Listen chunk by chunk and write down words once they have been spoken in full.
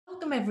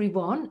welcome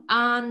everyone.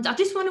 And I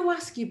just want to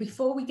ask you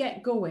before we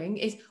get going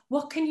is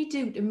what can you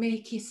do to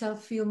make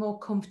yourself feel more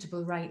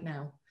comfortable right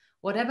now?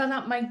 Whatever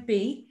that might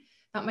be.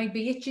 That might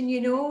be itching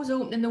your nose,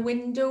 opening the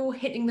window,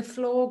 hitting the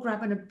floor,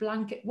 grabbing a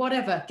blanket,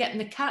 whatever, getting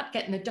the cat,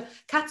 getting the dog.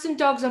 Cats and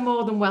dogs are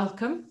more than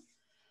welcome.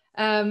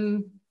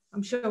 I'm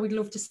sure we'd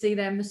love to see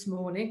them this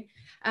morning.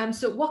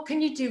 So what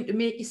can you do to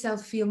make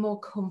yourself feel more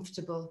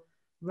comfortable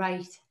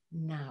right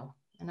now?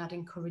 And I'd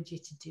encourage you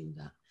to do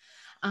that.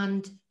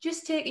 And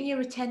just taking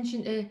your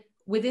attention to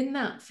within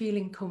that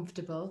feeling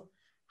comfortable,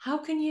 how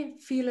can you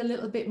feel a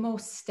little bit more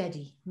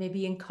steady?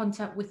 Maybe in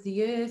contact with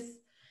the earth,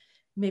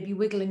 maybe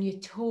wiggling your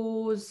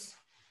toes.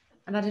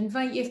 And I'd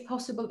invite you, if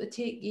possible, to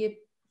take your,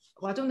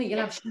 well, I don't think you'll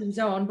have shoes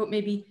on, but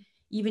maybe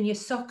even your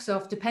socks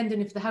off,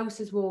 depending if the house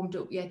is warmed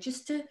up yet,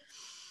 just to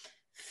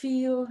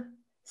feel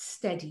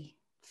steady,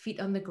 feet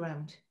on the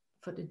ground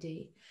for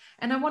today.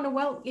 And I want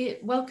to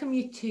welcome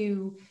you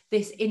to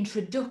this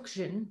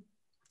introduction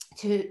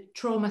to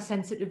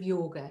trauma-sensitive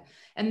yoga.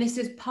 And this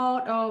is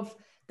part of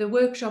the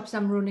workshops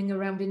I'm running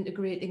around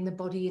integrating the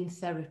body in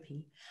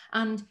therapy.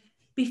 And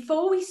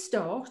before we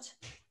start,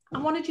 I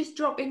want to just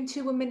drop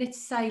into a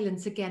minute's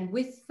silence again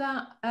with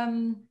that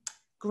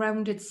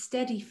grounded,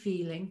 steady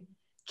feeling,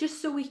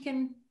 just so we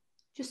can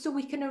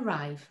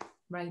arrive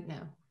right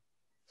now.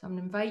 So I'm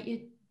going to invite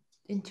you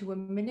into a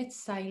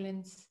minute's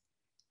silence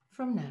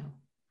from now.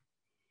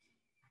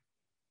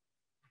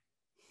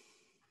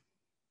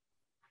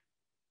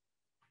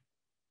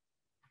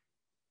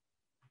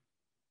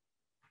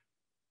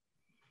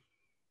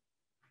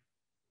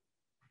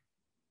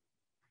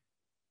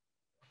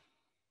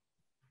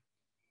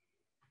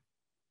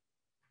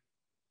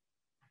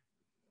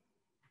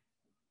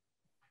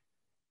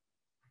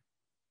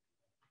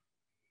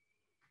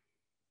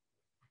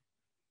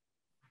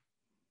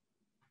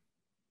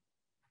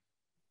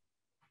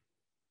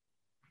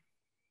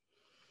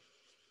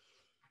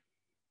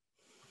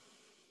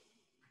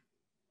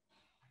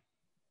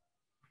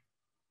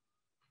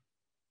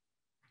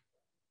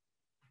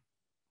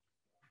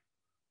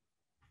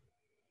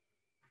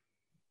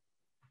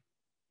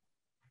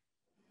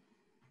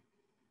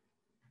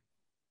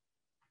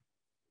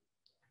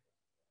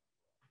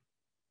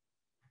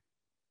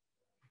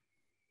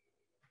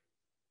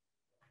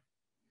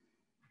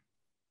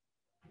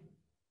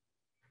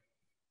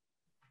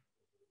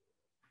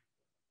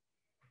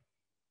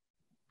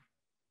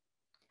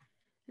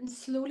 And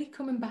slowly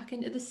coming back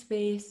into the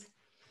space.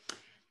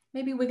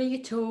 Maybe wiggle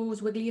your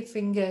toes, wiggle your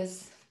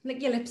fingers,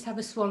 lick your lips, have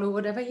a swallow,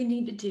 whatever you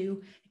need to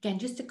do. Again,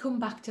 just to come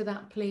back to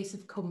that place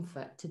of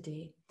comfort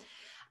today.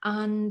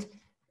 And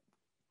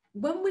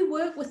when we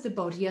work with the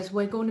body, as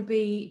we're going to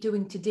be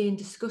doing today and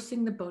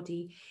discussing the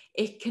body,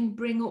 it can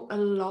bring up a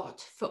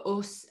lot for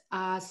us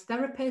as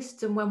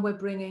therapists. And when we're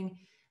bringing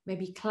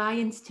maybe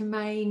clients to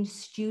mind,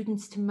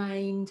 students to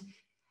mind,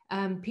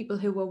 people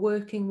who we're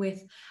working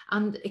with,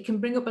 and it can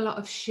bring up a lot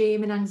of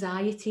shame and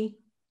anxiety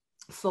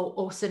for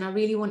us. And I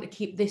really want to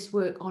keep this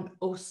work on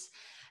us.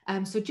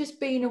 So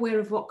just being aware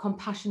of what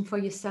compassion for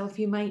yourself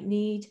you might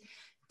need,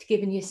 to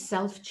giving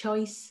yourself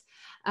choice.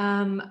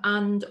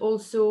 And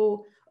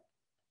also,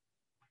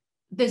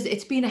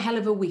 it's been a hell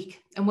of a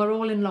week and we're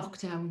all in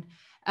lockdown.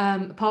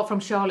 Apart from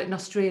Charlotte in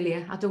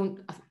Australia. I don't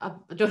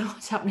know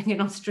what's happening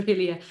in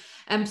Australia.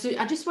 So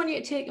I just want you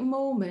to take a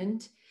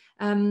moment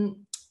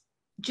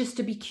just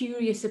to be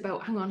curious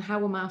about, hang on,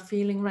 how am I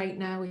feeling right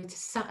now? It's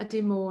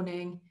Saturday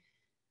morning.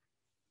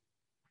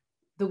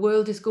 The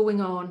world is going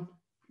on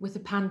with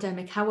the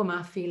pandemic. How am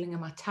I feeling?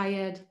 Am I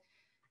tired?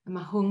 Am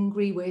I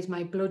hungry? Where's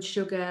my blood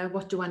sugar?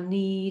 What do I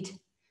need?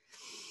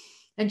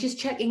 And just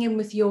checking in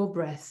with your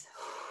breath.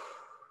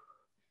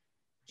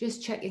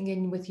 Just checking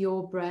in with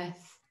your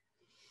breath.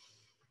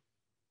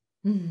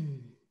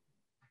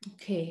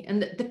 Okay,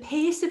 and the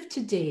pace of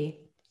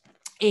today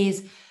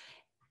is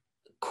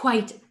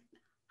quite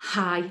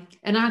high,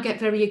 and I get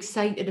very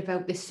excited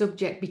about this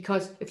subject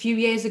because a few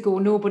years ago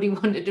nobody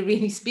wanted to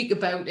really speak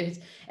about it,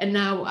 and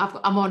now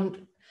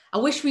I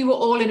wish we were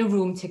all in a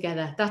room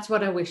together. That's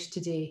what I wish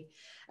today.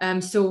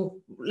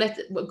 So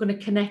we're going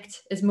to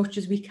connect as much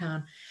as we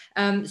can.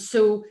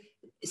 So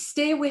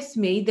stay with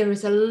me. There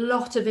is a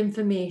lot of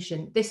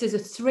information. This is a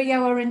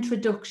 3-hour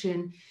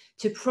introduction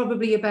to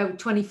probably about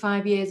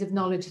 25 years of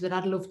knowledge that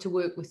I'd love to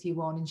work with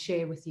you on and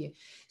share with you.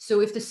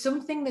 So if there's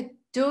something that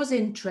does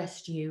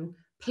interest you,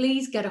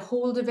 please get a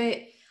hold of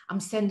it. I'm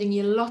sending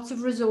you lots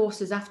of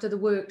resources after the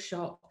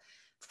workshop.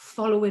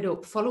 Follow it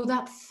up. Follow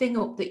that thing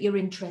up that you're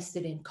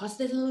interested in, because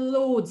there's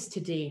loads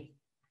today.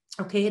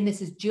 Okay, and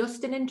this is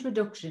just an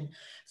introduction.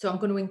 So I'm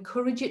going to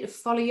encourage you to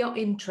follow your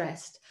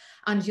interest,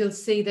 and you'll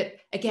see that,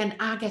 again,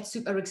 I get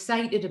super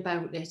excited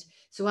about it.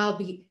 So I'll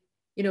be,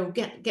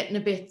 getting a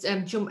bit,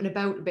 jumping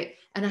about a bit,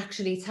 and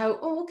actually it's how,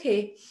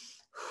 okay,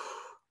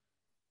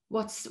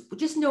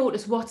 just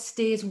notice what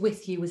stays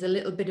with you is a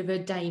little bit of a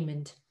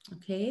diamond.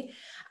 Okay,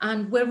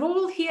 and we're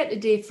all here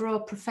today for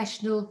our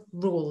professional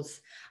roles,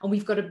 and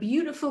we've got a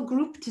beautiful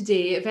group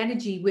today of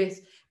energy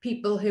with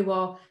people who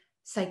are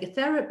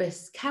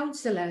psychotherapists,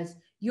 counsellors,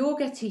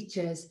 yoga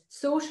teachers,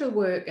 social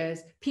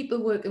workers,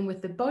 people working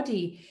with the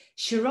body,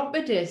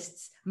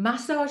 chiropodists,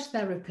 massage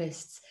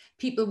therapists,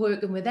 people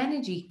working with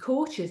energy,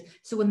 coaches.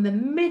 So in the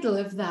middle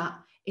of that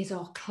is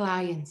our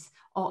clients,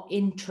 our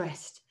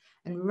interest.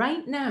 And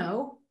right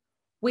now,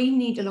 we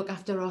need to look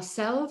after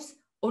ourselves,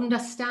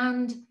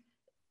 understand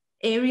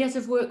areas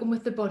of working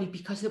with the body,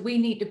 because we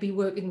need to be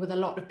working with a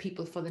lot of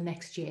people for the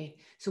next year.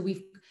 So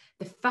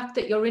the fact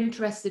that you're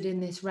interested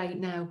in this right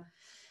now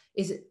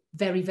is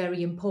very,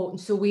 very important.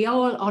 So we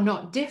all are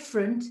not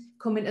different,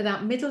 come into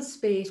that middle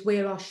space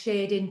where our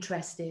shared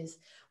interest is,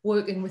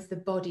 working with the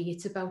body.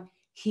 It's about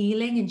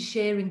healing and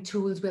sharing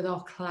tools with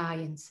our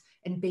clients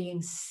and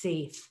being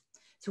safe.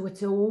 So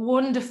it's a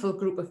wonderful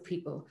group of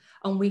people,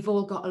 and we've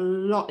all got a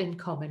lot in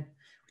common,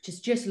 which is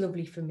just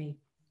lovely for me.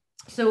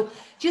 So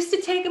just to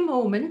take a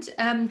moment,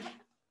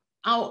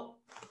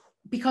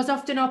 because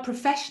often our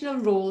professional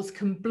roles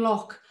can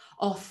block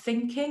our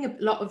thinking, a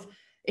lot of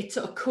it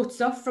sort of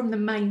cuts off from the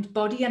mind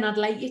body, and I'd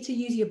like you to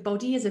use your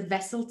body as a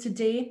vessel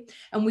today.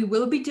 And we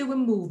will be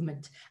doing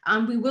movement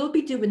and we will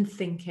be doing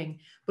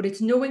thinking, but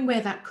it's knowing where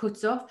that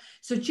cuts off.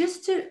 So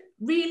just to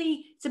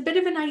really, it's a bit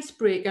of an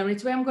icebreaker, and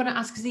it's where I'm going to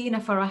ask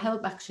Zena for her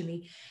help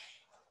actually.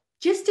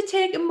 Just to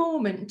take a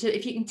moment to,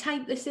 if you can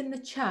type this in the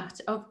chat,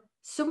 of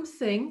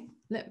something,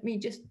 let me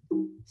just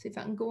see if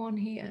I can go on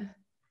here.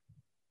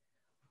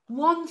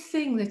 One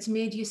thing that's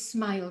made you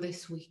smile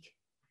this week.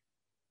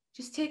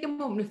 Just take a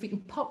moment, if we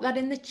can pop that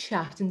in the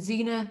chat, and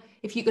Zena,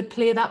 if you could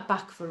play that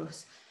back for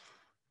us.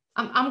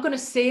 I'm going to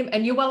say,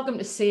 and you're welcome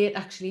to say it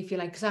actually if you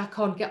like, because I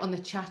can't get on the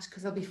chat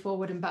because I'll be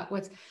forward and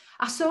backwards.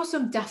 I saw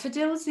some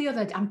daffodils the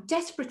other day. I'm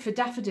desperate for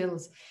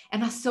daffodils,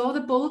 and I saw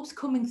the bulbs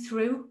coming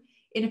through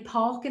in a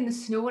park in the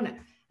snow, and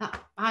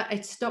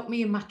it stopped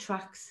me in my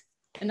tracks.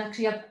 And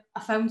actually I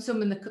found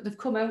some, and they've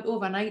come out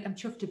overnight. I'm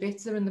chuffed to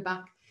bits. They're in the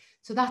back.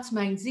 So that's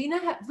mine. Zena,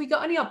 have we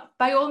got any up?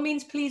 By all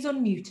means, please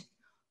unmute.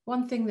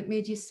 One thing that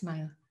made you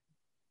smile.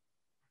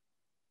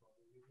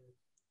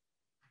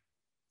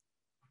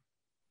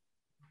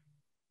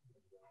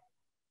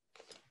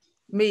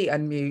 Me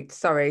unmute,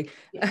 sorry.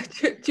 Yeah.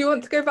 Do you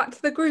want to go back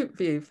to the group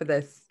view for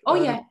this? Oh,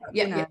 yeah.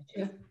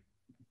 Sure.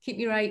 Keep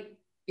me right.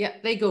 Yeah,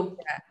 there you go.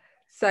 Yeah.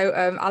 So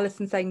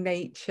Alison saying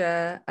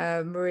nature,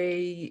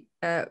 Marie,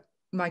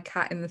 my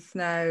cat in the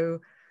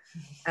snow,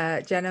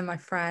 Jenna, my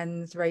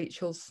friends,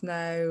 Rachel,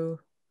 snow,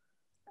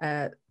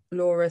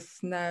 Laura,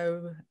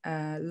 snow,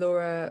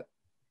 Laura,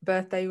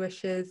 birthday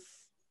wishes.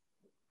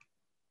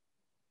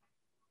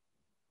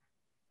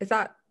 Does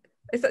that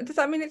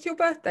mean it's your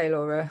birthday,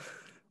 Laura?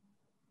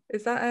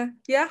 Is that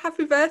yeah,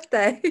 happy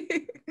birthday.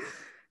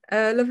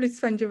 Lovely to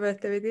spend your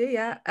birthday with you.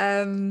 Yeah.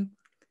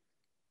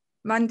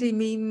 Mandy,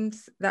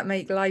 memes that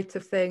make light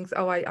of things.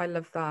 Oh, I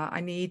love that.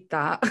 I need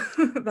that.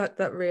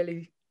 that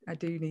really, I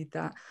do need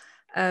that.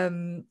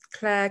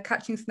 Claire,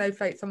 catching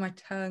snowflakes on my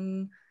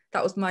tongue.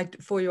 That was my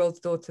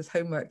 4-year-old daughter's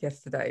homework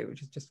yesterday,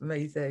 which is just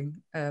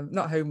amazing.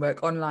 Not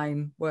homework,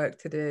 online work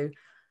to do.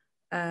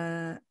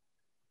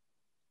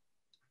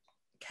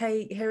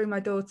 Kate, hearing my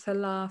daughter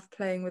laugh,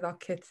 playing with our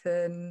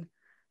kitten.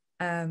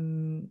 I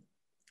know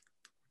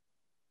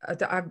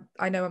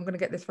I'm going to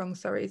get this wrong.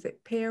 Sorry, is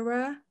it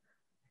Pira?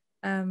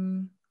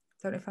 Don't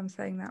know if I'm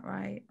saying that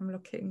right. I'm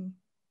looking,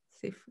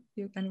 see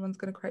if anyone's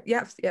going to correct.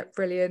 Yep,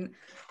 brilliant.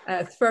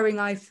 Throwing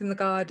ice in the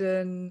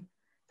garden.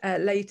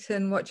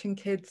 Leighton, watching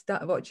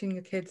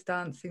your kids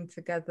dancing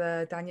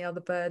together. Danielle,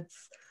 the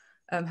birds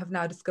have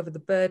now discovered the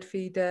bird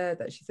feeder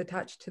that she's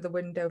attached to the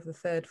window of the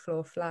 3rd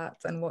floor flat,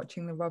 and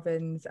watching the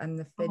robins and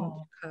the finch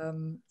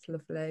come. It's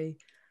lovely.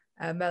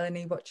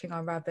 Melanie, watching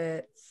our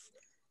rabbits.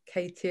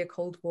 Katie, a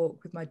cold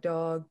walk with my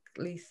dog.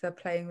 Lisa,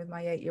 playing with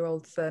my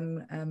 8-year-old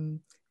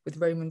son with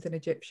Romans and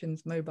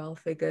Egyptians mobile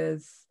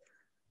figures.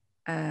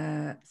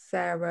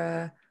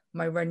 Sarah,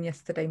 my run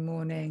yesterday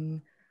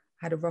morning.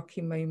 Had a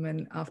rocky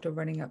moment after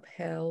running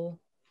uphill.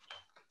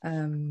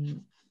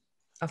 Did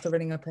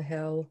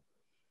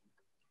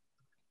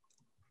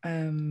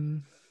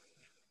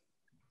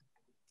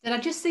I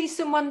just see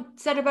someone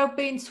said about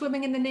being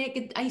swimming in the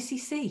naked icy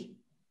sea?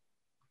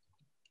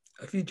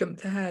 Have you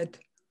jumped ahead?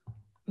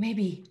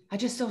 Maybe. I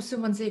just saw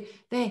someone say,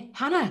 there,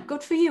 Hannah,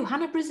 good for you.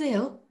 Hannah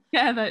Brazil.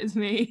 Yeah, that is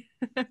me.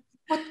 What?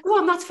 Go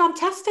on, that's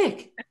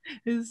fantastic.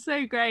 It's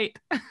so great.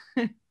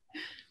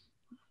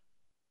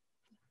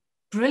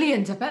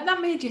 Brilliant. I bet that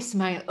made you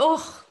smile.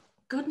 Oh,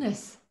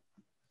 goodness.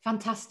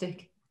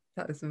 Fantastic.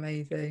 That was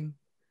amazing.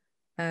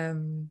 Yeah,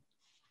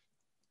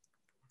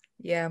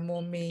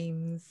 more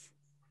memes.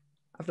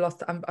 I've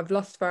lost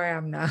where I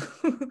am now.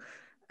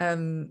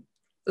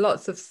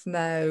 Lots of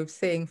snow,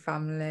 seeing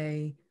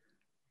family.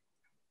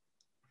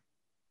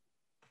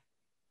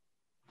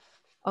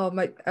 Oh,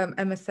 my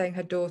Emma saying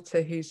her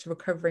daughter who's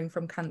recovering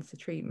from cancer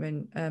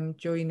treatment,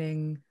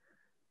 joining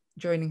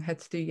her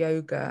to do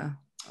yoga.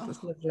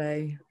 That's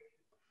lovely.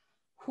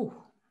 Whew.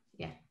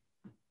 Yeah.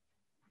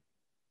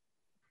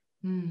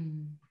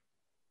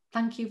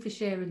 Thank you for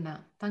sharing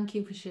that. Thank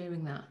you for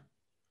sharing that.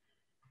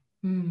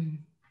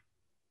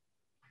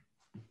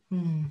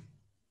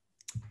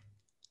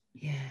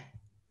 Yeah.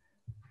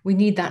 We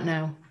need that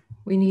now.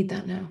 We need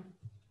that now.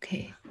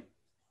 Okay,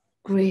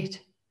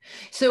 great.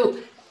 So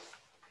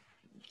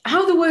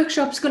how the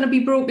workshop's going to be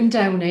broken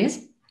down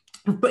is,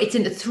 it's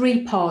into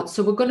 3 parts.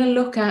 So we're going to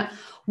look at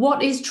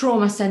what is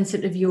trauma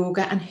sensitive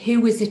yoga and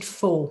who is it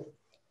for?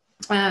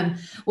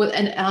 Well,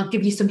 and I'll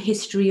give you some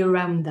history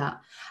around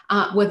that.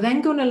 We're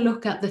then going to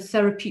look at the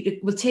therapeutic.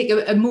 We'll take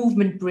a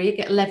movement break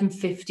at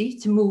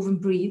 11:50 to move and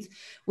breathe.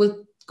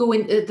 We'll go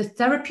into the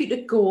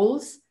therapeutic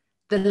goals,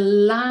 the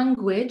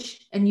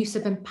language and use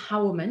of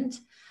empowerment,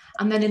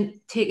 and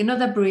then take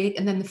another break.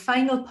 And then the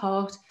final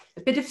part,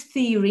 a bit of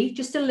theory,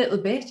 just a little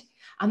bit,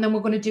 and then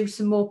we're going to do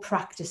some more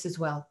practice as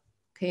well.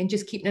 Okay, and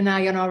just keeping an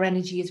eye on our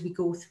energy as we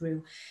go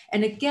through.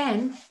 And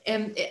again,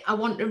 I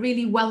want to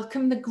really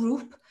welcome the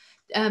group.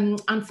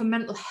 And for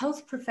mental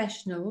health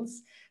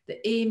professionals, the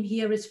aim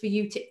here is for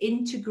you to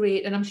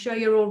integrate, and I'm sure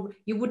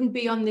you wouldn't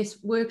be on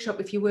this workshop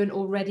if you weren't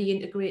already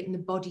integrating the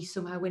body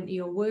somehow into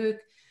your work,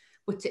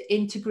 but to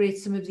integrate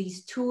some of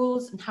these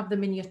tools and have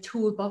them in your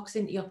toolbox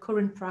into your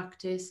current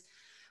practice.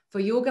 For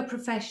yoga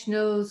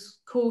professionals,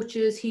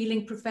 coaches,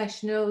 healing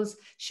professionals,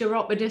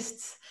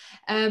 chiropodists,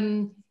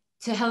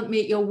 to help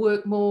make your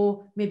work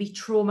more maybe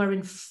trauma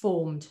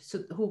informed. So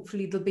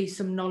hopefully there'll be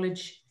some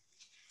knowledge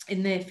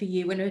in there for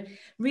you. And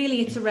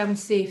really it's around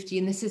safety,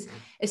 and this is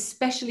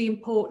especially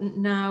important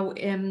now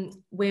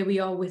where we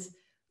are with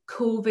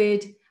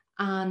COVID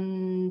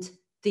and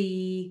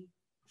the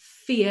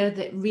fear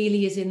that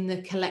really is in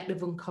the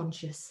collective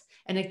unconscious.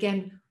 And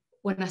again,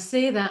 when I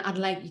say that, I'd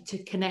like you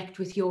to connect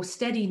with your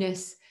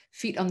steadiness,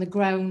 feet on the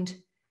ground,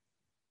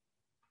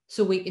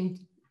 so we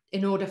can,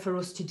 in order for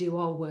us to do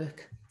our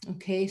work.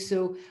 Okay,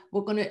 so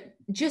we're going to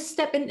just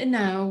step into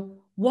now,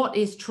 what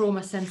is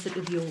trauma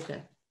sensitive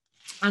yoga?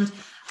 And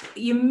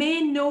you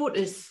may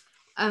notice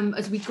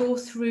as we go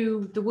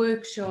through the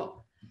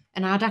workshop,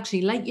 and I'd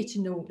actually like you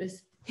to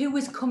notice who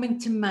is coming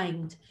to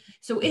mind.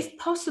 So if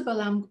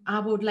possible, I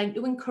would like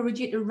to encourage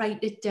you to write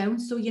it down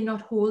so you're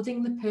not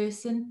holding the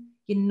person.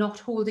 You're not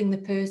holding the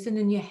person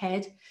in your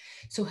head.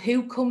 So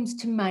who comes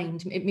to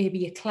mind? It may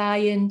be a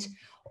client,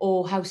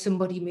 or how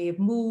somebody may have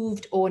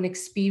moved, or an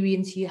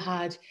experience you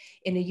had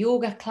in a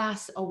yoga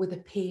class or with a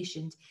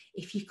patient.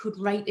 If you could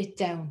write it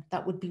down,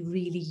 that would be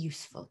really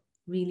useful.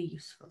 Really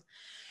useful.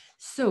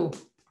 So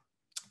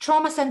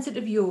trauma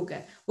sensitive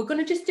yoga, we're going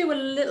to just do a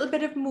little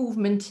bit of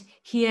movement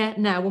here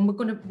now, and we're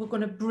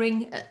going to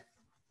bring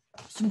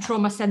some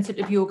trauma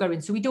sensitive yoga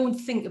in, so we don't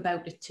think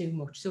about it too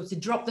much. So it's a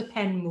drop the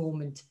pen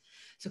moment,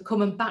 so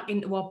coming back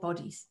into our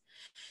bodies.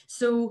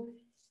 So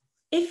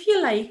if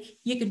you like,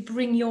 you could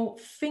bring your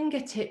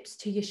fingertips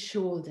to your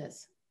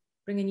shoulders,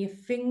 bringing your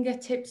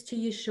fingertips to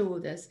your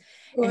shoulders.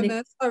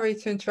 Lorna, sorry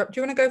to interrupt,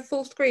 do you want to go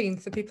full screen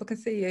so people can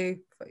see you?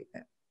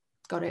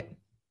 Got it.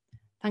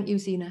 Thank you,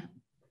 Zena.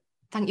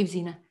 Thank you,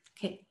 Zena.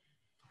 Okay.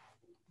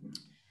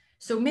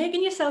 So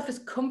making yourself as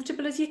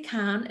comfortable as you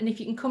can, and if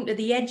you can come to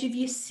the edge of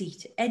your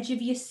seat.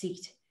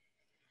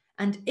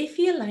 And if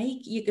you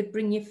like, you could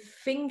bring your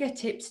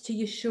fingertips to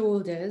your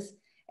shoulders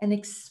and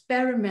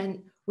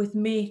experiment with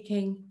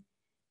making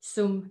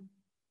some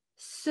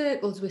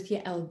circles with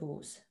your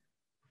elbows.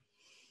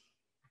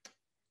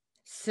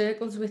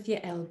 Circles with your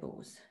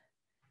elbows.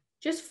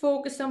 Just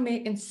focus on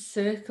making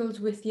circles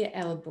with your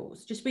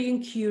elbows, just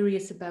being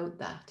curious about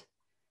that.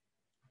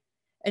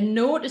 And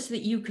notice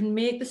that you can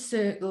make the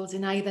circles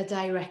in either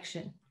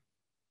direction.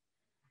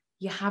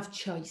 You have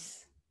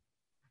choice.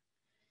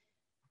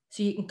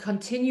 So you can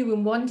continue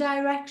in one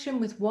direction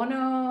with one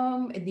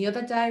arm, in the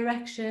other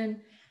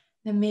direction,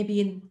 then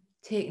maybe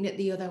taking it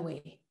the other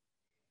way.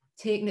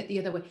 Taking it the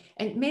other way.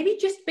 And maybe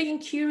just being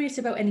curious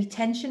about any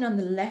tension on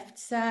the left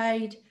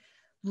side,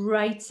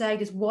 right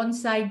side. Is one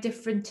side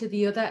different to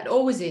the other? It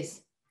always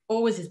is,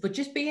 but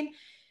just being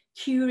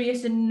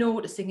curious and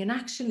noticing. And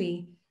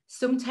actually,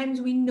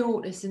 sometimes we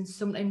notice and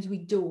sometimes we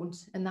don't,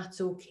 and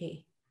that's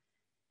okay.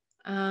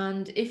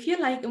 And if you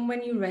like, and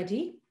when you're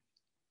ready,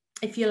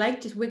 if you like,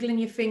 just wiggling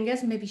your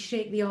fingers, maybe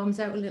shake the arms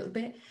out a little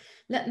bit,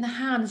 letting the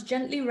hands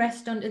gently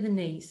rest onto the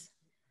knees.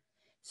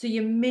 So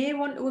you may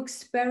want to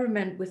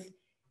experiment with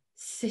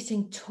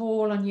sitting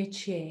tall on your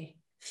chair,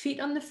 feet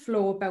on the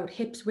floor about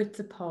hips width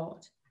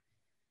apart.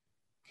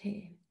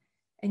 Okay,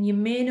 and you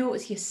may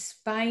notice your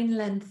spine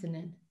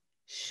lengthening,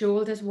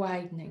 shoulders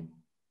widening,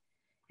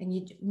 and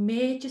you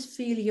may just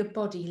feel your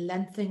body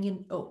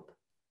lengthening up.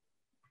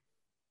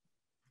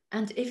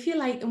 And if you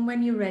like, and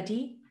when you're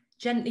ready,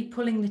 gently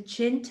pulling the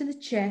chin to the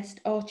chest,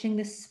 arching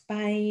the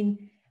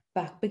spine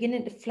back,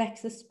 beginning to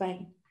flex the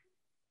spine.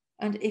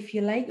 And if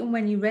you like, and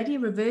when you're ready,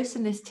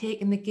 reversing this,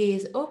 taking the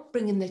gaze up,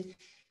 bringing the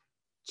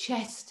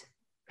chest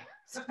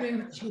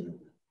through the chin.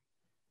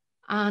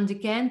 And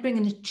again,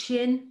 bringing the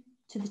chin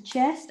to the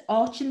chest,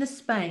 arching the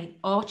spine,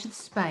 arch the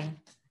spine.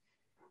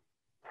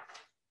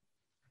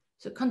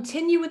 So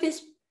continue with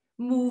this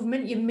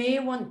movement. You may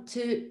want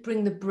to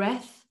bring the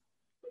breath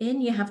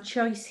in. You have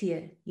choice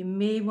here. You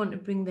may want to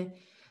bring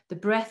the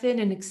breath in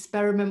and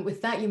experiment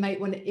with that. You might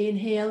want to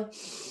inhale,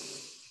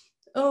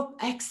 up,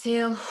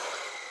 exhale,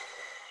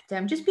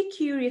 down. Just be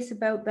curious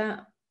about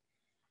that.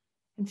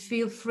 And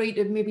feel free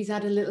to maybe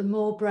add a little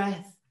more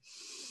breath.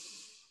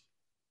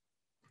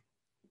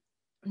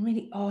 And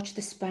really arch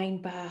the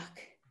spine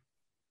back.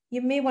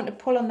 You may want to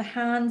pull on the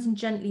hands and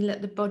gently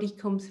let the body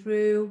come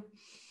through.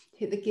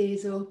 Take the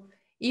gaze up.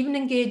 Even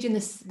engaging the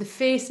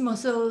face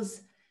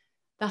muscles,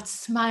 that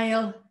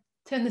smile.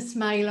 Turn the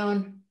smile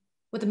on.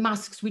 With the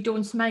masks, we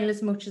don't smile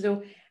as much,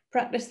 so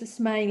practice the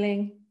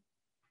smiling.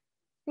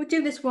 We'll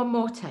do this one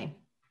more time.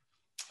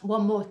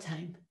 One more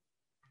time.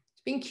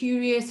 Just being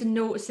curious and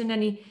noticing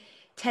any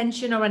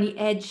tension or any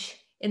edge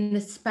in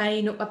the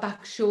spine, upper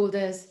back,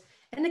 shoulders.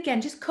 And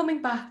again, just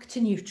coming back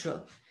to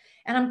neutral.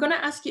 And I'm going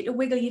to ask you to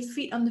wiggle your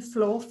feet on the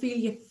floor. Feel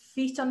your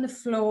feet on the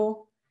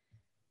floor.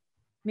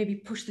 Maybe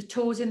push the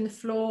toes in the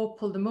floor,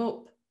 pull them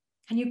up.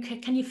 Can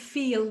you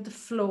feel the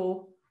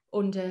floor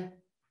under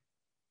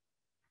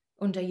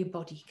your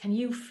body? Can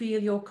you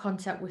feel your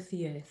contact with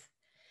the earth?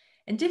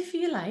 And if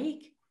you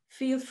like,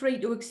 feel free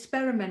to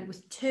experiment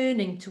with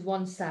turning to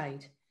one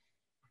side.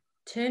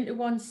 Turn to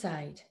one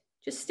side.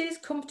 Just stay as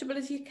comfortable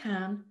as you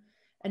can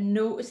and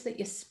notice that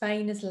your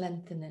spine is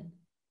lengthening.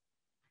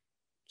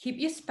 Keep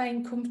your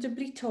spine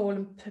comfortably tall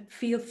and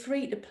feel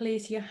free to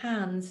place your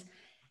hands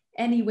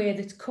anywhere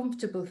that's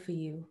comfortable for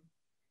you.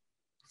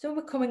 So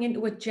we're coming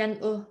into a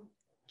gentle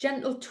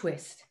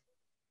twist.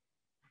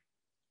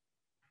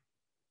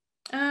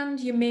 And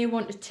you may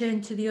want to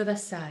turn to the other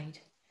side.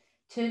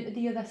 Turn to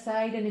the other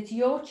side, and it's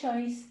your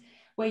choice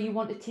where you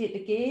want to take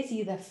the gaze,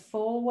 either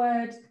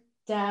forward,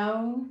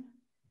 down,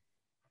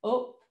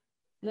 up,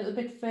 a little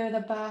bit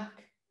further back.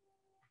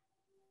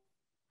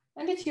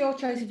 And it's your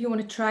choice if you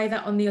want to try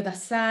that on the other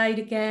side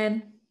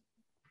again.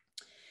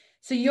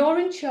 So you're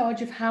in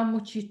charge of how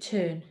much you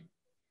turn.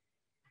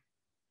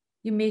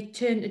 You may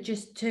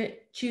choose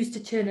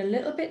to turn a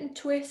little bit and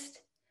twist,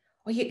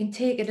 or you can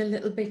take it a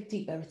little bit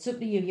deeper. It's up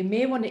to you. You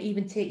may want to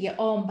even take your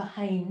arm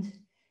behind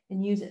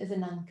and use it as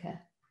an anchor.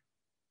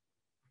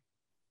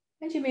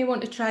 And you may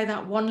want to try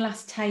that one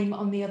last time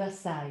on the other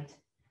side.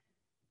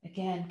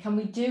 Again, can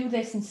we do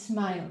this and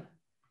smile?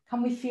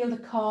 Can we feel the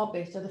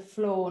carpet or the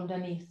floor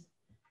underneath?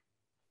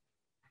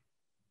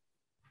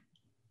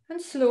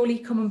 And slowly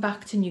coming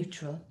back to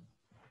neutral.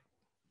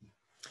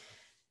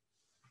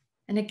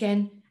 And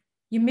again,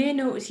 you may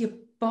notice your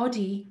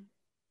body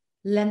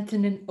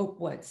lengthening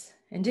upwards.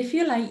 And if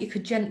you like, you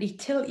could gently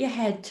tilt your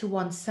head to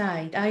one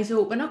side. Eyes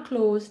open or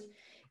closed,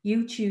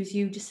 you choose,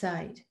 you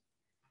decide.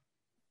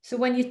 So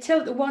when you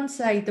tilt to one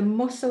side, the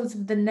muscles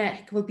of the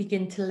neck will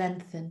begin to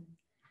lengthen.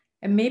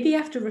 And maybe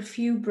after a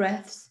few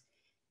breaths,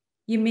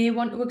 you may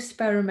want to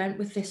experiment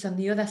with this on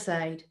the other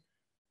side.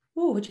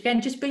 Oh,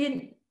 again, just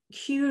being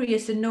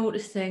curious and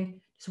noticing,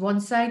 does one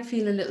side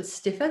feel a little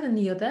stiffer than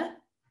the other?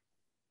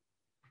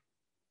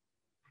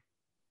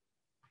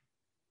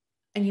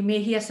 And you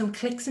may hear some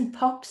clicks and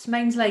pops.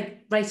 Mine's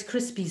like Rice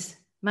Krispies,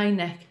 my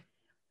neck.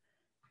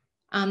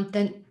 And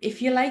then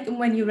if you like, and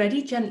when you're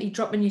ready, gently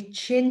dropping your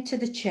chin to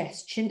the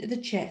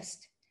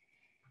chest,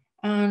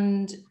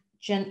 and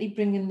gently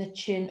bringing the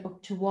chin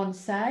up to one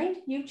side.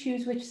 You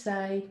choose which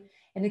side.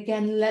 And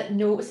again,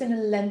 noticing a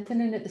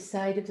lengthening at the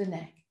side of the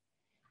neck.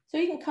 So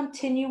you can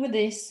continue with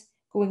this,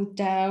 going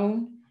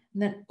down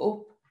and then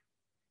up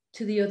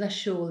to the other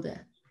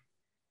shoulder.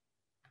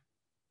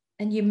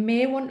 And you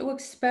may want to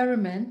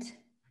experiment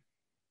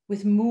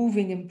with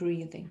moving and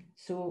breathing.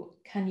 So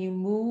can you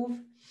move?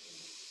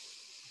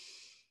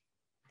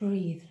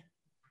 Breathe.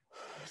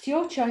 It's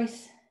your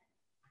choice.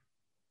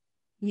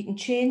 You can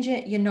change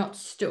it, you're not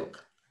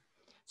stuck.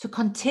 So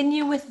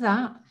continue with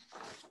that.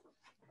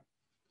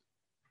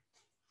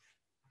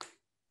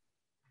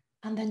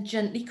 And then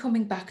gently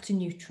coming back to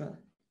neutral.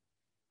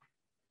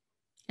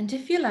 And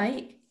if you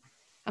like,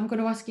 I'm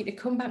going to ask you to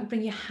come back and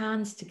bring your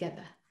hands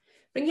together.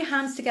 Bring your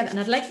hands together. And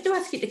I'd like to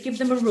ask you to give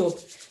them a rub.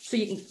 So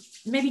you can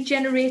maybe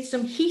generate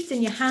some heat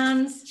in your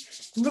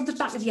hands. And rub the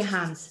back of your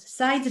hands,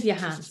 sides of your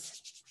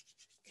hands.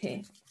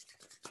 Okay,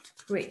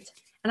 great.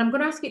 And I'm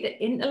going to ask you to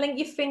interlink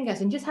your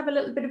fingers and just have a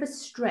little bit of a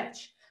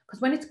stretch.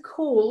 Because when it's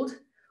cold,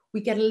 we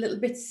get a little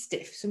bit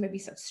stiff. So maybe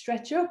sort of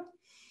stretch up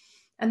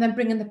and then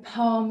bringing the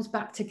palms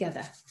back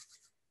together.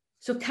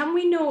 So can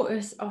we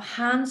notice our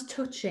hands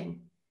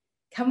touching?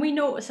 Can we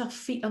notice our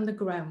feet on the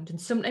ground? And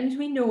sometimes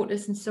we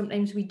notice and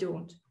sometimes we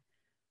don't.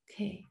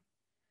 Okay.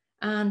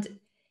 And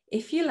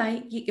if you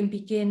like, you can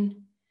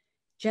begin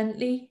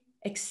gently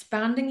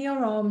expanding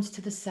your arms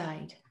to the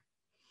side.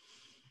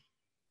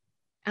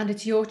 And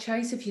it's your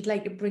choice if you'd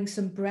like to bring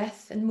some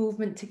breath and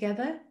movement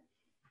together.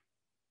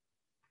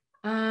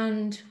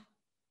 And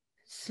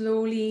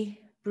slowly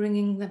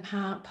bringing the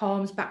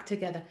palms back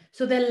together.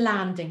 So they're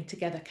landing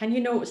together. Can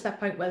you notice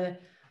that point where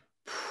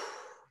they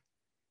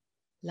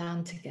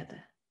land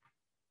together?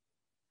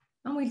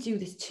 And we'll do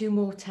this 2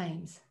 more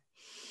times.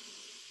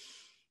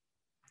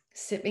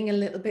 Sipping a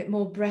little bit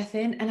more breath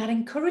in. And I'd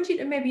encourage you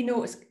to maybe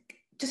notice,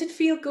 does it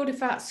feel good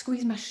if I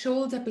squeeze my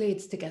shoulder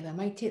blades together? I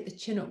might take the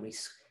chin up,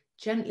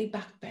 gently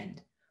back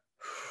bend.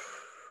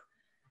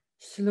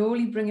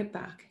 Slowly bring it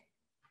back.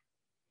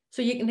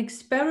 So you can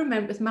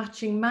experiment with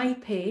matching my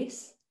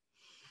pace,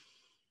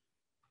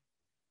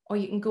 or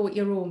you can go at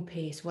your own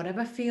pace,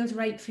 whatever feels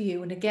right for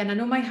you. And again, I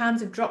know my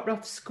hands have dropped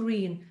off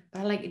screen,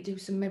 but I like to do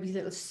some maybe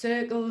little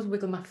circles,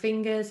 wiggle my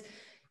fingers.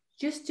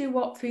 Just do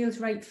what feels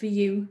right for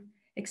you.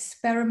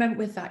 Experiment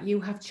with that. You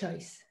have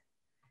choice.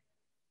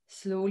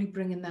 Slowly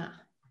bringing that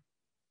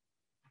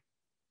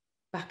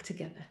back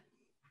together.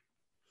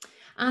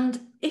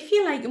 And if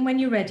you like, and when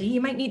you're ready,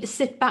 you might need to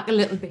sit back a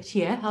little bit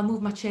here. I'll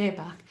move my chair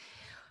back.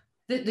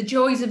 The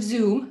joys of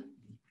Zoom,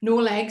 no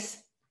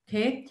legs,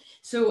 okay?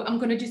 So I'm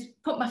going to just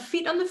put my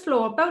feet on the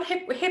floor, about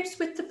hips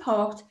width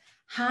apart,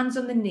 hands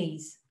on the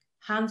knees,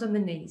 hands on the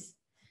knees.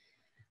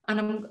 And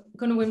I'm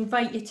going to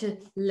invite you to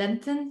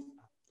lengthen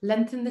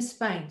the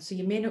spine. So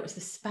you may notice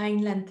the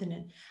spine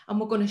lengthening. And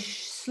we're going to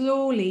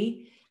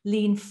slowly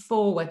lean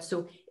forward.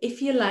 So if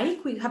you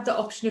like, we have the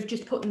option of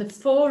just putting the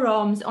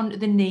forearms onto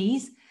the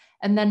knees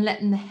and then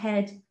letting the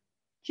head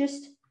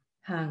just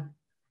hang.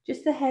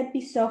 Just the head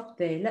be soft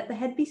there. Let the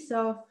head be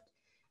soft.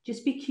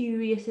 Just be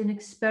curious and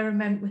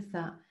experiment with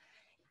that.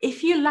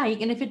 If you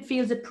like, and if it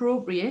feels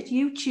appropriate,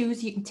 you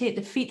choose, you can take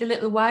the feet a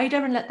little wider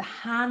and let the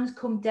hands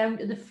come down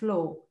to the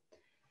floor.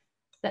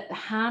 Let the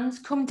hands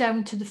come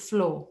down to the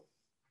floor.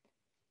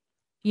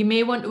 You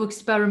may want to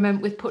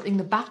experiment with putting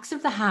the backs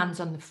of the hands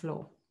on the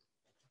floor.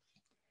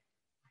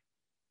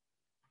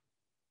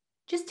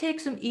 Just take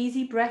some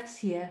easy breaths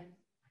here.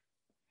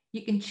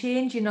 You can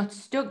change, you're not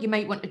stuck. You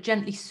might want to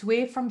gently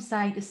sway from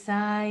side to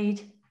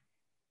side.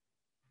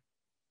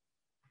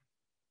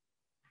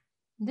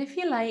 And if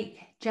you like,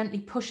 gently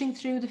pushing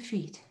through the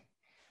feet.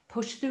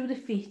 Push through the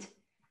feet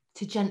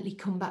to gently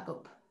come back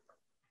up.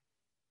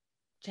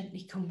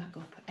 Gently come back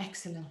up.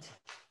 Excellent.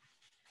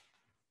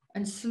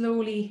 And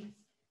slowly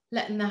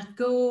letting that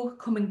go,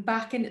 coming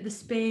back into the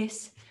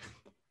space.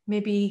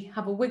 Maybe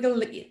have a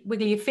wiggle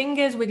your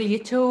fingers, wiggle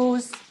your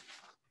toes.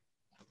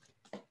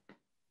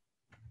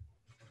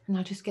 And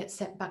I'll just get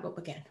set back up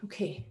again.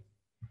 Okay,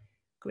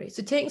 great.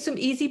 So taking some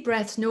easy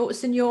breaths,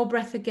 noticing your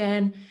breath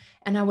again.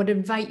 And I would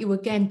invite you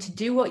again to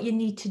do what you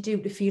need to do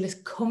to feel as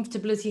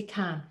comfortable as you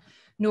can.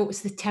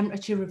 Notice the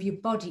temperature of your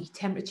body,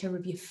 temperature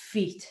of your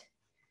feet.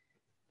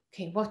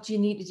 Okay, what do you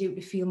need to do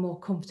to feel more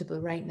comfortable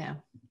right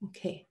now?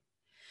 Okay.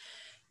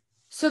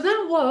 So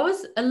that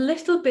was a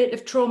little bit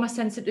of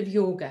trauma-sensitive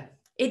yoga.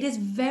 It is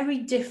very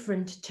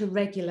different to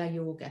regular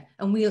yoga,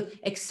 and we'll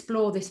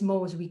explore this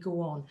more as we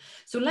go on.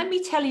 So let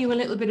me tell you a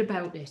little bit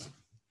about it.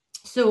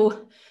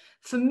 So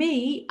for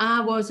me,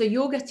 I was a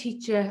yoga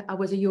teacher. I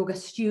was a yoga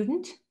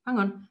student. Hang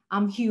on,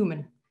 I'm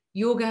human.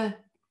 Yoga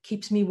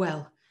keeps me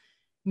well,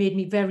 made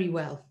me very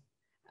well.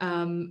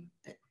 And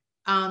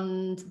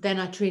then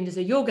I trained as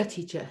a yoga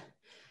teacher.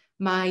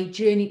 My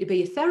journey to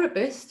be a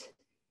therapist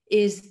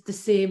is the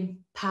same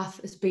path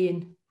as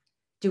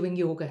doing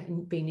yoga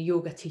and being a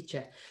yoga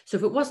teacher. So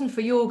if it wasn't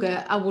for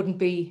yoga, I wouldn't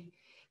be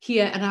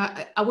here, and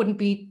I wouldn't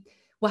be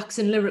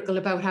waxing lyrical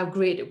about how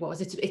great it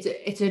was.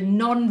 It's a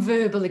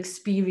non-verbal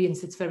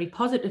experience. It's very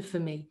positive for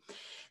me.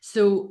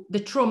 So the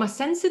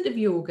trauma-sensitive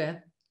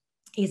yoga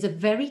is a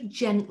very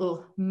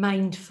gentle,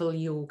 mindful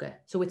yoga.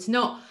 So it's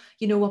not,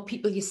 you know, what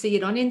people, you see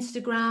it on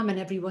Instagram and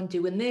everyone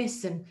doing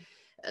this and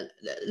a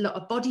lot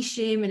of body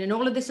shaming and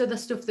all of this other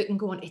stuff that can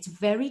go on. It's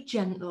very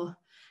gentle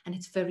and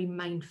it's very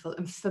mindful.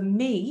 And for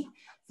me,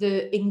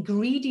 the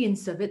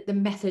ingredients of it, the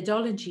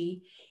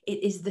methodology,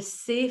 it is the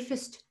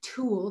safest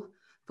tool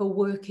for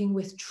working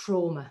with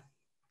trauma.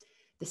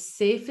 The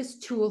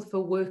safest tool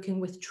for working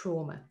with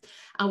trauma.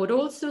 I would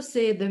also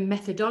say the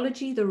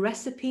methodology, the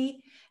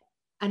recipe,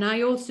 and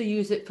I also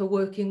use it for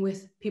working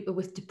with people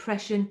with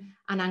depression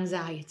and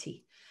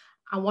anxiety.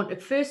 I want to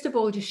first of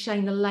all just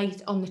shine a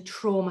light on the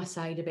trauma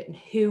side of it and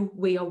who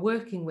we are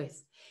working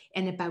with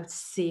and about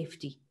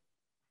safety.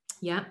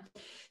 Yeah.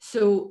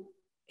 So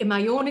in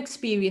my own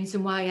experience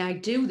and why I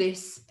do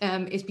this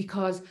is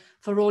because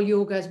for all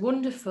yoga is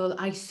wonderful,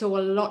 I saw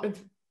a lot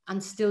of,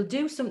 and still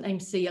do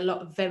sometimes see a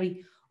lot of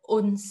very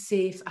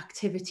unsafe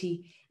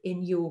activity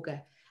in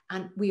yoga.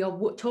 And we are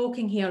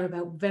talking here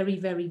about very,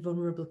 very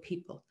vulnerable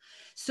people.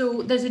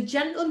 So there's a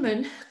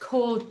gentleman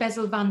called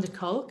Bessel van der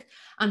Kolk,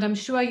 and I'm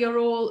sure you're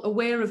all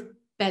aware of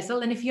Bessel.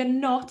 And if you're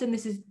not, and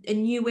this is a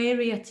new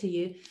area to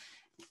you,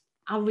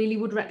 I really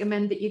would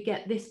recommend that you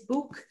get this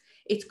book.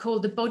 It's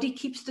called The Body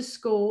Keeps the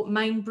Score,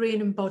 Mind,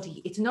 Brain and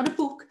Body. It's not a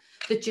book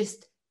that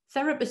just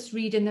therapists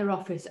read in their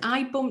office.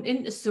 I bumped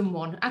into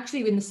someone,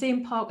 actually in the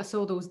same park I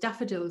saw those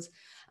daffodils,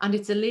 and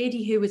it's a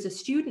lady who is a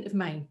student of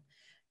mine,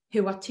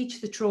 who I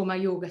teach the trauma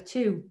yoga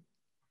to.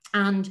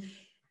 And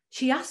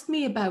she asked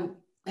me about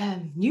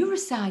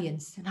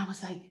neuroscience. And I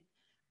was like,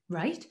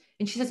 right.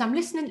 And she says, I'm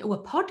listening to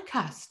a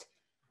podcast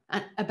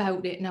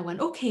about it. And I went,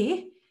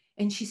 okay.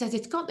 And she says,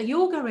 it's got the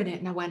yoga in it.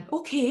 And I went,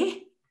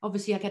 okay.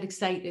 Obviously I get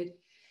excited.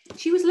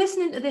 She was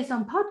listening to this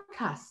on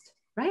podcast,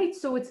 right?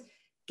 So it's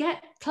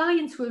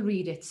clients will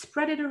read it,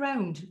 spread it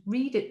around,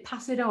 read it,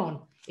 pass it on.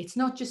 It's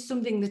not just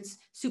something that's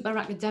super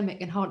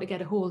academic and hard to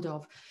get a hold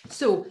of.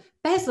 So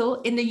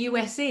Bessel in the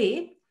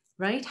USA,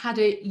 right, had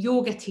a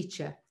yoga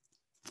teacher.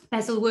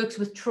 Bessel works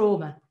with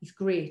trauma. He's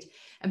great.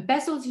 And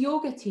Bessel's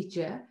yoga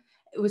teacher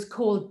it was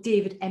called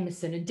David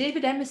Emerson. And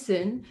David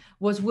Emerson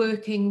was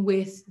working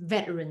with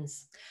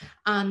veterans.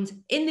 And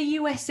in the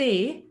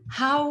USA,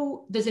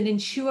 how there's an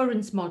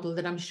insurance model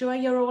that I'm sure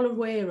you're all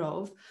aware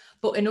of,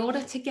 but in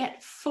order to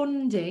get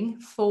funding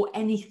for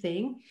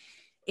anything,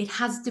 it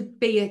has to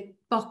be a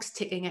box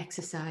ticking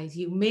exercise.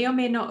 You may or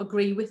may not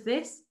agree with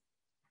this,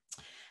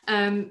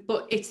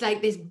 but it's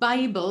like this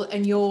Bible,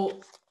 and your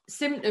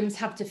symptoms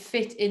have to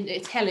fit in.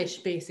 It's hellish,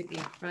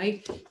 basically,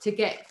 right? To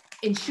get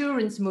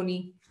insurance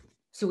money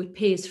so it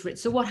pays for it.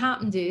 So what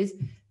happened is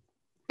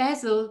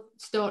Bezel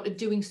started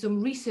doing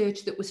some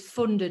research that was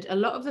funded. A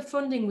lot of the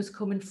funding was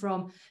coming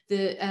from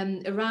the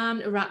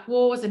Iran-Iraq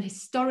wars, and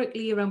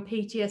historically around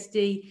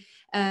PTSD.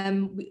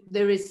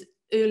 There is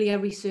earlier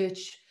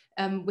research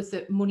with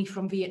the money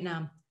from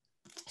Vietnam.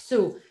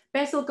 So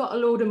Bezel got a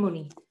load of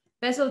money.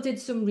 Bezel did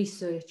some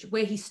research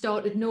where he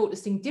started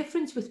noticing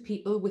difference with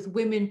people, with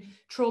women,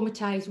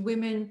 traumatized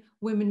women,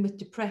 women with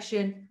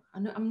depression.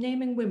 I'm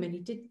naming women. He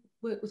did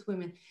work with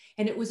women.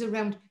 And it was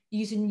around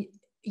using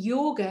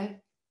yoga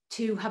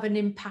to have an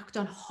impact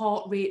on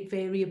heart rate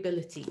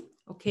variability.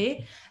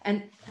 Okay.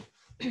 And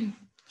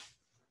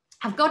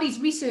I've got his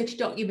research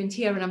document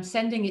here, and I'm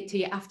sending it to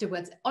you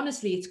afterwards.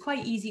 Honestly, it's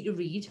quite easy to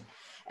read.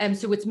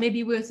 So it's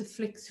maybe worth a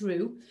flick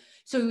through.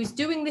 So he was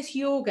doing this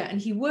yoga, and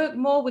he worked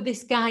more with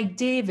this guy,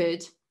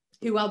 David,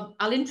 who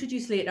I'll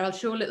introduce later. I'll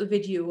show a little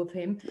video of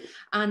him.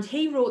 And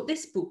he wrote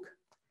this book,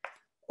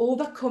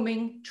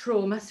 Overcoming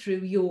Trauma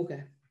Through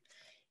Yoga.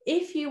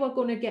 If you are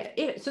going to get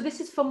it, so this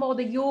is for more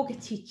the yoga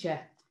teacher,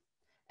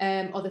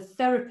 or the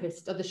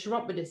therapist, or the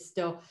chiropodist,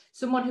 or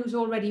someone who's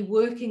already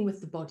working with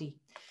the body.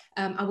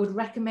 I would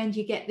recommend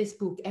you get this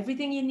book.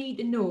 Everything you need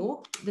to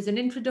know, there's an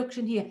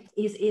introduction here,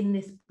 is in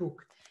this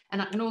book.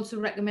 And I can also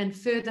recommend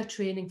further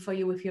training for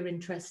you if you're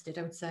interested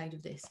outside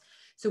of this.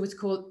 So it's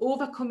called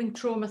Overcoming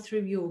Trauma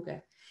Through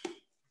Yoga.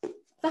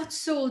 That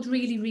sold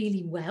really,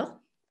 really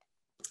well.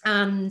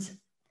 And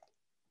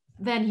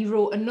then he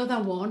wrote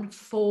another one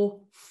for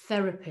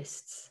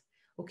therapists.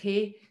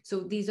 Okay,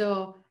 so these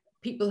are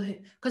people who,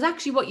 because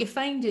actually what you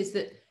find is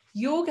that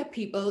yoga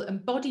people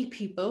and body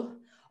people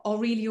are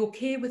really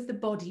okay with the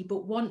body,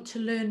 but want to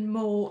learn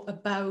more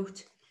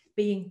about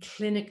being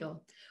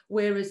clinical.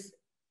 Whereas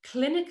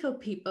clinical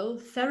people,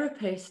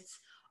 therapists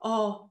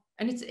are,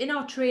 and it's in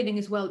our training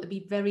as well to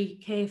be very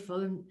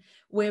careful, and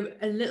we're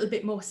a little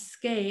bit more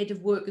scared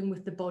of working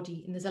with the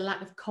body, and there's a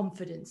lack of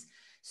confidence.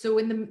 So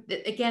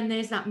again,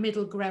 there's that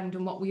middle ground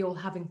and what we all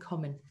have in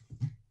common.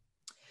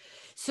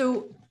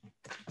 So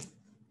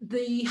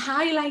the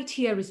highlight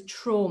here is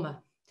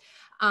trauma,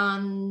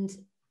 and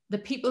the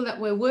people that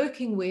we're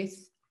working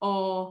with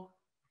are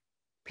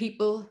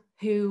people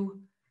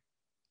who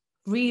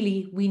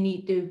really we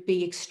need to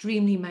be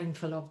extremely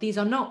mindful of. These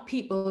are not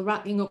people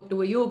racking up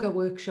to a yoga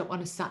workshop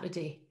on a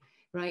Saturday,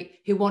 right,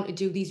 who want to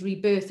do these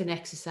rebirthing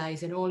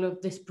exercise and all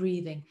of this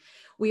breathing.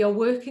 We are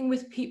working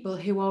with people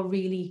who are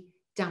really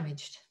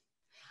damaged.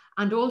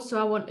 And also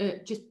I want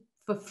to, just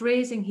for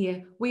phrasing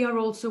here, we are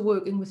also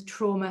working with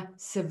trauma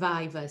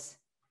survivors,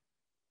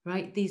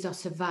 right? These are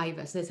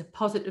survivors. There's a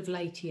positive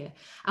light here.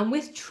 And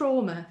with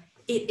trauma,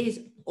 it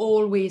is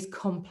always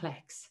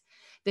complex.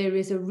 There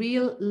is a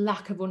real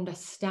lack of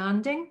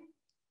understanding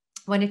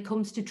when it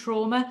comes to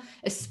trauma,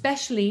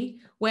 especially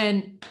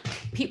when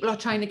people are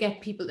trying to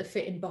get people to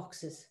fit in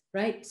boxes,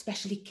 right?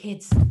 Especially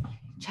kids,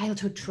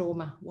 childhood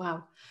trauma.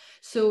 Wow.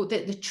 So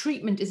the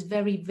treatment is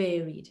very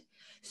varied.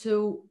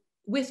 So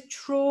with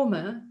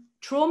trauma,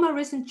 trauma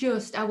isn't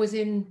just I was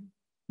in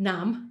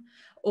NAM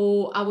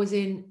or I was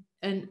in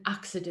an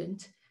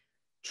accident.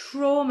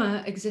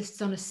 Trauma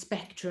exists on a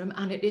spectrum,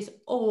 and it is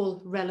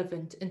all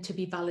relevant and to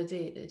be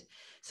validated.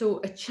 So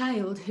a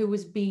child who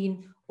has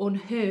been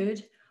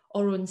unheard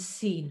or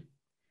unseen,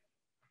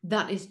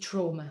 that is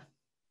trauma.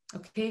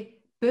 Okay,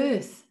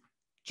 birth,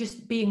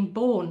 just being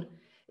born,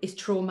 is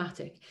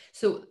traumatic.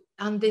 So,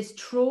 and this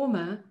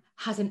trauma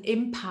has an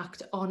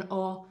impact on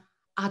our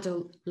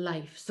adult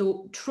life.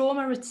 So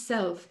trauma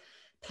itself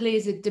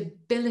plays a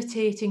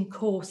debilitating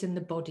course in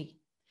the body.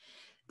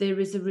 There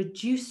is a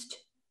reduced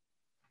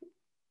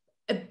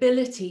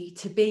ability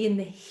to be in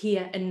the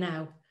here and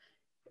now.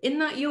 In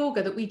that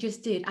yoga that we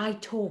just did, I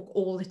talk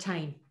all the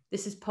time.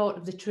 This is part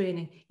of the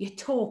training. You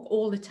talk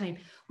all the time.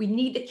 We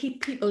need to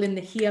keep people in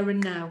the here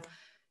and now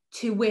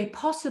to, where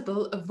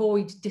possible,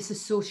 avoid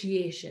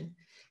disassociation.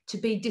 To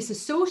be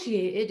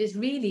disassociated is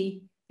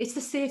really, it's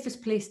the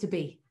safest place to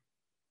be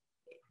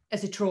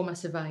as a trauma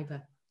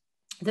survivor.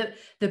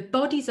 The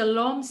body's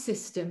alarm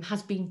system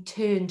has been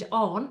turned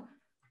on,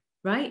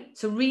 right?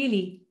 So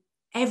really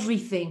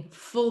everything,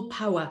 full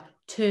power,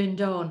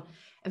 turned on,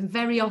 and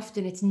very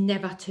often it's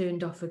never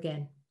turned off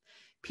again.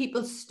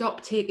 People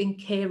stop taking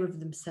care of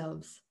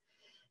themselves.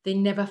 They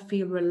never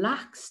feel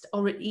relaxed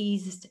or at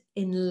ease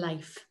in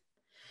life.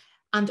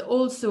 And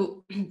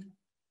also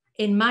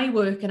in my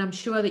work, and I'm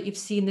sure that you've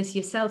seen this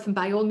yourself, and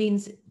by all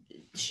means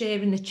share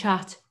in the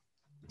chat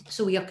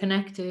so we are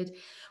connected,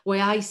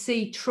 where I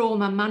see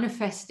trauma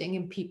manifesting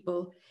in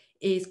people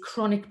is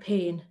chronic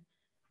pain,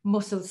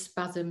 muscle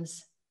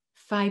spasms,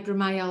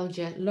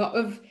 fibromyalgia, a lot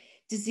of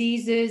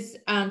diseases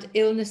and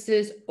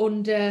illnesses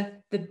under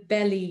the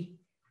belly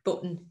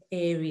button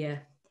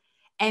area.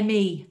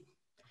 ME,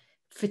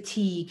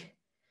 fatigue,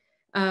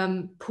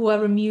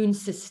 poor immune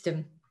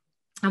system.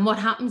 And what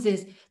happens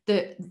is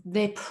that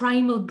their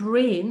primal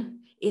brain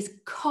is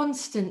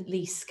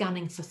constantly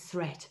scanning for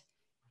threat.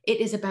 It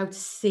is about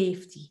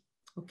safety,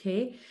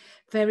 okay?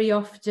 Very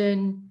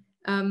often,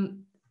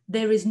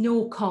 there is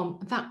no calm.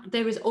 In fact,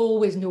 there is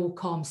always no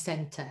calm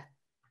center.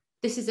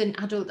 This is in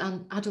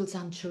adults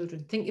and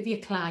children. Think of your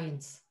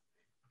clients,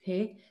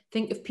 okay?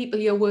 Think of people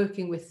you're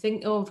working with.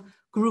 Think of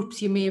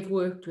groups you may have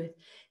worked with.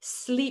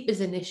 Sleep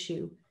is an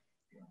issue.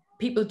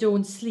 People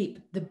don't sleep.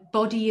 The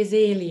body is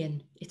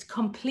alien. It's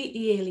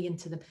completely alien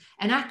to them.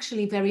 And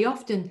actually, very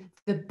often,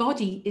 the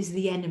body is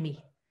the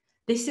enemy.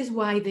 This is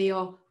why they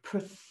are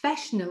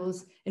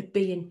professionals at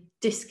being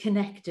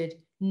disconnected,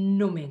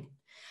 numbing.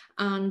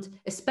 And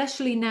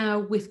especially now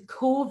with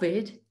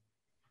COVID,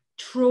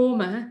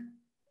 trauma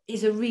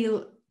is a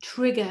real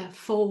trigger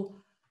for,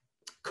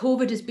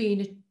 COVID has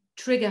been a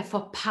trigger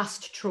for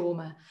past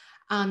trauma.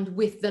 And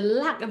with the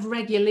lack of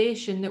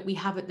regulation that we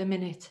have at the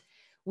minute,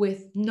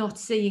 with not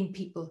seeing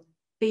people,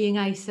 being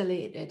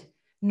isolated,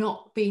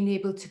 not being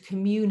able to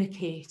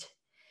communicate,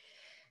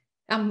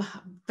 I'm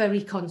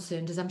very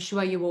concerned, as I'm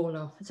sure you all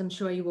are,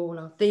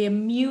 The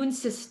immune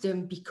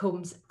system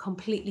becomes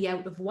completely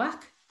out of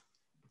whack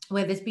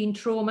where there's been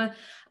trauma.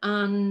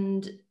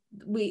 And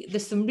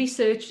there's some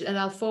research that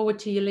I'll forward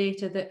to you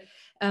later that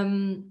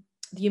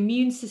the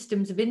immune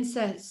systems of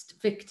incest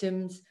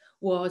victims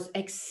was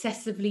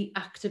excessively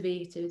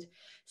activated.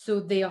 So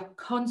they are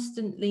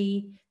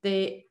constantly,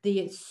 the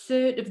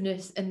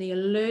assertiveness and the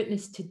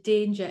alertness to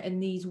danger in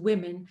these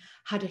women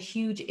had a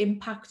huge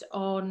impact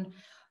on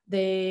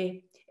their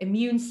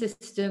immune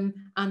system.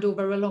 And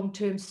over a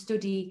long-term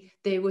study,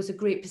 there was a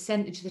great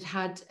percentage that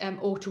had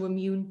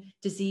autoimmune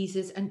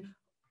diseases and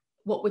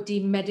what were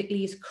deemed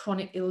medically as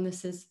chronic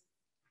illnesses.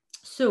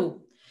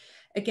 So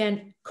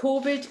again,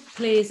 COVID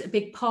plays a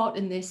big part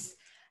in this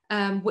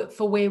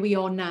for where we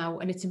are now.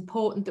 And it's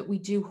important that we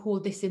do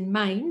hold this in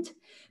mind,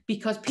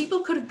 because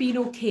people could have been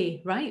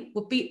okay, right?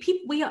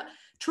 We are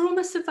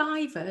trauma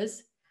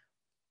survivors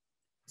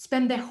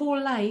spend their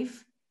whole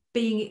life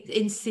being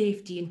in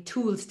safety and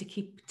tools to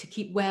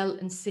keep well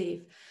and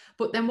safe.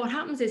 But then what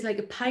happens is, like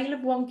a pile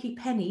of wonky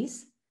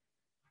pennies,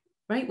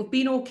 right? We've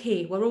been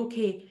okay, we're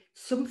okay.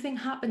 Something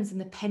happens and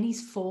the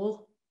pennies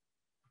fall.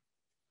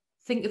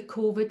 Think of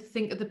COVID,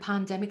 think of the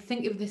pandemic,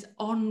 think of this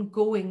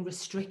ongoing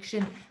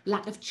restriction,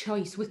 lack of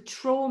choice. With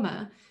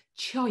trauma,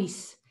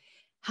 choice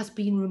has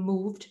been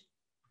removed.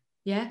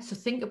 Yeah, so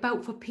think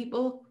about, for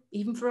people,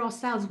 even for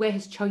ourselves, where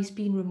has choice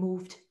been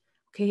removed?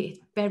 Okay, it's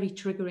very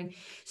triggering.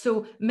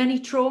 So many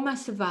trauma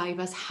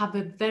survivors have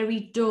a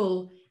very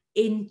dull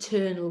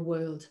internal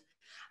world,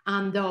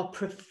 and are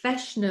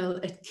professional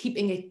at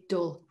keeping it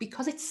dull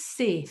because it's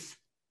safe,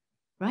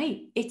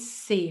 right? It's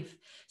safe.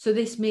 So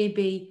this may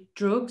be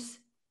drugs,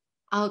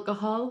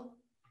 alcohol,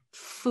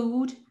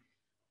 food,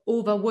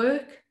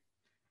 overwork,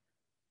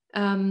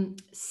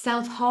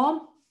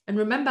 self-harm. And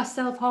remember,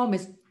 self-harm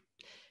is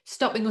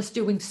stopping us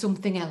doing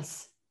something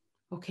else,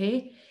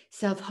 okay?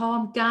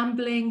 Self-harm,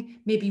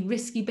 gambling, maybe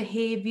risky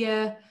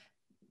behavior,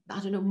 I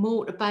don't know,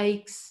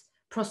 motorbikes,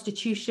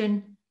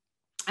 prostitution.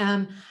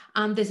 And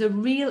there's a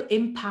real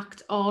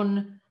impact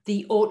on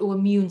the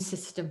autoimmune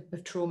system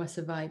of trauma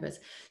survivors.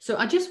 So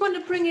I just want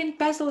to bring in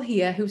Bezel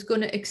here, who's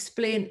going to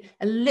explain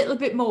a little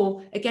bit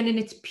more, again, in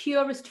its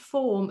purest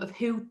form, of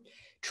who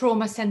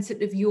trauma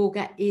sensitive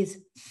yoga is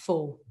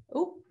for.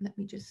 Oh, let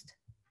me just.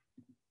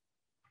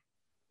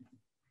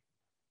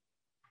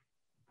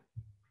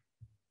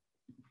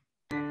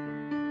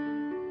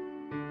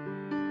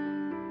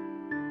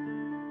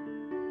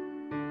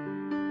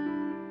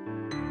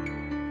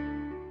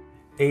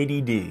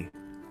 ADD,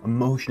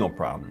 emotional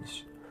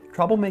problems,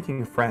 trouble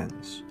making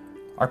friends.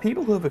 Are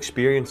people who have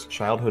experienced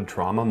childhood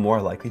trauma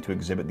more likely to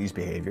exhibit these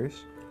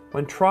behaviors?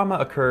 When trauma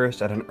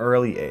occurs at an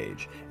early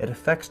age, it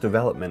affects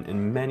development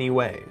in many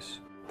ways.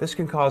 This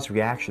can cause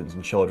reactions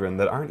in children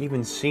that aren't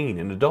even seen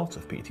in adults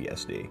with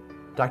PTSD.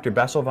 Dr.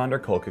 Bessel van der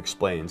Kolk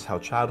explains how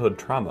childhood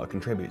trauma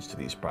contributes to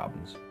these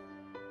problems.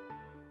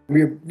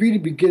 We are really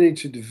beginning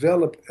to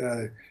develop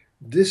a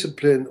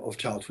discipline of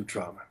childhood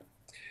trauma.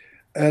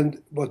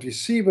 And what we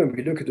see when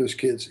we look at those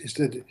kids is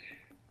that,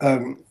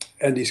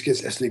 and these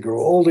kids as they grow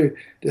older,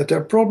 that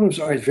their problems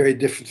are very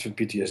different from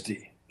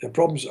PTSD. Their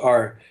problems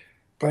are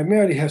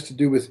primarily has to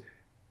do with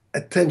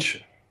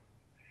attention,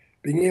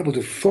 being able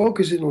to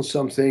focus in on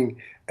something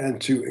and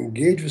to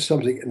engage with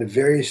something in a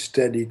very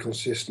steady,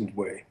 consistent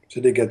way. So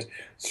they get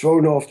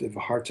thrown off, they have a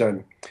hard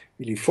time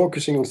really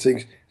focusing on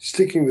things,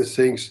 sticking with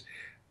things,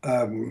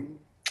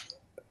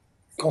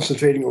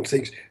 concentrating on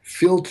things,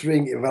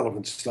 filtering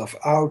irrelevant stuff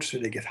out, so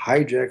they get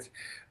hijacked.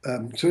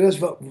 So that's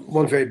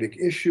one very big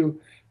issue,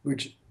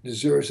 which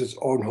deserves its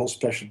own whole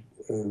special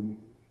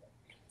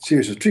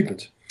series of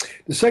treatment.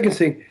 The second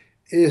thing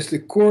is the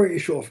core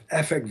issue of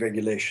affect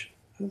regulation.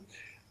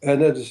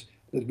 And that is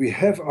that we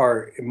have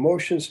our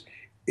emotions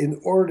in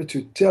order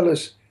to tell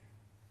us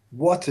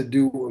what to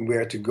do and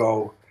where to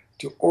go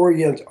to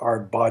orient our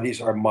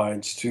bodies, our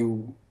minds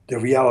to the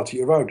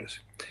reality around us.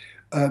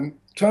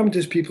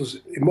 Traumatized people's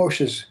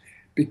emotions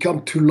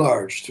become too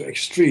large, too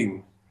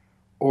extreme,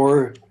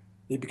 or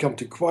they become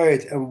too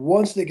quiet. And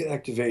once they get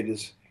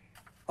activated,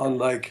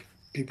 unlike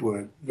people who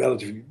are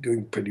relatively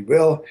doing pretty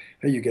well,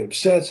 and you get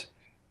upset,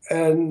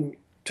 and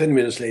 10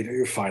 minutes later,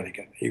 you're fine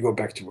again. You go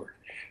back to work.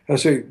 And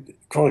so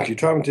chronically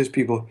traumatized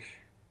people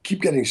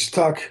keep getting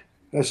stuck.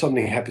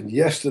 Something happened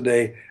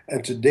yesterday,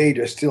 and today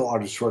they're still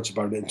out of sorts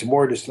about it, and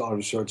tomorrow they're still out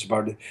of sorts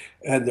about it,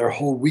 and their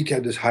whole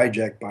weekend is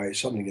hijacked by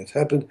something that's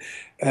happened,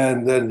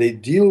 and then they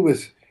deal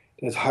with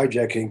that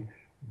hijacking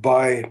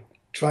by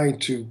trying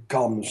to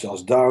calm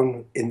themselves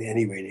down in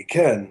any way they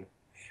can.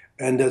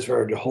 And that's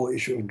where the whole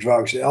issue of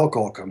drugs and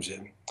alcohol comes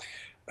in,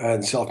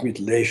 and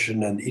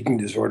self-mutilation and eating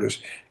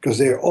disorders, because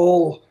they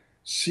all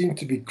seem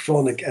to be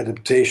chronic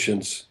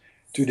adaptations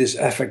to this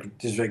affect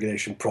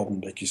dysregulation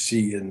problem that you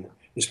see in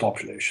this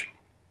population.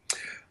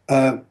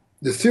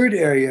 The third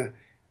area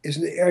is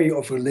in the area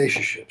of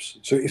relationships.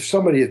 So if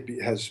somebody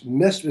has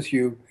messed with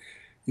you,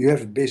 you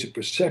have a basic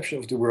perception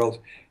of the world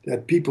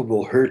that people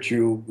will hurt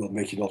you, will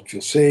make you not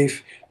feel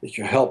safe, that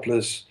you're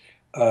helpless,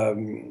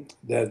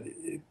 that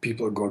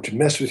people are going to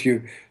mess with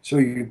you. So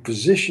you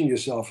position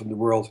yourself in the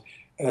world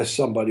as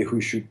somebody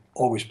who should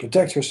always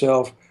protect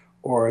herself,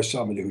 or as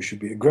somebody who should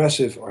be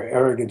aggressive or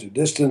arrogant or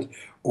distant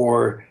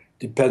or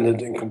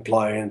dependent and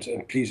compliant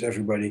and please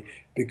everybody,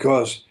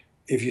 because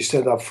if you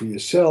stand up for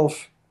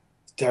yourself,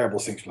 terrible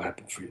things will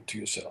happen to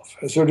yourself.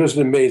 And so there's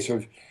the main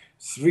sort of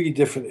three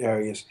different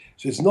areas.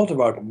 So it's not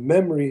about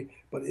memory,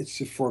 but it's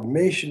the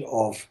formation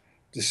of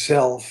the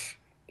self,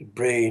 the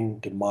brain,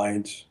 the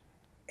mind,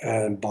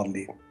 and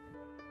bodily.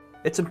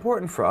 It's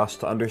important for us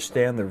to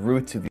understand the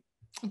roots of the...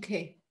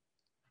 Okay.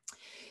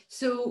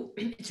 So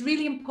it's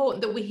really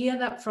important that we hear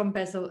that from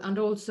Bezel, and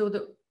also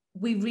that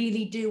we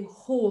really do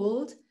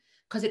hold,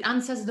 because it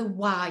answers the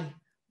why.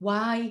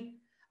 Why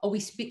are we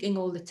speaking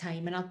all the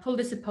time? And I'll pull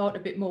this apart a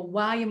bit more.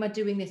 Why am I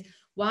doing this?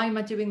 Why am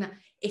I doing that?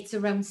 It's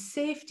around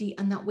safety,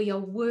 and that we are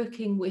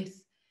working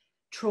with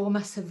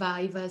trauma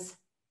survivors.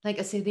 Like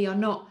I say, they are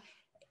not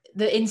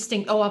the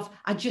instinct, oh,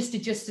 I just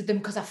adjusted them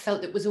because I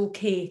felt it was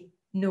okay.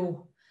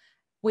 No,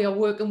 we are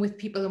working with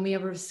people, and we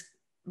have a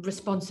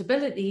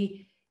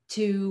responsibility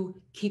to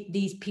keep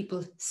these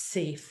people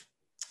safe.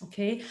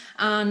 Okay.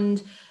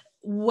 And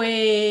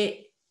what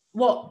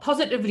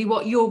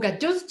yoga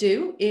does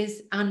do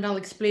is, and I'll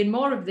explain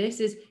more of this,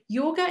 is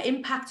yoga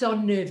impacts our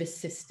nervous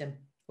system.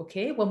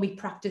 Okay, when we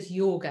practice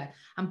yoga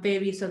and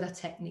various other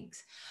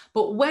techniques.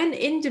 But when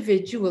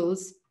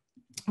individuals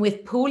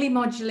with poorly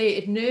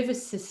modulated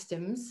nervous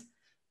systems,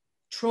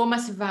 trauma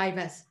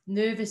survivors,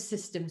 nervous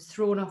systems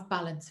thrown off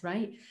balance,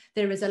 right?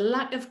 There is a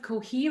lack of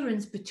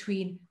coherence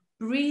between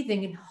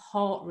breathing and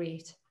heart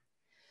rate.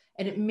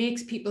 And it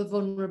makes people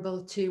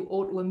vulnerable to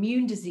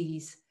autoimmune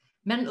disease,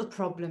 mental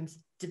problems,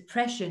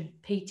 depression,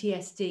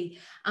 PTSD.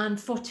 And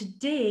for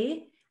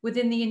today,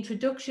 within the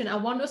introduction, I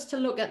want us to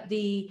look at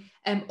the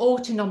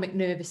autonomic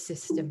nervous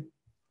system,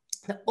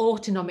 the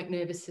autonomic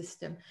nervous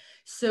system.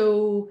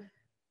 So,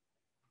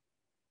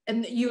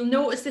 and you'll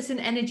notice this in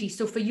energy.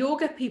 So for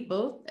yoga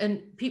people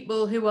and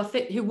people who are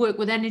fit, who work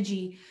with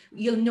energy,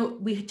 you'll know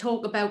we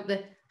talk about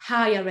the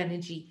higher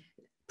energy,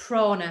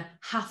 prana,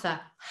 hatha,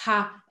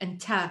 ha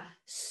and ta,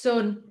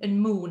 sun and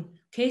moon.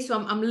 Okay, so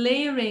I'm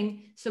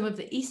layering some of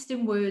the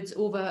Eastern words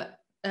over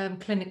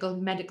clinical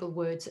medical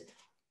words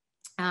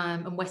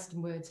and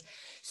Western words.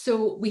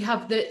 So we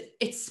have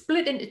it's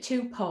split into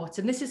two parts,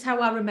 and this is how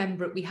I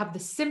remember it. We have the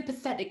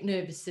sympathetic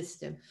nervous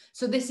system.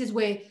 So this is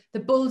where the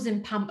bulls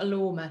in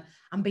Pampaloma,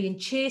 I'm being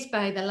chased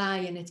by the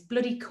lion, it's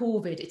bloody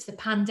COVID, it's the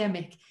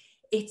pandemic,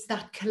 it's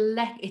that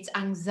it's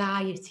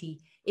anxiety,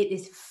 it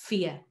is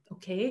fear,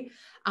 okay?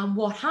 And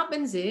what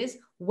happens is,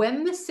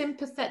 when the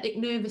sympathetic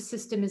nervous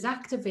system is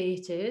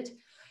activated,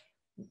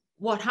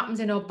 what happens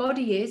in our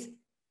body is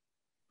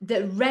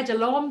the red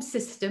alarm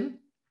system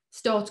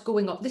starts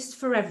going up. This is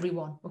for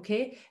everyone,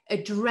 okay?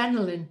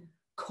 Adrenaline,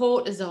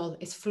 cortisol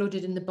is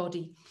flooded in the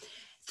body,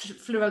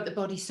 throughout the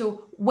body.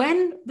 So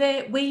when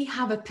we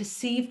have a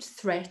perceived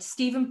threat,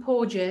 Stephen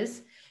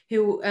Porges,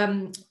 who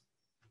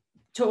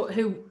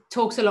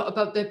talks a lot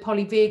about the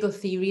polyvagal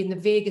theory and the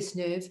vagus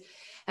nerve,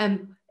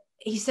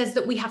 he says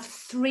that we have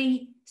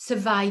three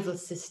survival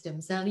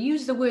systems. And I'll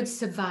use the word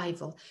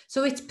survival.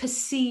 So it's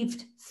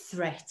perceived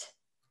threat.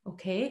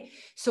 Okay,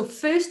 so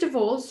first of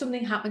all,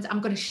 something happens,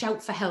 I'm going to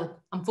shout for help.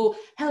 I'm for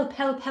help,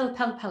 help, help,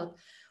 help, help.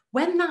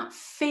 When that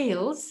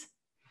fails,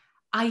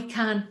 I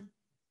can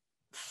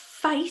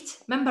fight.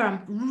 Remember,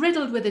 I'm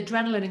riddled with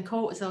adrenaline and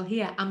cortisol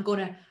here. I'm going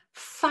to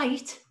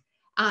fight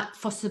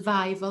for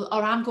survival,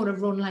 or I'm going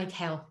to run like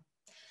hell.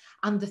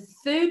 And the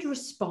third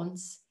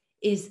response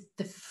is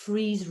the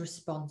freeze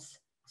response.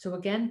 So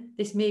again,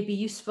 this may be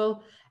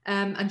useful,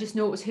 and just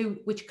notice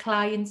which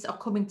clients are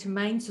coming to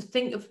mind. So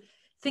think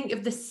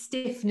of the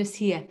stiffness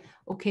here,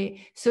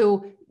 okay?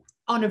 So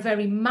on a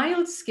very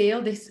mild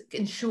scale, this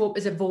can show up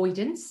as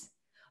avoidance,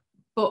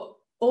 but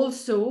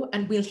also,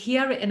 and we'll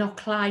hear it in our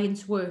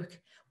clients'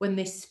 work, when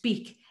they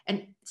speak.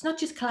 And it's not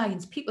just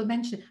clients, people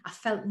mention, I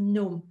felt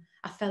numb,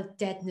 I felt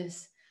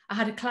deadness. I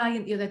had a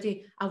client the other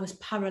day, I was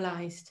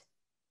paralyzed.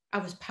 I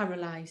was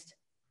paralyzed.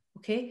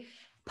 Okay.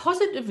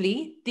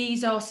 Positively,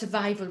 these are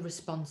survival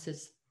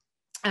responses.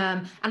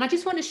 And I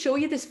just want to show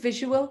you this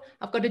visual.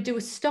 I've got to do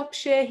a stop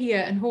share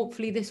here and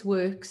hopefully this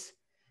works.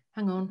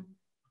 Hang on.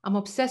 I'm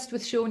obsessed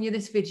with showing you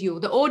this video.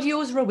 The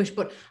audio is rubbish,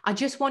 but I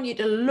just want you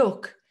to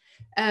look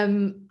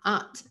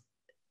at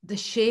the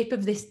shape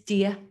of this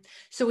deer.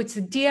 So it's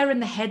the deer in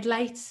the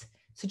headlights.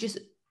 So just,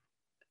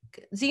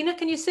 Zena,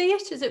 can you see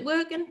it? Is it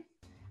working?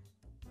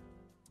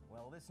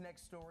 Well, this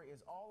next story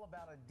is all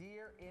about a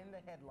deer in the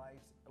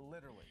headlights,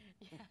 literally.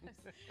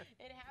 Yes,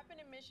 it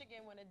happened in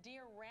Michigan when a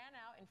deer ran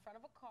out in front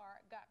of a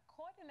car, got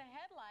caught in the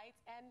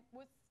headlights, and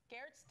was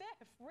scared stiff,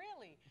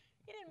 really.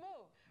 He didn't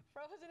move,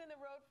 frozen in the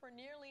road for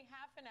nearly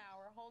half an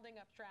hour, holding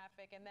up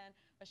traffic, and then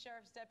a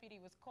sheriff's deputy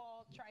was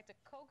called, tried to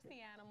coax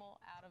the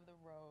animal out of the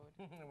road.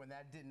 When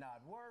that did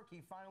not work,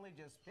 he finally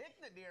just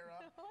picked the deer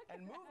up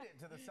and moved it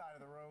to the side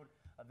of the road.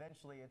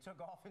 Eventually, it took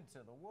off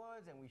into the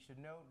woods, and we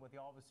should note what the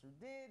officer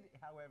did,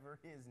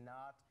 however, is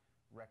not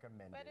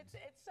recommended. But it's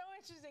so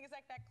interesting. It's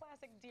like that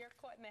classic deer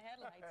caught in the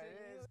headlights.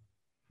 It is.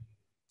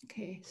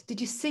 Okay, so did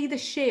you see the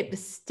shape, the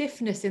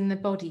stiffness in the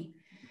body?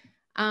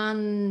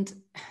 And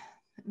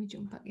let me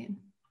jump back in.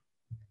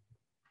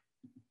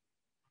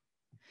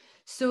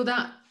 So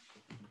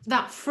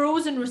that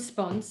frozen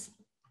response,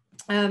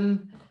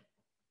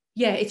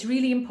 yeah, it's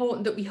really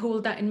important that we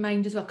hold that in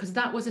mind as well, because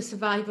that was a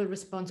survival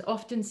response.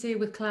 Often say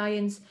with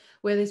clients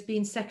where there's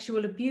been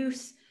sexual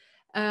abuse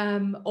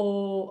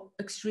or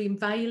extreme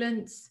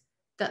violence,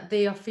 that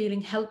they are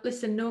feeling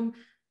helpless and numb.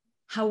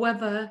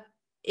 However,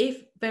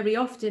 very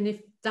often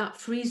if that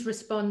freeze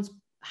response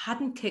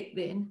hadn't kicked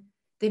in,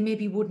 they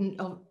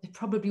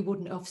probably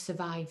wouldn't have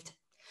survived.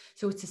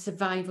 So it's a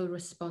survival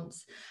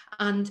response.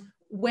 And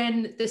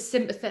when the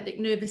sympathetic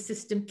nervous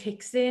system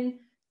kicks in,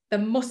 the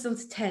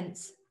muscles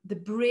tense, the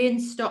brain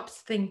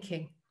stops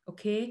thinking,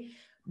 okay?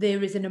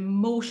 There is an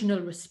emotional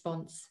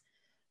response.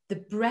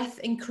 The breath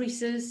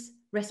increases,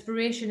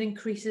 respiration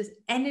increases,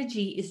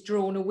 energy is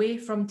drawn away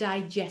from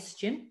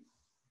digestion.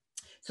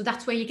 So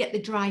that's where you get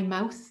the dry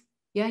mouth.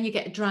 Yeah, you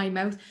get a dry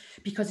mouth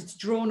because it's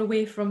drawn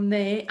away from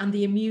there, and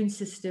the immune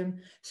system,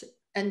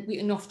 and we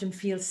can often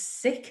feel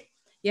sick,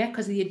 yeah,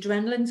 because the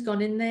adrenaline's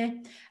gone in there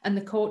and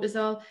the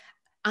cortisol,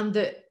 and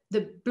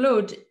the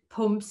blood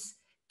pumps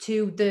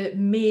to the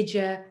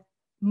major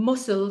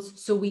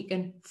muscles so we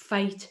can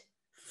fight,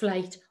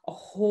 flight, or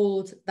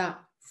hold that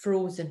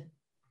frozen.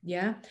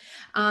 Yeah.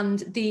 And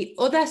the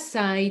other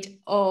side,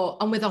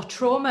 and with our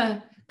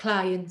trauma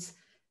clients,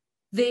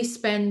 they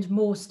spend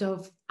most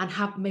of and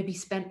have maybe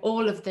spent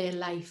all of their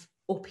life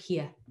up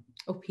here.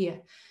 So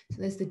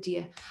there's the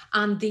deer.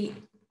 And the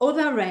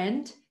other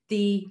end,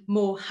 the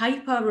more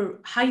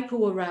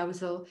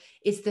hypoarousal,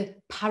 is the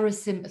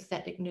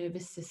parasympathetic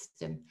nervous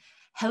system.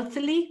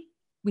 Healthily,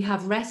 we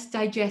have rest,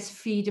 digest,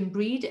 feed, and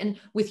breed. And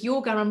with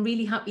yoga, I'm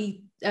really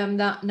happy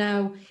that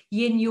now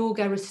yin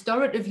yoga,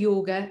 restorative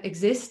yoga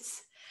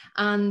exists,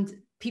 and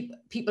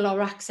people are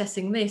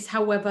accessing this.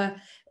 However,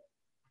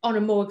 on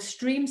a more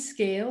extreme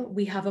scale,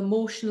 we have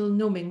emotional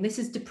numbing. This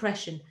is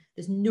depression.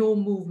 There's no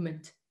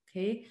movement,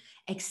 okay?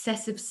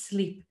 Excessive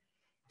sleep,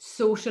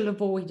 social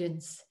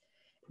avoidance,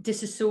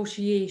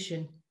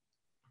 disassociation,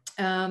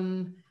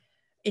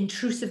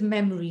 intrusive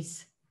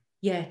memories.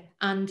 Yeah,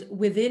 and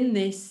within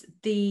this,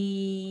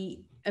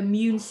 the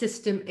immune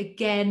system,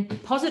 again,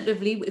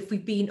 positively, if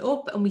we've been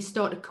up and we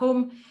start to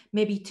come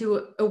maybe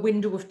to a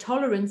window of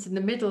tolerance in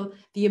the middle,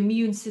 the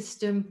immune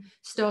system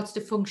starts to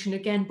function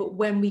again. But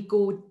when we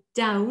go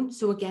down,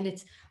 so again,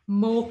 it's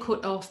more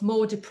cut off,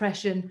 more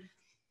depression.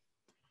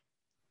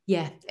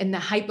 Yeah, in the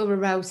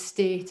hyper-aroused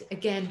state,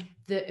 again,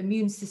 the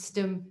immune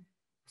system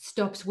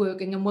stops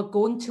working, and we're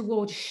going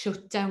towards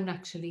shutdown,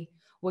 actually.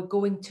 We're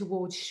going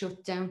towards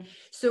shutdown.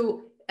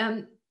 So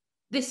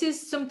this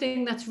is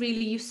something that's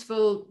really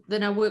useful.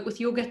 Then I work with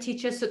yoga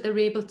teachers so that they're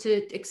able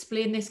to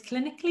explain this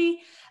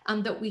clinically,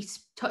 and that we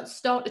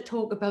start to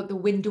talk about the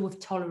window of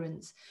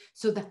tolerance.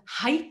 So the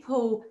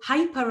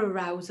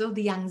hyperarousal,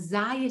 the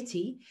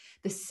anxiety,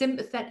 the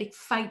sympathetic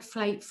fight,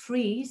 flight,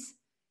 freeze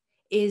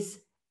is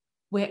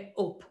we're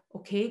up,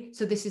 okay?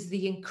 So this is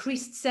the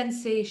increased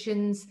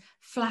sensations,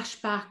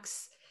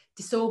 flashbacks,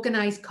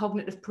 disorganized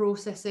cognitive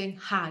processing,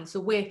 high.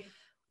 So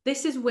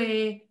this is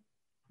where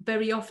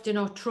very often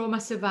our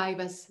trauma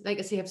survivors, like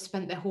I say, have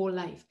spent their whole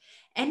life.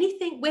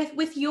 Anything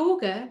with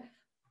yoga,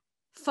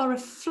 for a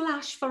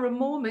flash, for a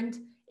moment,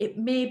 it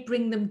may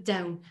bring them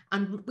down.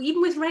 And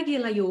even with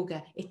regular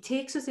yoga, it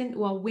takes us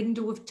into our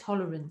window of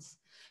tolerance.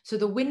 So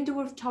the window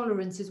of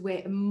tolerance is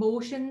where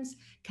emotions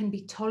can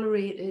be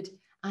tolerated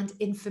and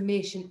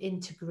information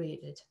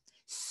integrated.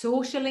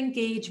 Social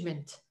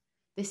engagement.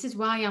 This is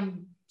why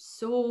I'm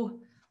so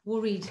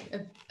worried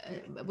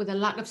with a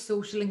lack of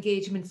social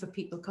engagement for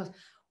people, because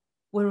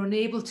we're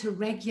unable to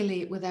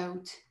regulate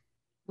without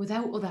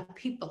other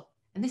people.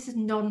 And this is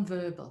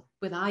non-verbal,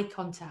 with eye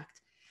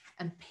contact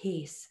and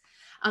pace.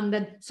 And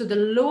then, so the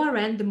lower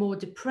end, the more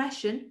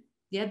depression,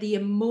 Yeah, the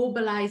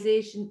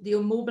immobilization, the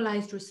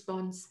immobilized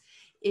response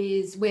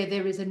is where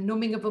there is a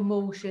numbing of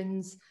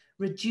emotions,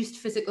 reduced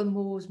physical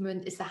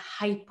movement. It's the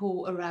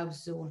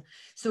hypo-aroused zone.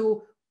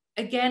 So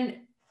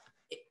again,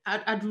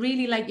 I'd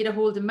really like you to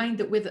hold in mind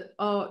that with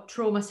our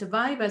trauma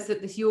survivors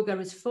that this yoga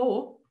is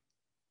for,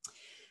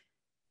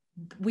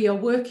 we are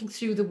working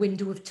through the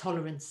window of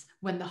tolerance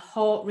when the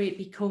heart rate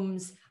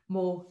becomes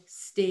more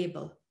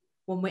stable,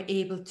 when we're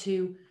able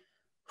to,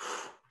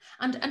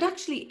 and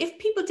actually, if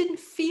people didn't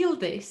feel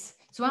this,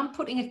 so I'm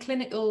putting a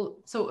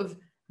clinical sort of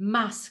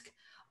mask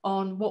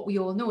on what we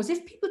all know, is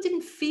if people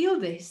didn't feel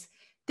this,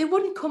 they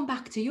wouldn't come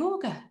back to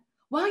yoga.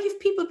 Why have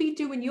people been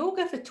doing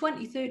yoga for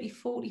 20, 30,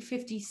 40,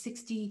 50,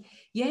 60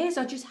 years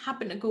or just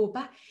happen to go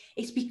back?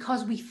 It's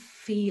because we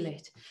feel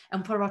it.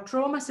 And for our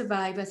trauma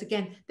survivors,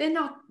 again, they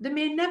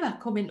may never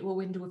come into a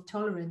window of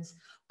tolerance,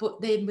 but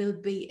there will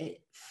be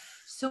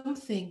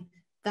something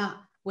that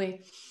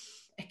way,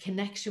 a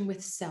connection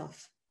with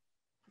self,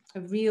 a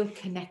real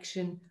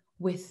connection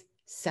with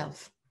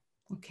self.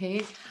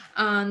 Okay.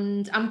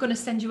 And I'm going to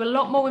send you a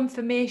lot more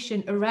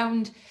information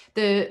around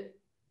the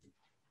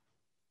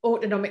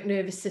autonomic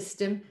nervous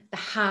system, the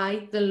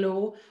high, the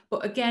low.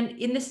 But again,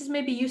 and this is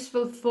maybe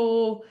useful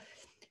for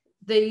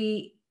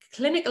the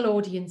clinical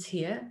audience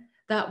here,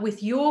 that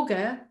with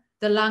yoga,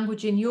 the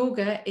language in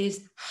yoga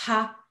is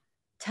ha,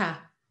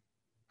 ta,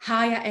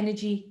 higher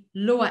energy,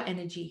 lower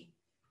energy,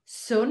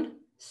 sun,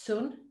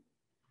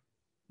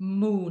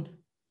 moon.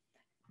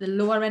 The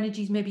lower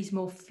energies maybe is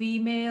more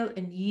female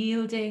and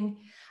yielding.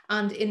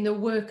 And in the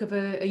work of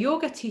a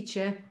yoga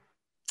teacher,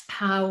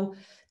 how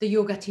the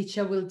yoga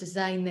teacher will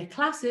design their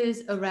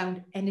classes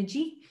around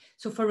energy.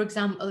 So for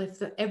example,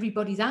 if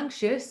everybody's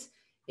anxious,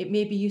 it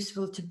may be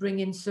useful to bring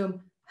in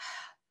some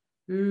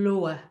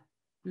lower,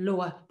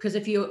 because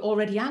if you're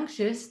already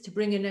anxious, to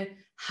bring in a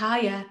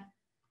higher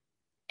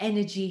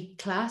energy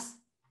class,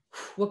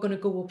 we're going to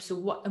go up. So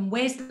what, and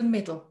where's the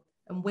middle?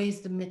 And where's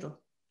the middle?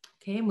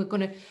 Okay, and we're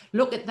going to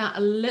look at that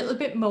a little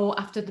bit more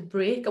after the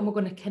break, and we're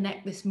going to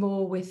connect this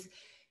more with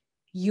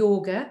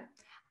yoga.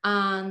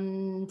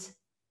 And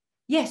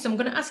yes, I'm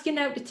going to ask you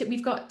now,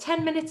 we've got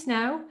 10 minutes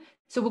now,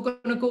 so we're going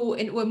to go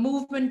into a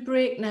movement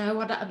break now.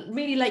 I'd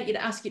really like you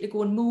to ask you to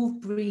go and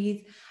move,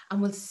 breathe, and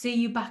we'll see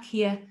you back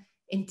here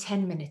in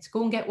 10 minutes.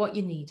 Go and get what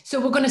you need. So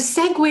we're going to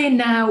segue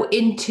now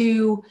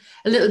into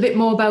a little bit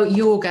more about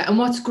yoga. And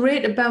what's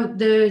great about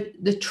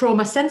the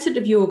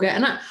trauma-sensitive yoga,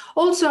 and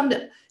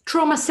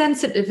trauma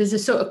sensitive is a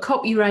sort of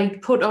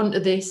copyright put onto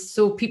this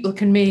so people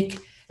can make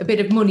a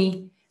bit of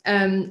money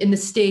in the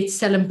States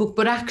selling book,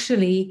 but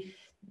actually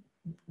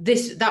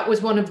that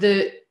was one of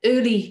the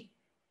early,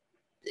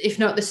 if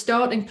not the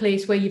starting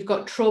place, where you've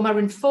got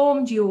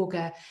trauma-informed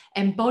yoga,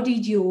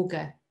 embodied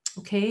yoga.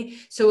 Okay,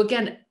 so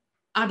again,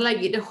 I'd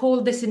like you to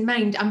hold this in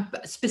mind. And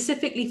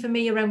specifically for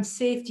me around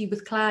safety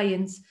with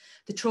clients,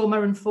 the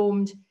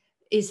trauma-informed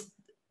is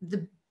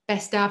the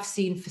best I've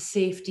seen for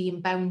safety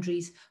and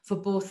boundaries for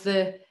both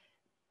the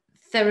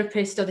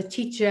therapist or the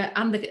teacher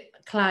and the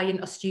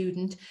client or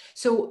student.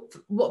 So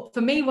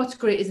for me, what's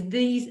great is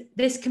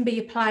this can be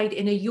applied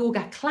in a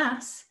yoga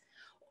class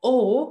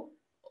or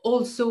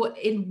also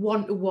in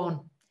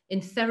one-to-one,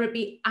 in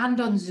therapy and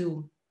on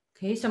Zoom.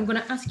 Okay, so I'm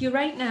going to ask you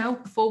right now,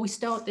 before we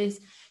start this,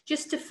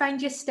 just to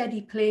find your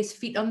steady place,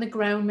 feet on the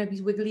ground,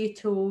 maybe wiggle your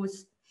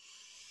toes.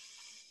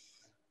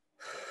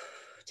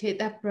 Take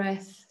that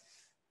breath.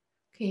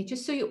 Okay,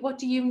 just so what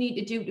do you need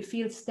to do to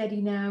feel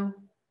steady now?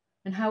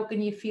 And how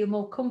can you feel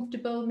more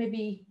comfortable?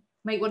 Maybe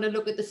might want to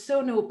look at the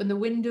sun, open the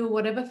window,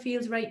 whatever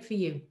feels right for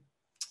you.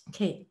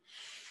 Okay,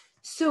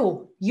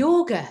 so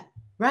yoga,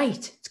 right,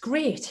 it's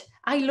great.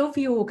 I love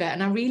yoga,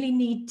 and I really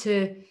need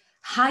to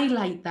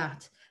highlight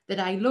that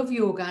I love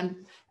yoga, and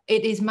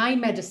it is my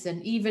medicine,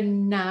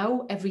 even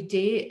now, every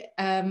day,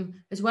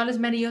 as well as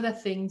many other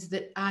things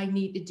that I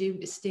need to do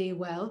to stay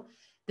well.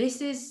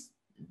 This is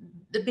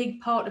the big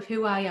part of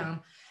who I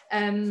am.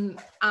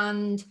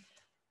 And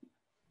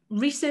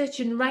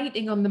research and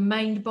writing on the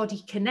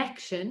mind-body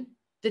connection,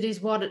 that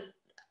is what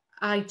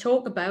I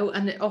talk about,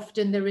 and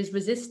often there is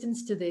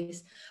resistance to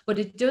this, but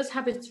it does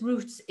have its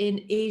roots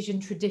in Asian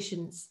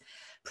traditions,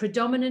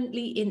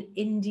 predominantly in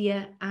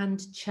India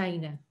and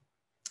China.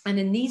 And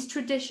in these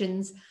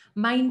traditions,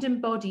 mind and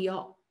body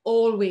are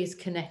always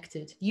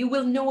connected. You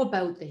will know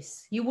about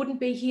this. You wouldn't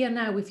be here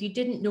now if you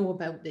didn't know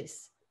about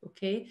this,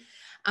 okay?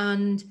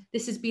 And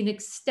this has been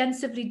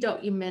extensively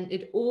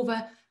documented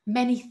over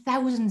many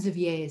thousands of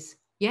years.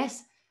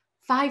 Yes,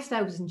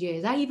 5,000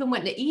 years. I even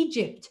went to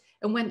Egypt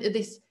and went to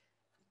this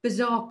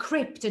bizarre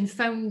crypt and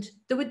found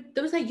there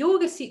was like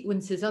yoga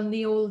sequences on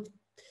the old.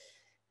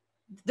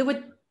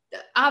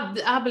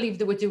 I believe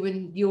they were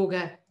doing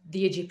yoga.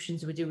 The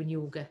Egyptians were doing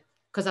yoga,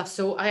 because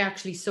I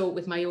actually saw it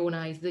with my own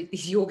eyes,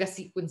 these yoga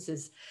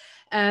sequences.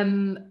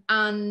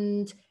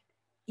 And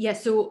yeah,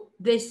 so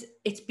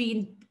it's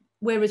been,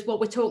 whereas what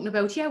we're talking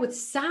about here with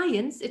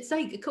science, it's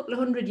like a couple of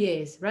 100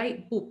 years,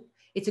 right?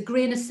 It's a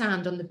grain of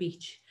sand on the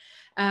beach.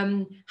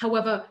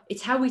 However,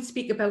 it's how we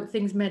speak about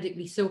things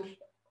medically. So,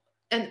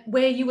 and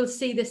where you will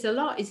see this a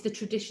lot is the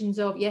traditions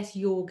of, yes,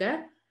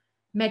 yoga,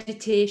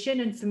 meditation,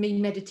 and for me,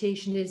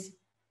 meditation is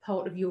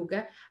part of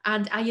yoga,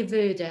 and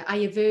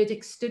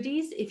Ayurvedic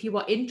studies. If you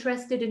are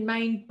interested in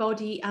mind,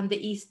 body, and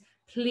the East,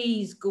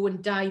 please go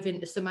and dive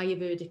into some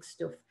Ayurvedic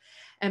stuff.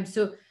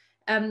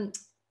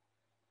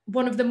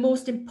 One of the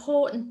most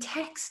important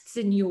texts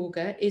in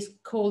yoga is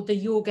called the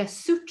Yoga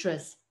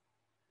Sutras.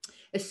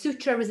 A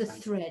sutra is a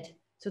thread.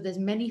 So there's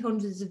many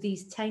hundreds of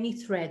these tiny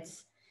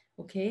threads,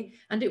 okay?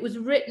 And it was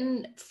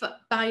written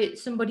by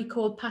somebody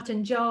called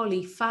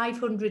Patanjali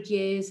 500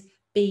 years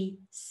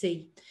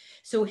BC.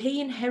 So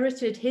he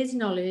inherited his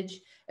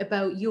knowledge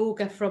about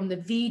yoga from the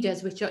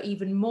Vedas, which are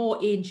even more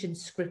ancient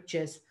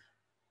scriptures,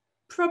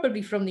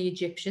 probably from the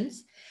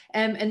Egyptians.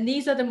 And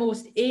these are the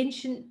most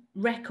ancient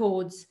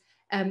records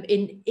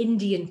in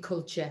Indian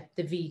culture,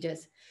 the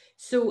Vedas.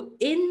 So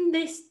in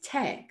this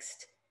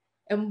text,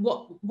 and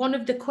what one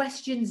of the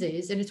questions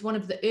is, and it's one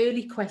of the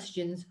early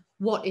questions,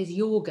 what is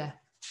yoga?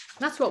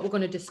 That's what we're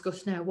going to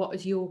discuss now. What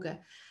is yoga?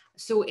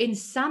 So in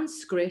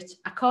Sanskrit,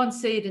 I can't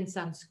say it in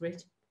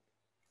Sanskrit,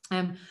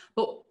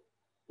 but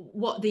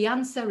what the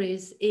answer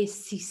is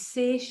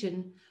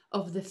cessation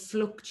of the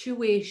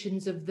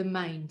fluctuations of the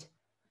mind,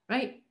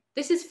 right?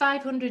 This is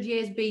 500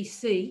 years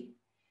BC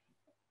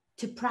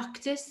to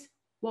practice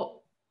what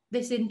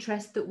this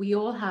interest that we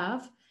all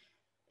have,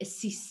 a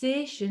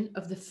cessation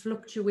of the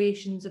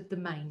fluctuations of the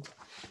mind.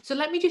 So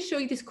let me just show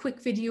you this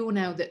quick video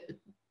now that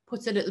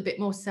puts a little bit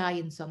more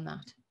science on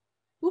that.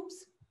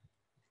 Oops.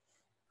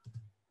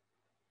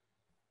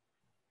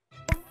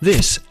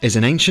 This is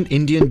an ancient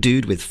Indian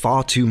dude with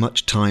far too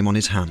much time on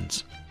his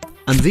hands.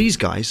 And these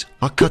guys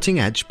are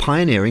cutting-edge,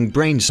 pioneering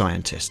brain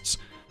scientists.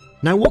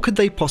 Now, what could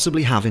they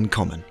possibly have in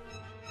common?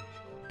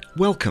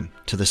 Welcome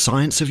to the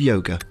Science of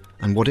Yoga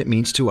and What It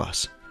Means to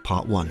Us,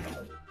 Part 1.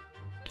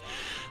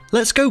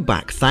 Let's go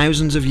back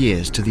thousands of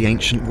years to the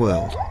ancient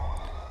world.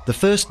 The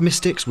first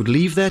mystics would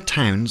leave their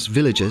towns,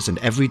 villages, and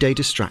everyday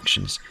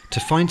distractions to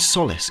find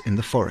solace in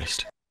the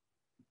forest.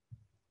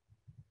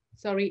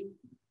 Sorry,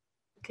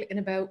 clicking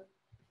about.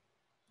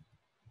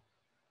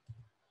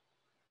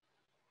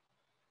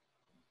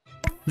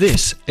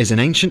 This is an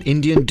ancient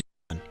Indian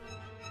dude.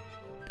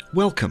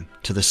 Welcome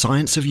to the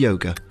Science of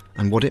Yoga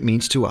and What It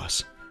Means to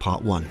Us,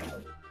 Part 1.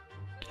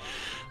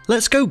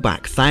 Let's go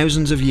back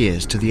thousands of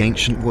years to the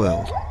ancient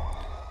world.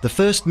 The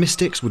first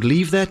mystics would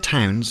leave their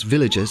towns,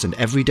 villages, and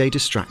everyday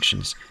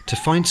distractions to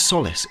find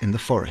solace in the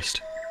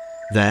forest.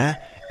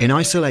 There, in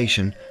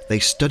isolation, they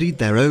studied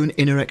their own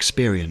inner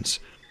experience.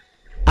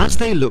 As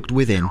they looked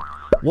within,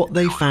 what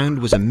they found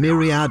was a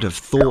myriad of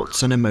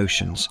thoughts and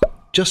emotions,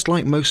 just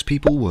like most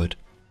people would.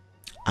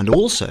 And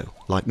also,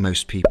 like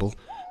most people,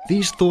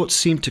 these thoughts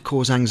seemed to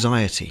cause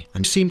anxiety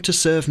and seemed to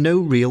serve no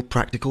real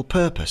practical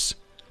purpose.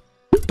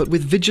 But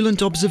with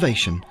vigilant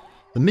observation,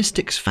 the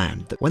mystics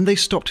found that when they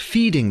stopped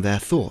feeding their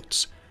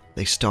thoughts,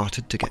 they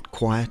started to get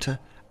quieter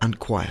and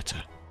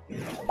quieter.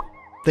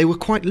 They were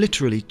quite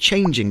literally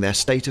changing their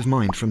state of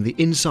mind from the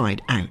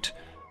inside out.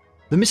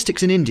 The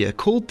mystics in India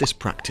called this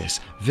practice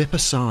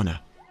vipassana,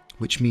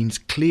 which means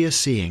clear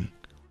seeing.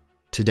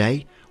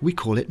 Today, we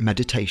call it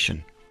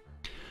meditation.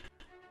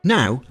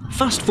 Now,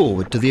 fast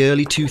forward to the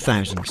early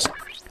 2000s.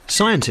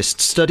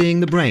 Scientists studying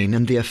the brain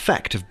and the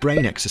effect of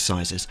brain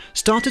exercises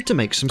started to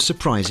make some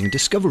surprising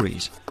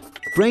discoveries.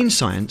 Brain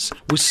science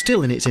was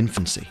still in its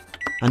infancy,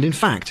 and in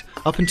fact,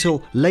 up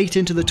until late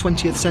into the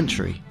 20th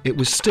century, it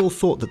was still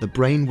thought that the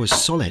brain was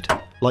solid,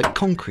 like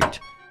concrete,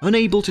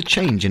 unable to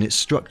change in its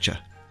structure.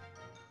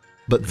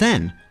 But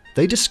then,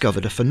 they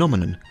discovered a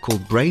phenomenon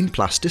called brain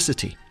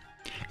plasticity.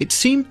 It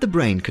seemed the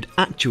brain could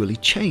actually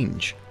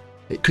change.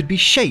 It could be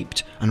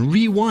shaped and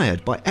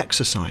rewired by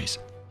exercise.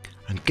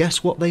 And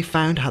guess what they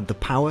found had the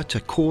power to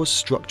cause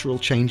structural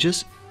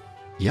changes?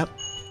 Yep,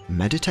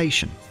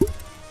 meditation.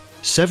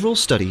 Several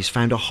studies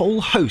found a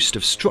whole host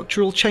of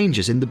structural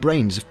changes in the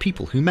brains of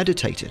people who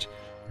meditated.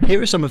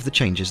 Here are some of the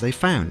changes they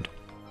found.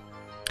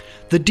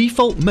 The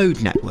default mode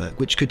network,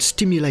 which could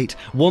stimulate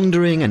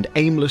wandering and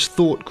aimless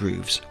thought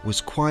grooves, was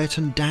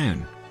quietened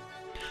down.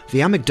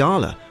 The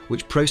amygdala,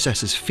 which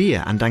processes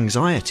fear and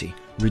anxiety,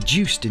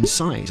 reduced in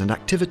size and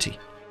activity.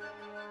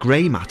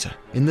 Grey matter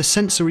in the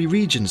sensory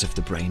regions of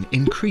the brain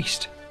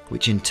increased,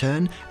 which in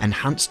turn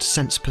enhanced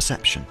sense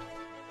perception.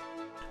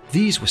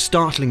 These were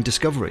startling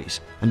discoveries,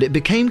 and it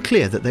became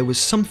clear that there was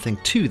something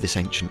to this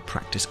ancient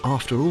practice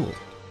after all.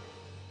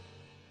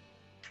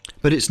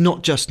 But it's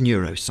not just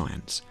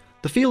neuroscience.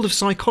 The field of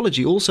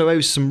psychology also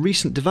owes some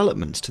recent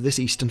developments to this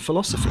Eastern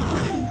philosophy.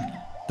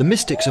 The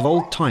mystics of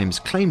old times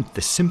claimed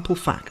this simple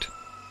fact: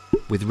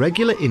 with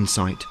regular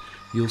insight,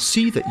 you'll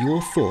see that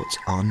your thoughts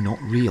are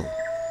not real.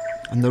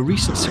 And the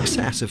recent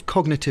success of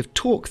cognitive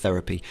talk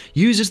therapy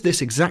uses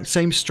this exact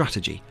same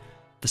strategy.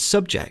 The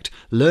subject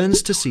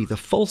learns to see the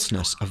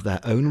falseness of their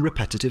own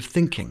repetitive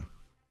thinking.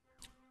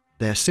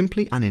 They're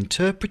simply an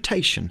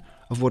interpretation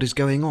of what is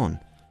going on,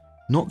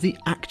 not the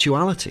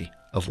actuality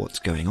of what's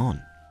going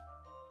on.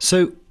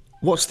 So,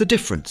 what's the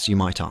difference, you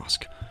might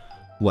ask?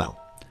 Well,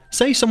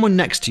 say someone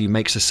next to you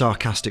makes a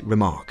sarcastic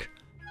remark.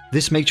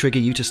 This may trigger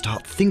you to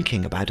start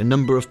thinking about a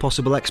number of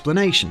possible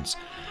explanations,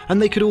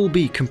 and they could all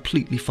be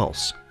completely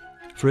false.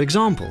 For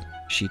example,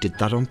 she did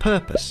that on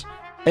purpose.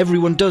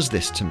 Everyone does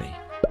this to me.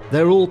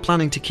 They're all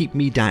planning to keep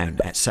me down,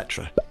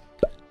 etc.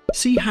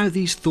 See how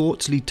these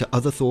thoughts lead to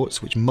other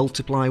thoughts which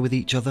multiply with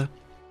each other?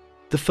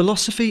 The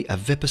philosophy of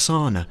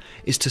Vipassana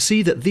is to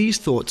see that these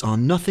thoughts are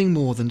nothing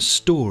more than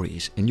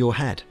stories in your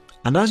head,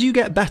 and as you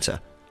get better,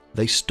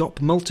 they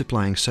stop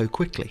multiplying so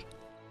quickly.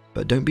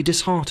 But don't be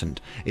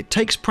disheartened, it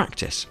takes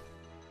practice.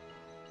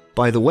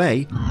 By the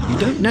way, you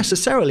don't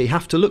necessarily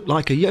have to look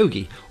like a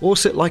yogi or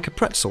sit like a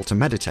pretzel to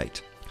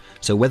meditate.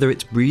 So whether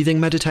it's breathing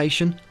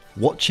meditation,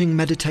 watching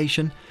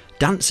meditation,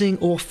 dancing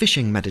or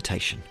fishing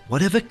meditation,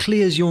 whatever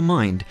clears your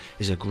mind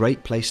is a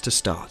great place to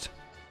start.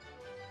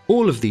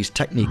 All of these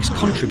techniques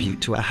contribute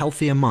to a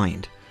healthier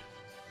mind.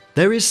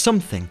 There is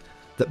something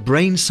that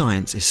brain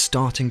science is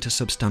starting to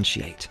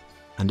substantiate,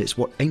 and it's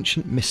what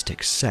ancient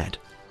mystics said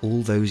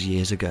all those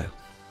years ago.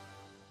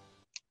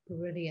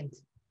 Brilliant.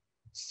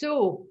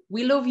 So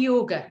we love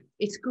yoga.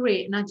 It's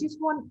great. And I just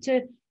want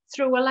to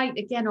throw a light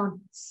again on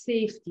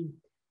safety.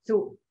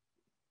 So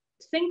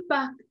think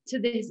back to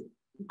this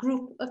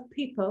group of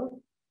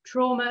people,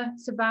 trauma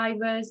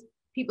survivors,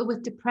 people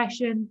with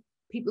depression,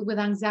 people with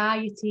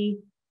anxiety.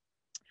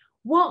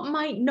 What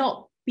might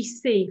not be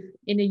safe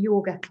in a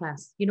yoga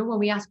class? You know, when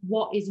we ask,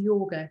 what is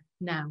yoga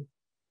now?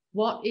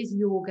 What is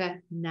yoga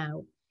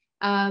now?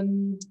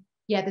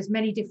 Yeah, there's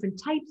many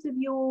different types of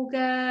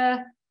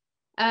yoga.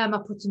 I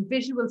put some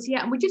visuals here,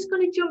 and we're just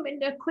going to jump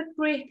into a quick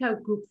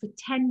breakout group for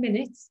 10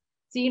 minutes.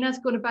 Zena's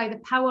going to, by the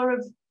power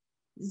of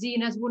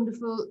Zena's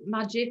wonderful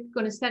magic,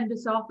 going to send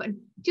us off, and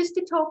just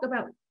to talk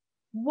about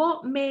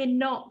what may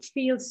not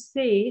feel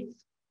safe,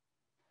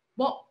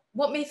 what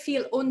may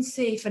feel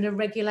unsafe in a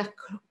regular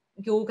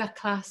yoga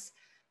class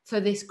for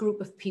this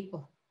group of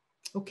people.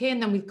 Okay,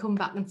 and then we'll come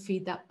back and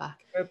feed that back.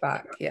 We're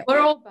back, yeah.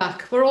 We're all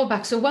back. We're all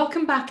back. So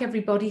welcome back,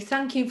 everybody.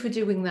 Thank you for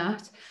doing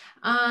that.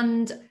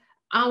 And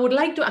I would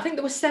like to, I think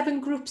there were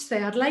 7 groups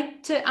there. I'd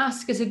like to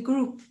ask as a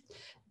group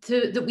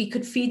that we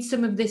could feed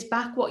some of this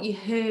back, what you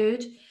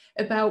heard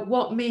about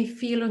what may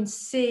feel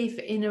unsafe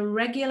in a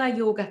regular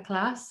yoga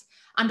class.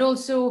 And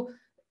also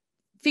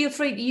feel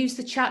free to use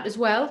the chat as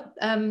well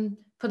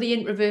for the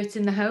introverts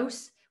in the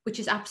house, which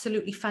is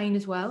absolutely fine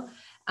as well.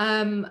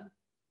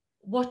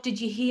 What did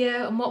you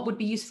hear and what would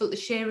be useful to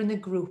share in the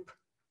group?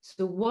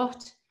 So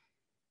what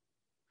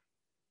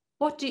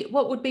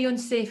would be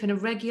unsafe in a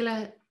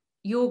regular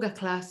yoga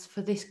class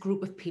for this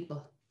group of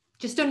people?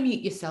 Just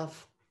unmute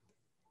yourself.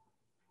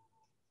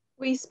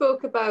 We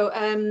spoke about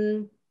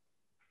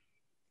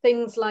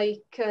things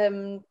like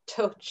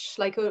touch,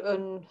 like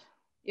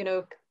you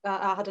know,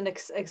 I had an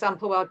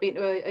example where I'd been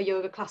to a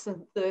yoga class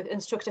and the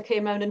instructor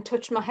came around and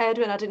touched my head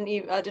when I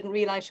didn't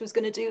realize she was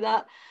going to do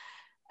that.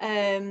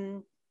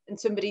 And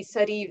somebody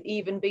said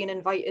even being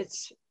invited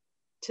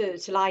to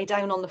lie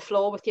down on the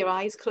floor with your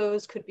eyes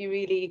closed could be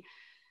really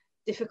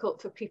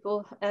difficult for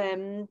people.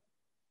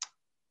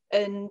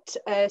 And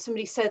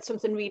somebody said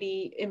something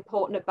really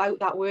important about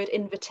that word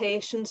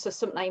invitation. So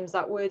sometimes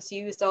that word's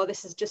used, oh,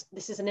 this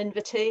is an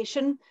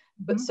invitation,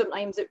 but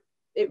sometimes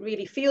it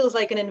really feels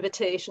like an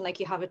invitation, like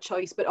you have a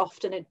choice, but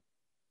often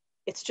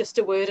it's just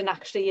a word, and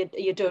actually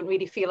you don't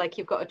really feel like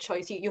you've got a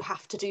choice. You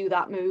have to do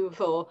that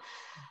move or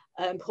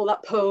pull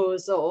that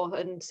pose,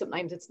 and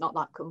sometimes it's not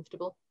that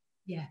comfortable.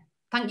 Yeah.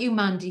 Thank you,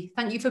 Mandy.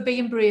 Thank you for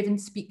being brave and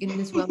speaking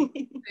as well.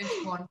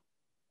 First one.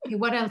 Okay,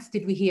 what else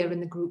did we hear in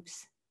the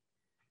groups?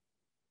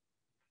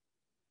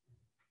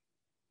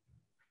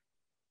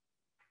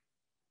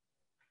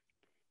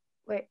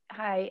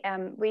 Hi,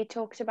 we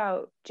talked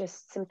about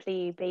just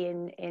simply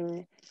being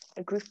in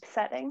a group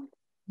setting.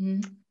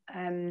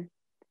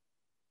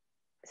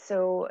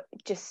 So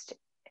just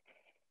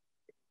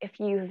if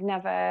you've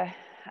never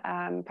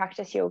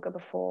practiced yoga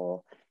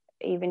before,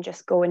 even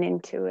just going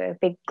into a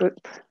big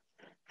group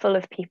full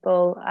of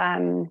people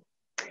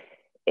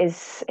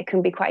it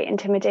can be quite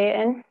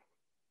intimidating.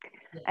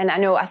 Yeah. And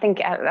I think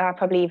I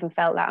probably even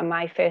felt that in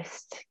my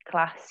first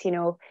class, you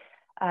know,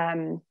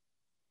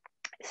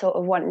 sort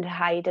of wanting to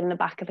hide in the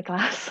back of the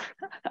class,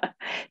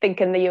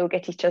 thinking the yoga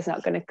teacher's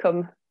not going to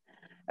come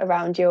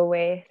around your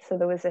way. So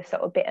there was a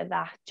sort of bit of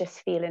that,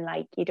 just feeling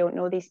like you don't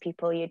know these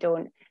people, you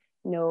don't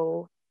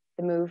know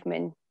the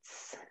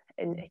movements,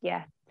 and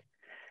yeah.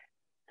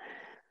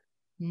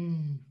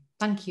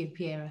 Thank you,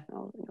 Piera.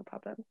 No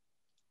problem.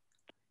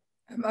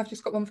 I've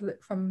just got one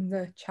from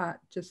the chat.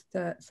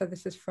 So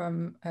this is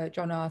from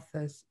John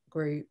Arthur's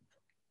group.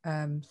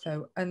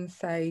 So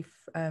unsafe,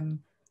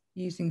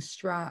 using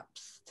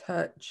straps,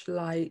 touch,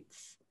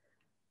 lights,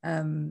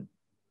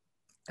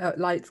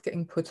 lights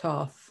getting put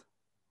off,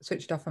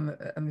 switched off,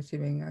 I'm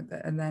assuming,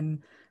 and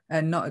then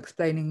not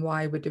explaining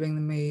why we're doing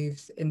the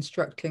moves,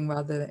 instructing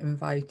rather than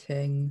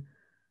inviting,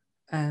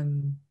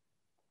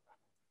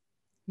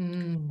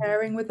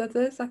 comparing with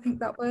others, I think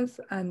that was,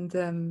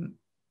 and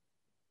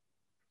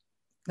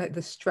like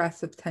the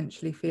stress of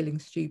potentially feeling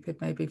stupid,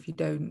 maybe if you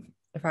don't,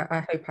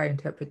 I hope I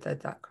interpreted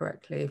that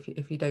correctly,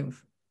 if you don't,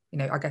 you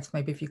know, I guess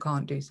maybe if you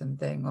can't do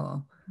something,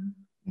 or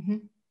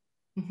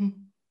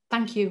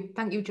Thank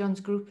you,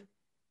 John's group.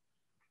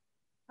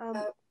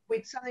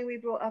 Something we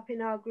brought up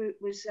in our group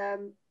was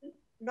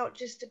not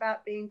just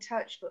about being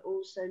touched, but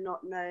also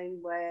not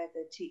knowing where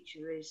the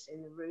teacher is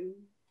in the room.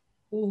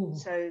 Ooh.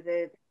 So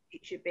the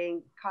teacher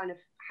being kind of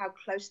how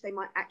close they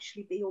might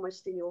actually be,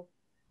 almost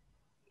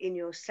in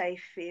your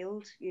safe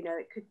field. You know,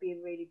 it could be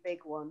a really big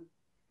one.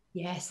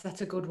 Yes,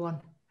 that's a good one.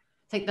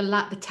 It's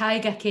like the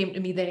tiger came to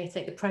me there. It's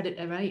like the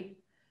predator, right?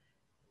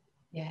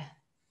 Yeah.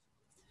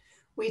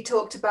 We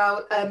talked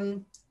about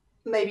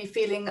maybe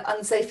feeling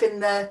unsafe in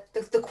the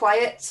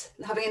quiet,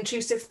 having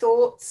intrusive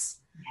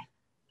thoughts.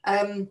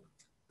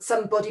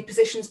 Some body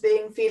positions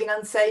feeling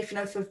unsafe, you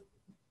know, for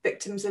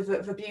victims of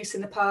abuse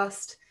in the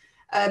past.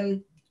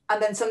 And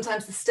then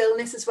sometimes the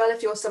stillness as well.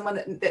 If you're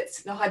someone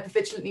that's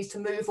hypervigilant, needs to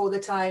move all the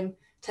time,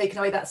 taking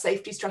away that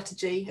safety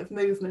strategy of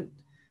movement,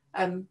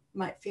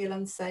 might feel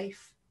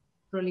unsafe.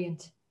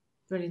 Brilliant.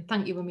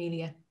 Thank you,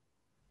 Amelia.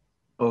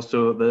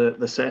 Also,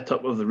 the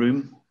setup of the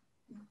room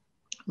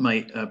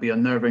might be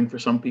unnerving for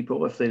some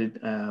people if they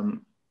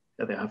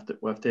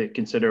have to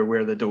consider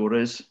where the door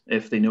is,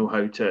 if they know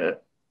how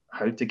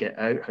to get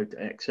out, how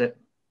to exit.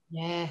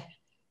 Yeah,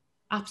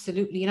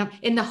 absolutely. And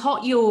in the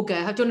hot yoga,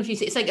 I don't know if you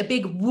see, it's like a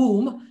big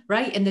womb,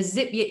 right? And they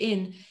zip you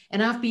in.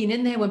 And I've been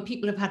in there when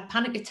people have had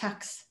panic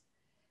attacks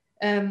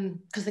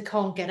because they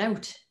can't get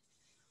out.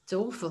 It's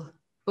awful.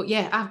 But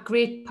yeah,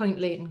 great point,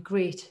 Leighton.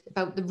 Great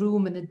about the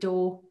room and the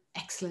door.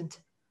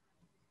 Excellent.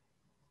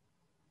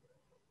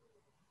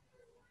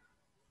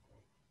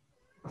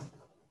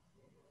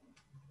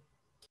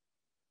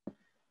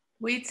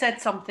 We'd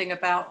said something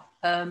about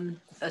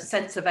a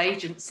sense of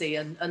agency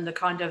and the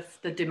kind of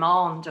the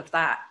demand of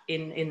that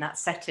in that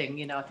setting.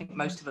 You know, I think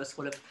most of us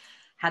will have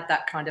had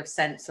that kind of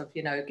sense of,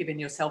 you know, giving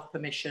yourself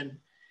permission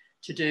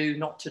to do,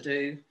 not to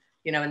do,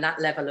 you know, and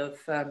that level of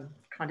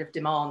kind of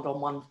demand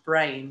on one's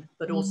brain.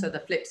 But also the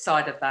flip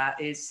side of that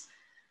is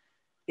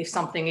if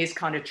something is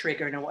kind of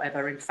triggering or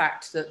whatever, in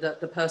fact, that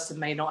the person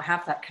may not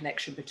have that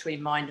connection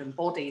between mind and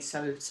body.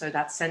 So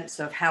that sense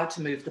of how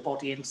to move the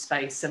body in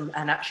space and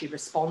actually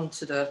respond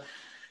to the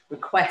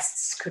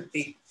requests could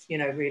be, you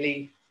know,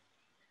 really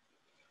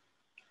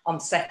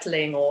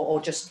unsettling or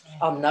just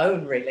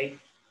unknown, really.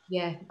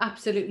 Yeah,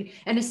 absolutely.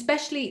 And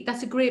especially,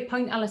 that's a great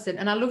point, Alison.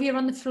 And I love you're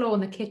on the floor in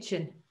the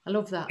kitchen. I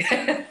love that.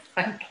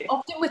 Thank you.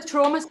 Often with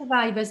trauma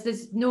survivors,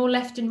 there's no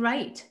left and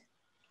right.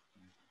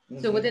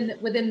 So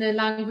within the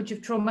language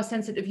of trauma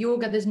sensitive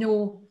yoga, there's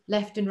no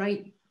left and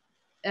right.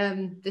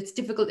 It's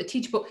difficult to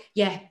teach, but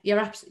yeah, you're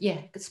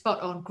absolutely spot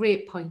on.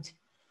 Great point.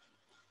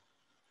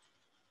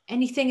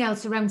 Anything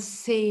else around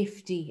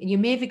safety? And you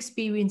may have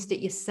experienced it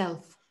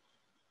yourself.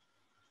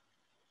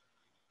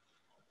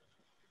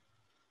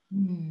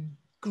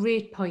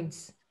 Great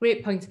points.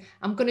 Great points.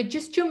 I'm going to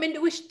just jump into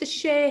the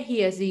share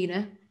here,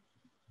 Zena.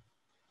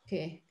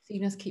 Okay,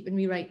 Zena's keeping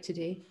me right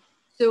today.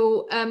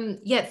 So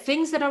yeah,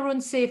 things that are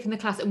unsafe in the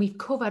class, and we've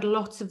covered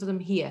lots of them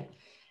here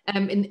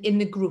in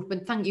the group,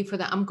 and thank you for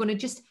that. I'm going to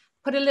just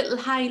put a little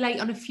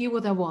highlight on a few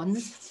other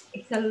ones.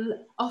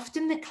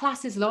 Often the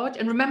class is large,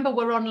 and remember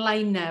we're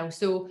online now,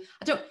 so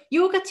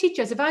yoga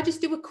teachers, if I just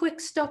do a quick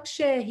stop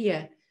share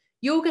here,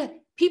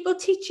 people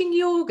teaching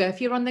yoga, if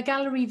you're on the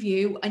gallery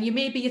view and you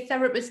may be a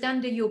therapist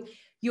and a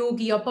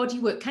yogi or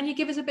bodywork, can you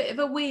give us a bit of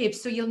a wave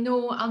so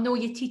I'll know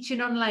you're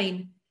teaching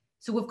online?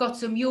 So we've got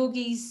some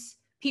yogis,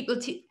 people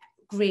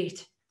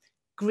great.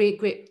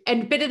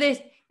 And a bit of this,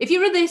 if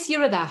you're a this,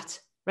 you're a that,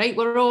 right?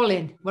 We're all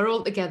in, we're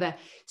all together.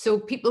 So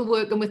people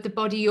working with the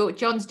body,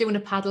 John's doing a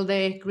paddle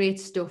there, great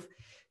stuff.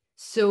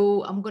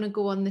 So I'm going to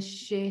go on the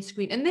share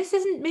screen. And this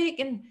isn't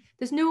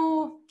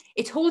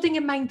it's holding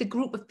in mind the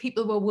group of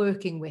people we're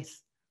working with,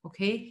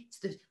 okay?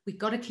 We've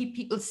got to keep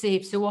people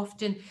safe. So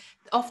often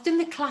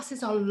the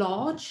classes are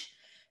large,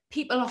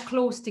 people are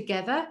close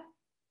together.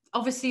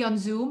 Obviously on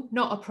Zoom,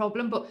 not a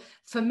problem. But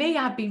for me,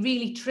 I'd be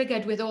really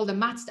triggered with all the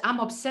mats. I'm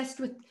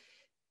obsessed with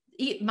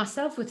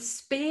myself with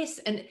space.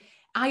 And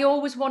I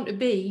always want to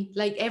be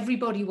like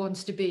everybody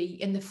wants to be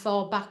in the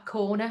far back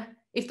corner.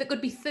 If there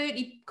could be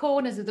 30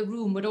 corners of the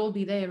room, would all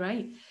be there,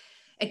 right?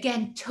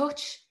 Again,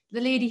 touch.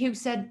 The lady who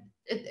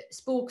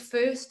spoke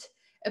first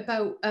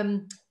about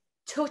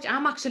touch.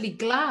 I'm actually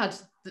glad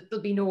that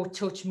there'll be no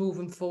touch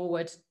moving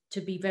forward,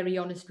 to be very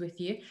honest with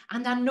you.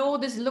 And I know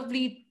there's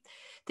lovely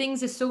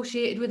things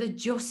associated with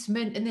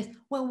adjustment and this.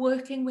 We're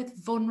working with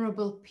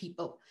vulnerable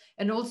people,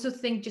 and also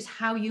think just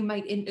how you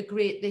might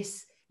integrate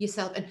this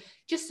yourself. And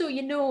just so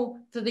you know,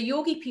 for the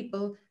yogi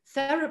people,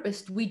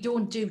 therapists, we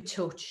don't do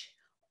touch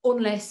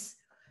unless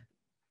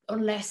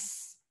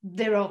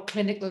there are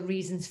clinical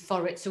reasons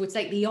for it. So it's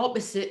like the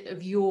opposite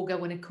of yoga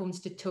when it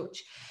comes to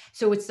touch.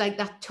 So it's like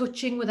that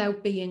touching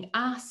without being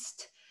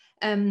asked.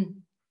 I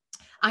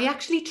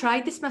actually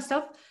tried this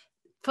myself.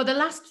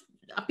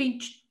 I've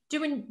been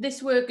doing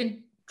this work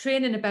and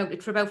training about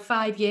it for about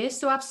 5 years.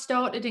 So I've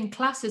started in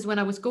classes when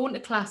I was going to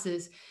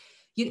classes,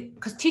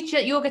 because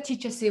yoga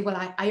teachers say, well,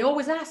 I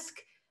always ask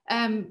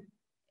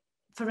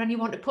for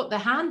anyone to put their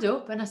hand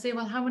up. And I say,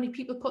 well, how many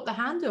people put their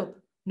hand up?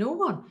 No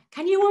one.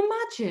 Can you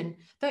imagine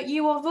that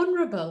you are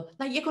vulnerable?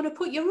 Like you're going to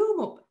put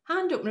your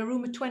hand up in a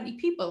room of 20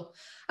 people.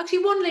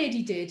 Actually, one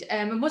lady did,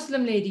 a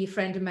Muslim lady, a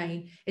friend of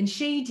mine, and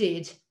she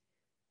did,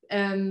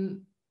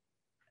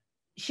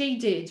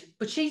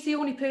 but she's the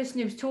only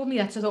person who's told me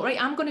that. So I thought,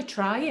 right, I'm going to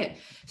try it.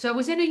 So I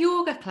was in a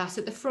yoga class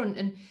at the front,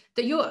 and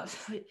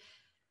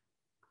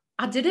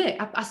I did it.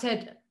 I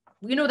said,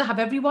 you know, they have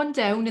everyone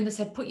down, and they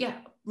said,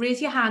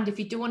 raise your hand if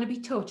you don't want to be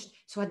touched.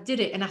 So I did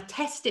it, and I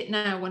test it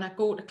now when I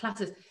go to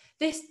classes.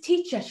 This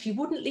teacher, she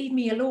wouldn't leave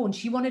me alone.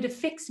 She wanted to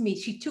fix me.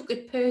 She took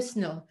it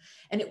personal,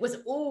 and it was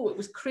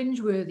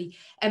cringeworthy.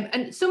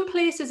 And some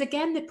places,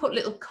 again, they put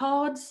little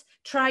cards.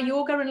 Try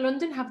Yoga in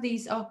London had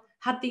these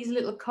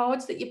little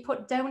cards that you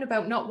put down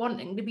about not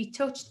wanting to be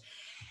touched.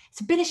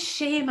 It's a bit of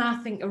shame, I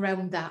think,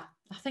 around that.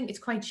 I think it's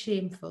quite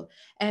shameful.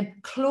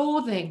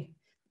 Clothing,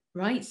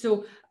 right?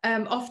 So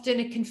often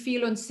it can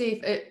feel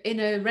unsafe in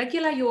a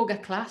regular yoga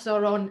class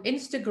or on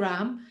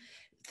Instagram.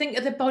 Think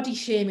of the body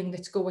shaming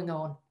that's going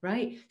on,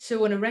 right?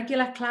 So in a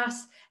regular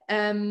class,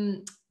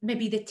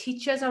 maybe the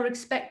teachers are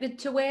expected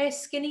to wear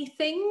skinny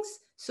things.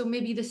 So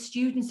maybe the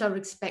students are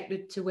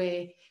expected to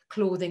wear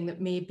clothing that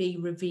may be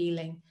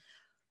revealing.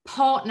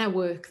 Partner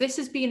work. This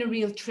has been a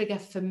real trigger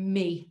for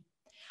me.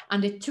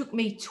 And it took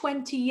me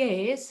 20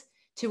 years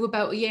to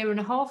about a year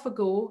and a half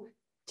ago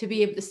to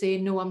be able to say,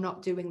 no, I'm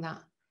not doing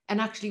that. And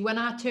actually, when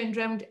I turned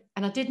around,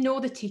 and I did know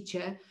the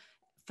teacher,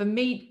 for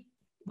me,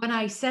 when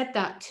I said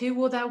that,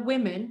 2 other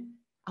women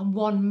and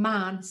 1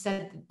 man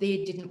said that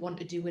they didn't want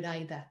to do it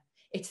either.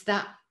 It's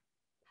that.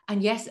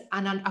 And yes,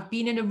 and I've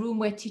been in a room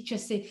where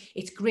teachers say,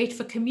 it's great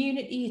for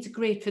community, it's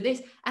great for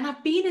this. And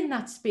I've been in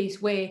that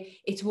space where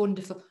it's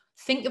wonderful.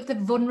 Think of the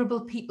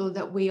vulnerable people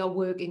that we are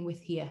working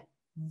with here.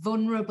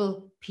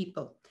 Vulnerable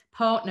people.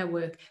 Partner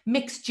work,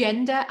 mixed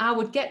gender. I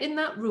would get in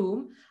that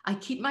room, I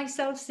keep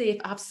myself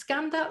safe. I've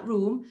scanned that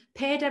room,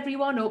 paired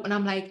everyone up, and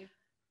I'm like,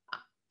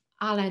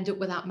 I'll end up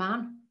with that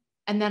man.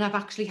 And then I've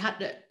actually had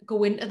to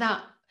go into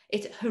that.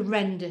 It's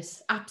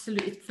horrendous.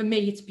 Absolutely. For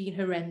me, it's been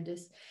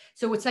horrendous.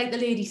 So it's like the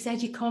lady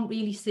said, you can't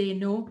really say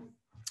no.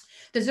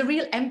 There's a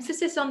real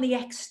emphasis on the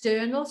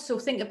external. So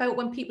think about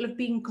when people have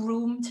been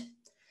groomed,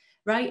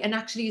 right? And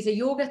actually, as a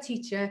yoga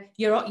teacher,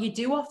 you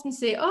do often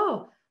say,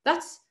 oh,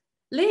 that's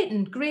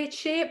Leighton, great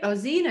shape, or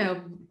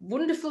Zena,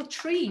 wonderful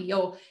tree,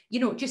 or, you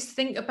know, just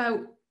think about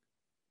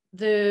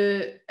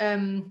the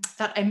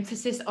that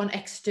emphasis on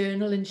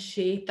external and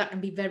shape. That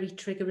can be very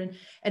triggering.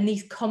 And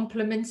these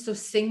compliments, so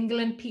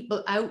singling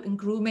people out and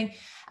grooming.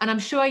 And I'm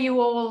sure you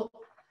all,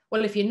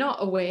 well, if you're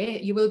not aware,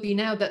 you will be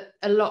now, that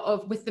a lot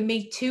of, with the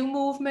Me Too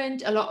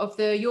movement, a lot of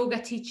the yoga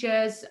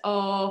teachers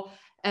are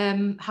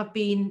have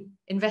been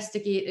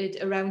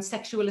investigated around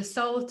sexual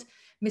assault.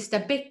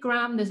 Mr.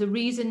 Bikram, there's a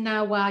reason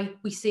now why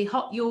we say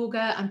hot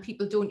yoga and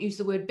people don't use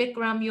the word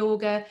Bikram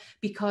yoga,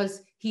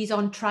 because he's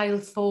on trial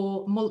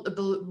for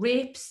multiple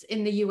rapes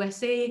in the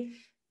USA.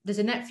 There's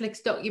a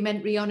Netflix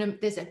documentary on him.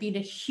 There's been a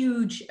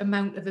huge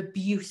amount of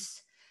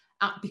abuse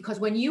because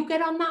when you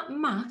get on that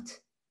mat,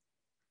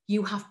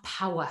 you have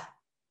power,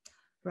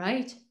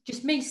 right?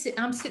 Just me,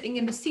 I'm sitting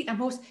in the seat, I'm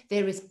host,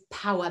 there is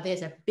power.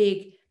 There's a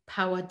big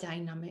power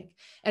dynamic.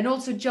 And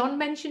also John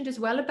mentioned as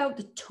well about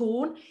the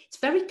tone. It's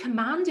very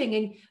commanding,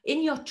 and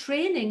in your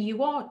training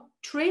you are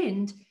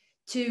trained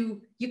to,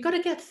 you've got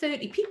to get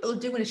 30 people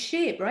doing a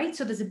shape, right?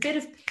 So there's a bit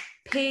of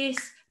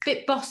pace,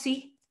 bit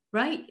bossy,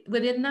 right,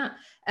 within that.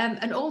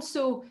 And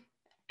also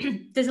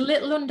there's a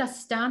little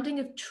understanding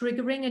of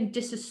triggering and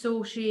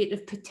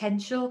disassociative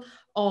potential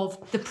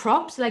of the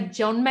props, like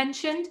John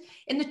mentioned.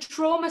 In the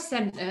trauma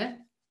center,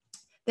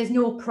 there's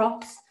no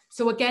props.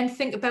 So again,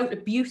 think about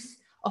abuse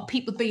or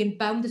people being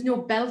bound. There's no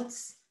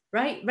belts,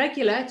 right?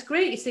 Regular, it's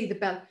great you see the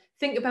belt.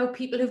 Think about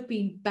people who've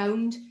been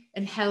bound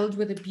and held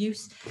with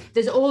abuse.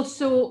 There's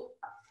also,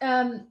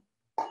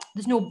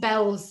 there's no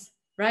bells,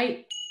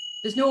 right?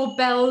 There's no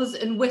bells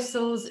and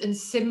whistles and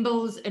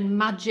symbols and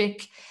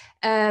magic,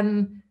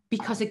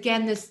 because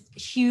again, there's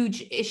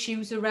huge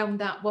issues around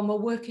that when we're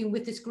working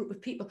with this group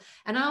of people.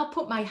 And I'll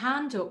put my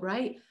hand up,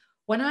 right?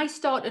 When I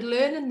started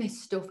learning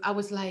this stuff, I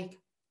was like,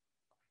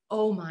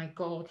 oh my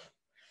God.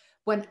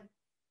 When,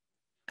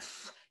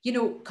 you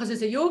know, because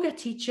as a yoga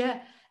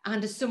teacher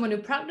and as someone who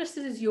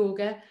practices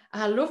yoga,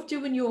 I love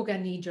doing yoga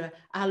nidra.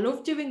 I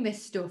love doing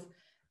this stuff.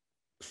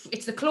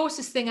 It's the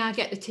closest thing I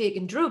get to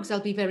taking drugs.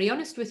 I'll be very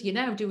honest with you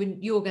now,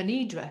 doing yoga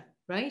nidra,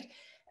 right?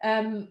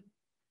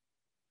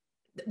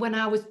 When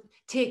I was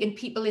taking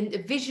people into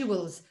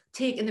visuals,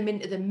 taking them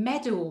into the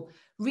meadow,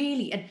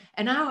 really.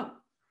 And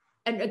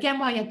again,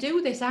 why I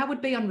do this, I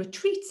would be on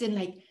retreats in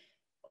like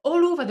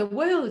all over the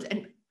world,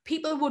 and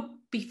people would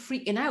be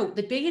freaking out.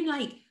 They'd be in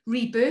like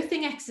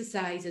rebirthing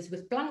exercises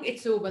with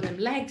blankets over them,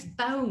 legs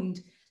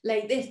bound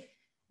like this.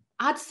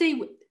 I'd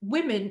see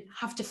women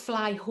have to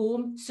fly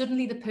home.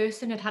 Suddenly the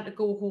person had to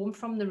go home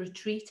from the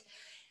retreat.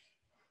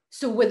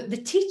 So with the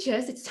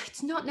teachers,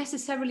 it's not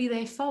necessarily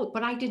their fault,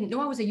 but I didn't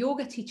know. I was a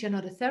yoga teacher,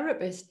 not a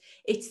therapist.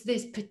 It's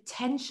this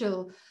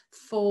potential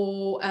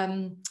for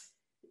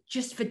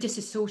just for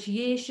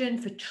disassociation,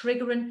 for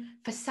triggering,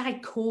 for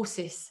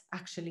psychosis,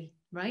 actually.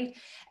 right?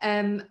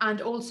 And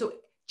also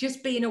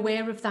just being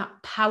aware of that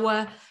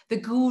power, the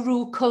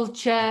guru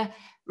culture,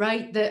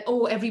 right? The,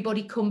 oh,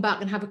 everybody come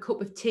back and have a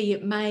cup of tea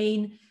at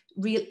mine,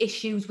 real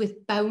issues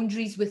with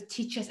boundaries with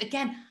teachers.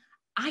 Again,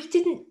 I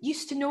didn't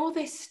used to know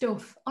this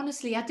stuff.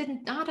 Honestly, I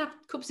didn't. I'd have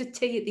cups of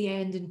tea at the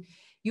end and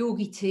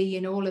yogi tea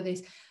and all of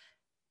this.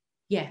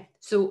 Yeah.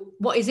 So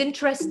what is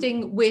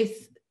interesting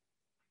with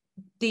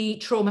the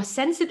trauma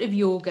sensitive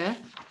yoga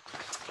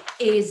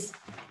is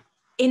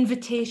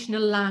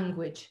invitational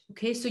language.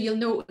 Okay, so you'll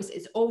notice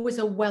it's always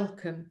a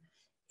welcome.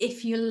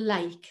 If you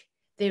like,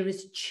 there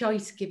is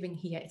choice giving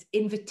here. It's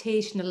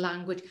invitational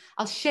language.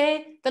 I'll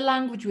share the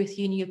language with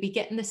you and you'll be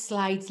getting the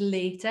slides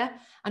later.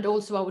 And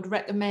also I would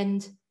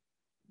recommend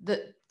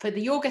that for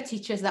the yoga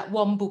teachers, that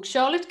one book.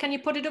 Charlotte, can you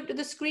put it up to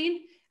the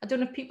screen? I don't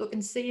know if people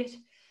can see it.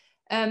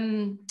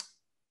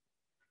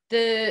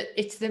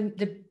 It's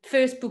the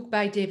first book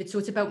by David. So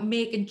it's about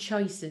making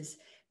choices.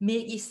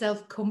 Make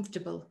yourself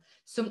comfortable.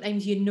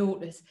 Sometimes you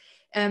notice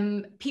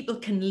people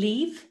can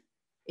leave.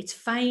 It's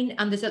fine.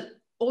 And there's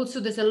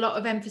a lot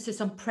of emphasis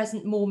on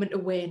present moment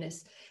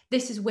awareness.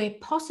 This is where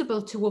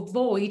possible to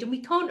avoid, and we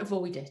can't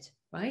avoid it,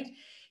 right?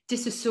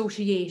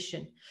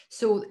 Disassociation.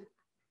 So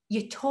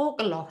you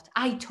talk a lot.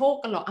 I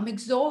talk a lot. I'm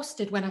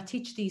exhausted when I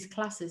teach these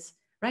classes,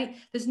 right?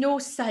 There's no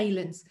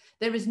silence.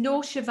 There is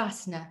no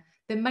shavasana.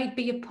 There might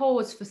be a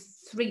pause for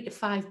 3 to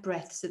 5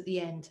 breaths at the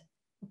end.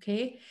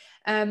 Okay.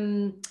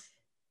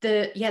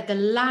 The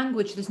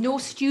language, there's no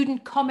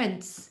student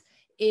comments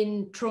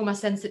in trauma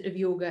sensitive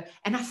yoga.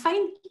 And I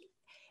find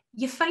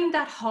you find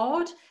that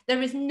hard.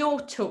 There is no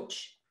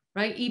touch,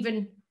 right?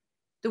 Even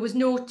there was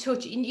no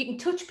touch. You can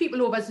touch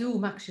people over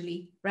Zoom,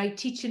 actually, right?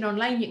 Teaching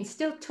online, you can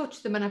still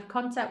touch them and have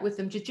contact with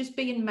them. Just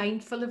being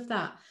mindful of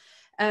that.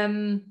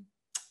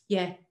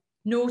 Yeah,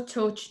 no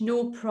touch,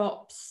 no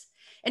props.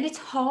 And it's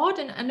hard.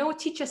 And I know a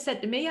teacher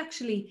said to me,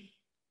 actually,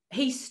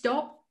 he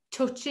stopped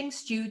touching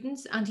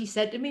students and he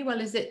said to me,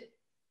 well, is it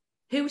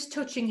who's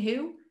touching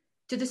who?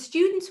 Do the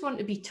students want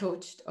to be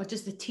touched or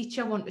does the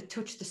teacher want to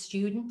touch the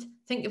student?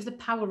 Think of the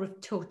power of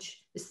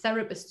touch. As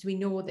therapists, we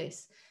know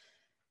this.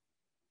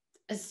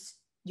 As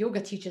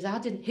yoga teachers, I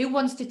didn't. Who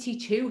wants to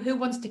teach who? Who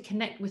wants to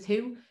connect with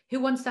who? Who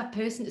wants that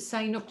person to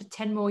sign up to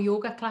 10 more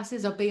yoga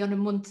classes or be on a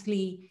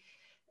monthly?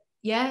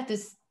 Yeah,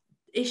 there's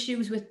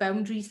issues with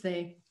boundaries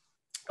there.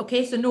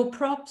 Okay, so no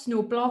props,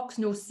 no blocks,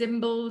 no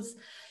symbols.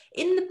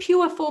 In the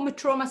pure form of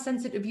trauma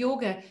sensitive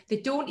yoga, they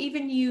don't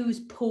even use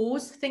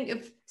pose. Think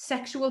of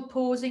sexual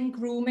posing,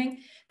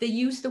 grooming. They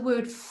use the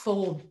word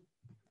form,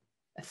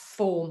 a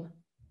form.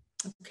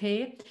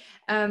 Okay.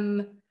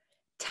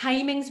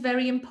 Timing's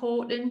very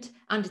important,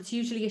 and it's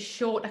usually a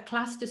shorter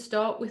class to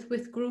start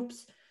with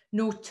groups.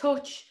 No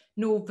touch,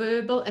 no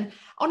verbal. And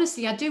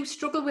honestly, I do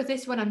struggle with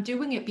this when I'm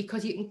doing it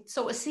because you can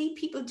sort of see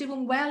people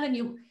doing well and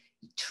you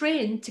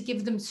train to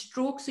give them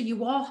strokes. So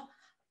you are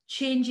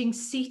changing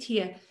seat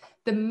here.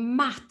 The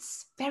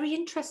mats, very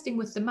interesting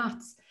with the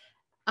mats.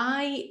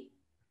 I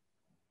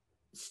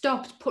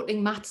stopped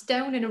putting mats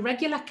down in a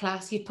regular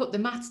class. You'd put the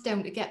mats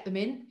down to get them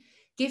in.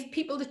 Give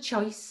people the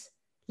choice.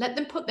 Let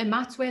them put their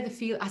mats where they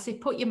feel. I say,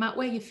 put your mat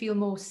where you feel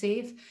more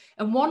safe.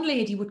 And one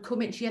lady would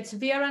come in, she had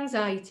severe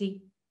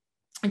anxiety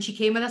and she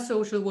came with a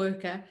social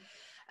worker.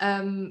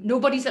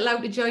 Nobody's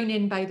allowed to join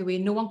in, by the way.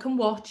 No one can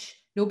watch.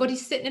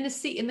 Nobody's sitting in a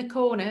seat in the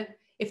corner.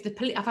 If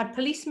I've had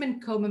policemen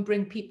come and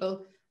bring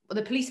people, well,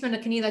 the policemen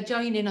can either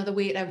join in or they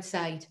wait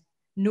outside.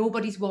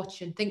 Nobody's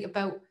watching. Think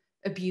about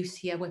abuse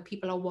here where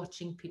people are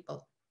watching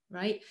people,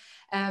 right?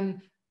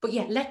 But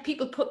yeah, let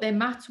people put their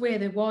mats where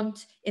they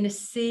want in a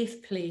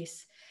safe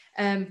place.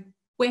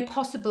 Where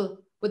possible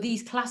with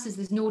these classes,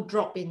 there's no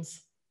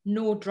drop-ins,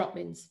 no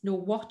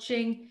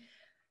watching.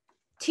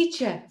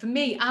 Teacher, for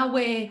me, I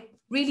wear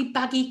really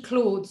baggy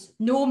clothes,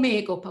 no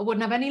makeup. I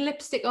wouldn't have any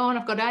lipstick on.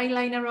 I've got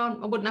eyeliner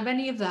on. I wouldn't have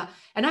any of that.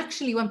 And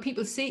actually, when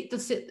people see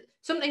it,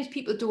 sometimes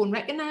people don't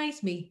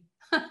recognize me,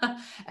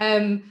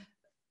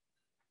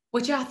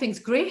 which I think is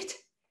great.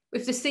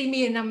 If they see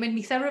me and I'm in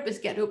my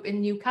therapist get up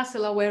in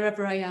Newcastle or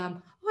wherever I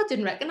am, oh, I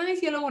didn't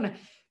recognize you, Lorna.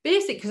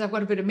 Basic, because I've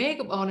got a bit of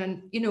makeup on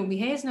and, you know, my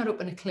hair's not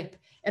up in a clip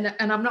and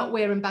I'm not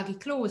wearing baggy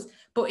clothes,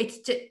 but it's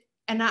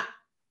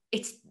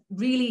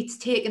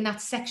taking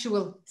that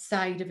sexual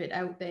side of it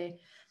out there.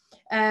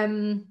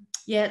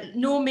 Yeah,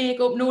 no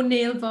makeup, no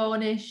nail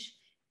varnish.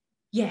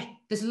 Yeah,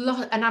 there's a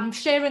lot, and I'm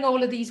sharing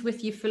all of these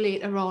with you for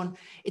later on.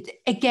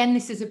 Again,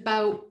 this is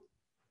about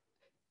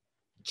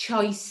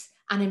choice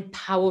and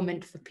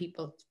empowerment for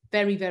people.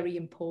 Very, very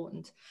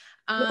important.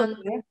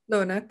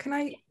 Lorna, can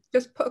I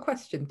just put a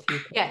question to you?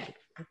 Yeah.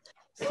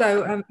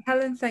 So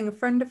Helen's saying a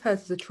friend of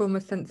hers is a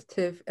trauma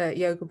sensitive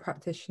yoga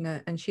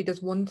practitioner and she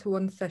does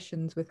one-to-one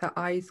sessions with her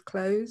eyes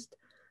closed.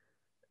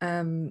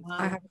 Wow.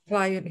 I have a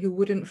client who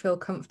wouldn't feel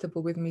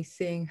comfortable with me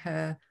seeing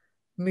her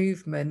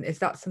movement. Is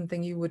that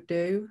something you would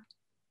do?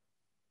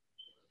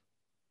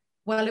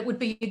 Well, it would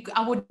be,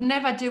 I would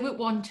never do it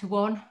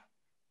one-to-one.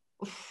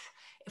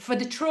 For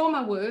the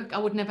trauma work, I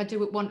would never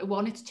do it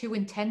one-to-one. It's too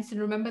intense. And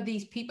remember,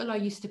 these people are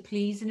used to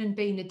pleasing and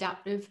being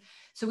adaptive.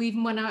 So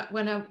even when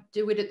I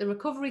do it at the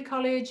recovery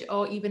college,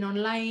 or even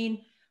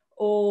online,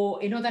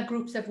 or in other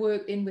groups I've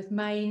worked in with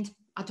Mind,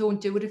 I don't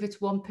do it if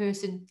it's one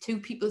person. Two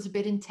people's a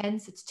bit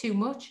intense. It's too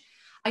much.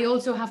 I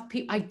also have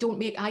people, I don't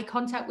make eye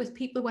contact with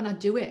people when I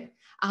do it.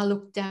 I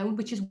look down,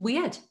 which is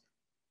weird,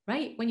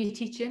 right? When you're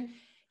teaching,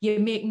 you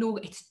make no,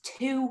 it's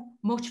too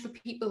much for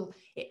people.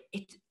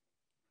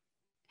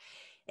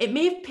 It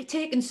may have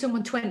taken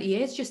someone 20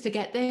 years just to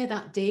get there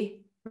that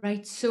day,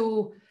 right?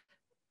 So,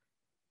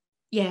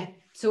 yeah,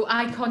 so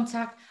eye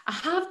contact. I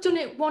have done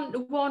it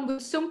one-to-one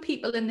with some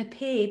people in the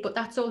pay, but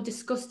that's all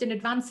discussed in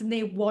advance and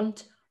they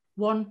want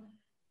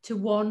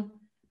one-to-one.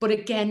 But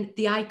again,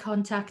 the eye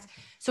contact.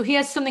 So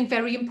here's something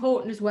very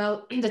important as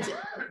well that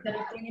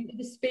I bring into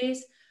the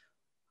space.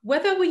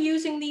 Whether we're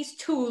using these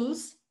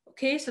tools,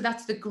 okay, so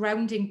that's the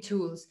grounding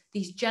tools,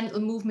 these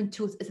gentle movement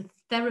tools as a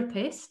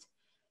therapist,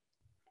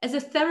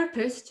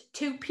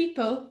 to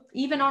people,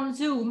 even on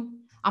Zoom,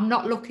 I'm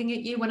not looking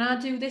at you. When I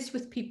do this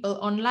with people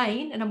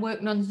online and I'm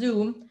working on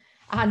Zoom,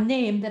 I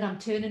name that I'm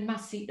turning my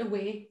seat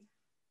away.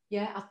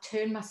 Yeah, I'll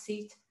turn my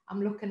seat.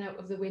 I'm looking out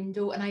of the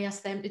window and I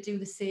ask them to do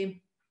the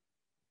same.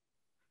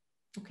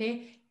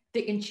 Okay,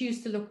 they can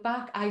choose to look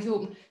back, eyes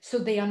open, so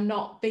they are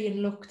not being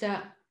looked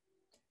at.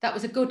 That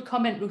was a good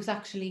comment, Ruth,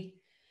 actually.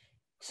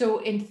 So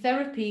in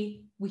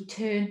therapy, we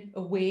turn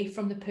away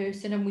from the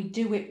person and we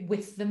do it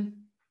with them.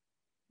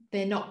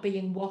 They're not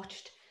being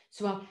watched.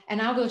 So,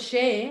 and I will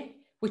share,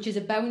 which is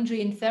a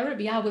boundary in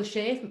therapy, I will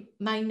share if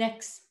my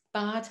neck's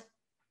bad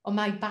or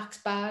my back's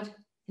bad.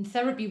 In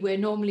therapy, we're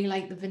normally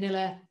like the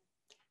vanilla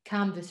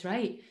canvas,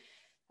 right?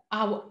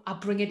 I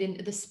bring it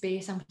into the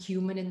space. I'm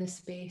human in the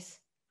space,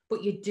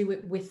 but you do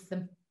it with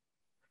them.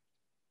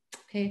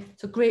 Okay,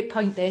 so great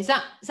point there. Is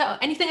that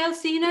anything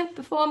else, Zena,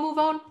 before I move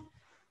on?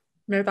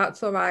 No,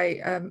 that's all right.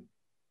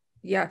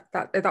 Yeah,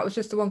 that was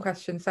just the one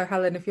question. So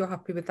Helen, if you're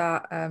happy with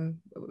that,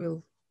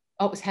 we'll...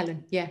 Oh, it was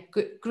Helen. Yeah,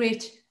 good,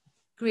 great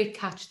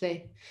catch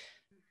there.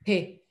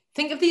 Okay,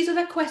 think of these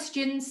other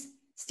questions,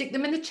 stick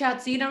them in the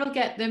chat. Zena will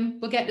get them.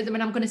 We'll get to them,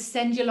 and I'm going to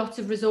send you lots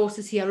of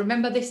resources here.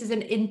 Remember, this is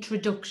an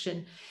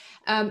introduction.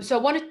 So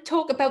I want to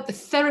talk about the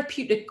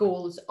therapeutic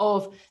goals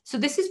of, so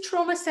this is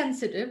trauma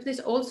sensitive. This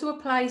also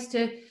applies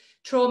to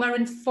trauma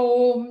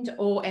informed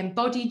or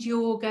embodied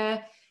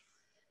yoga.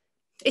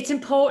 It's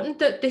important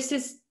that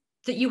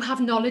that you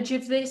have knowledge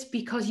of this,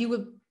 because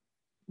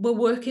we're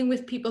working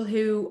with people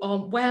who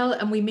aren't well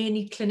and we may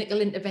need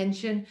clinical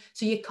intervention.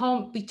 So you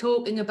can't be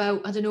talking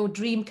about, I don't know,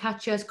 dream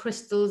catchers,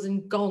 crystals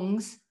and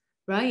gongs,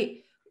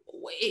 right?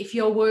 If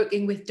you're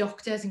working with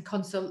doctors and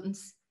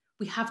consultants,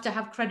 we have to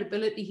have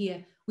credibility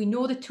here. We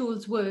know the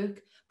tools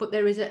work, but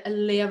there is a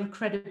layer of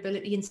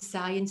credibility in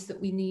science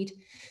that we need.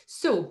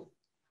 So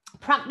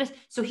practice.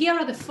 So here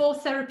are the 4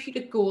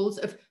 therapeutic goals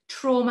of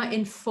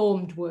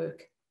trauma-informed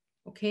work.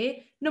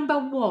 Okay, number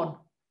 1.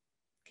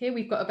 Okay,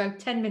 we've got about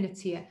 10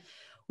 minutes here.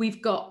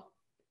 We've got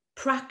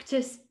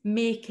practice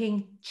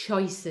making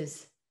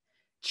choices.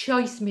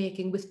 Choice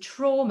making. With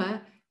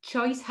trauma,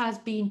 choice has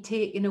been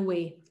taken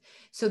away.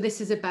 So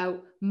this is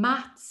about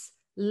mats,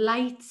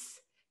 lights.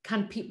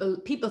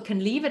 People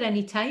can leave at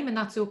any time, and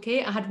that's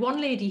okay. I had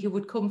one lady who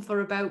would come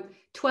for about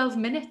 12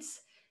 minutes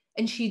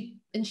and she'd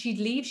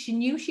leave. She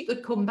knew she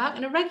could come back.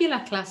 In a regular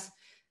class,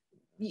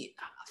 I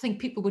think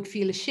people would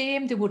feel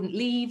ashamed. They wouldn't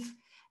leave.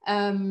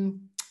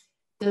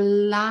 The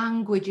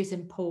language is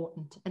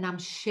important, and I'm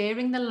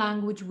sharing the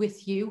language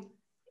with you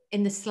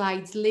in the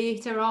slides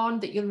later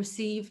on that you'll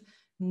receive.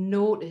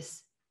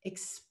 Notice,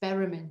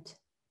 experiment,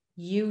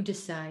 you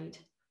decide,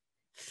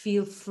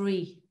 feel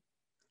free.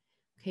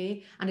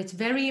 Okay, and it's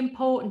very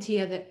important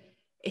here that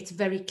it's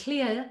very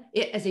clear,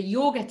 as a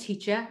yoga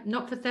teacher,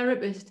 not for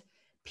therapists,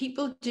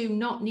 people do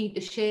not need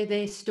to share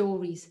their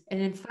stories. And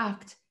in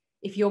fact,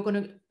 if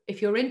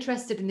you're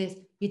interested in this,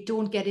 you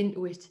don't get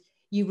into it.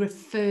 You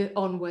refer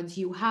onwards.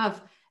 You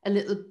have a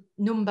little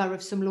number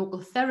of some local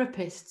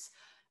therapists,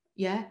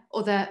 yeah,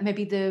 or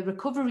maybe the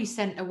recovery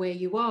centre where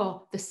you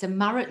are, the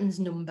Samaritans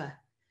number.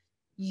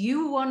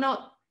 You are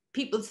not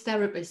people's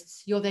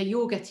therapists. You're their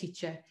yoga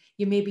teacher.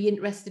 You may be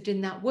interested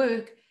in that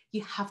work.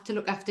 You have to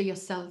look after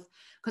yourself,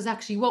 because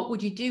actually, what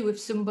would you do if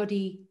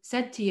somebody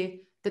said to you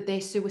that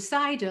they're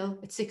suicidal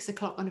at 6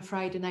 o'clock on a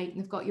Friday night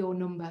and they've got your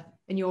number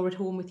and you're at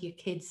home with your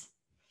kids?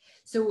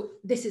 So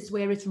this is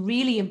where it's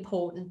really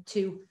important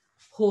to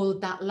hold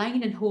that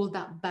line and hold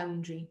that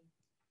boundary.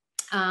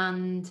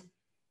 And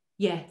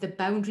yeah, the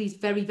boundary is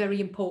very,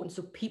 very important,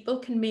 so people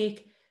can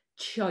make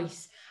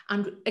choice.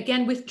 And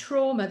again, with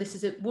trauma, this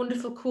is a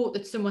wonderful quote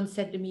that someone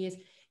said to me is,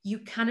 you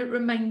cannot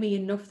remind me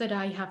enough that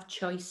I have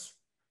choice.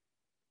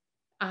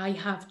 I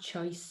have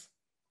choice.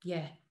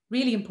 Yeah,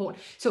 really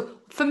important. So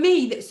for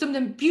me,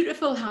 something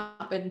beautiful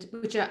happened,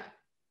 which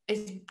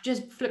is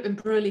just flipping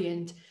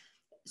brilliant.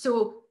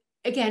 So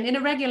again, in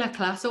a regular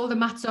class, all the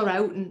mats are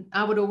out, and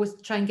I would always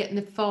try and get in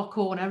the far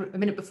corner a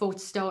minute before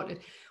it started.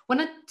 When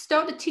I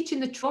started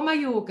teaching the trauma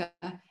yoga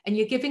and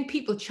you're giving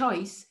people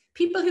choice,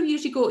 People who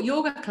usually go to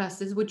yoga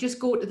classes would just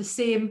go to the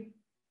same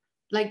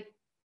like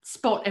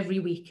spot every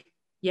week.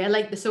 Yeah,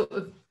 like the sort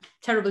of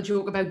terrible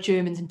joke about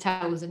Germans and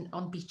towels and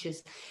on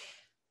beaches.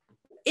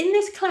 In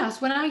this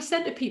class, when I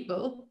said to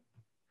people,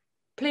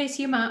 place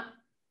your mat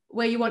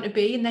where you want to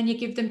be, and then you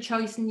give them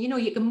choice, and you know,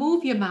 you can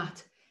move your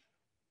mat.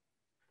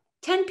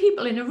 10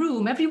 people in a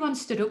room, everyone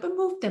stood up and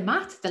moved their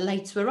mat. The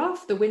lights were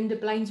off, the window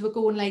blinds were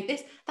going like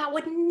this. That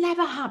would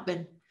never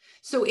happen.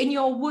 So in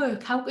your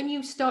work, how can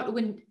you start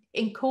to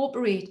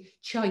incorporate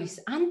choice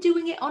and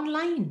doing it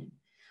online?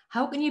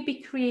 How can you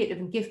be creative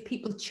and give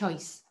people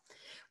choice?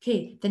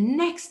 Okay, the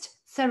next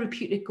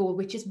therapeutic goal,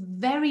 which is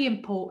very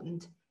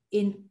important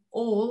in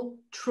all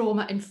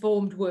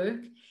trauma-informed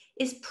work,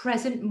 is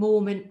present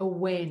moment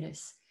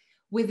awareness.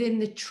 Within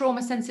the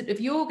trauma-sensitive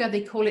yoga,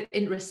 they call it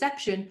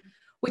interoception,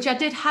 which I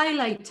did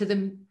highlight to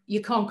them.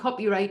 You can't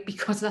copyright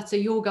because that's a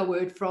yoga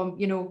word from,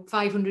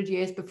 500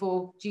 years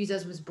before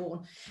Jesus was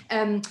born.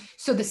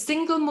 So the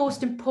single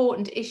most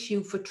important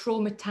issue for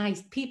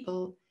traumatized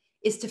people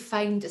is to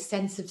find a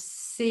sense of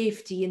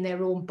safety in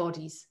their own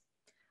bodies.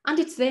 And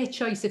it's their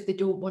choice if they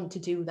don't want to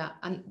do that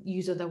and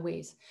use other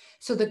ways.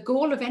 So the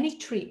goal of any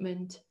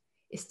treatment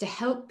is to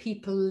help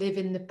people live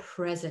in the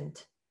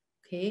present,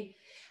 okay?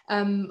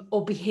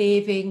 Or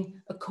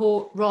behaving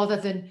rather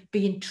than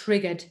being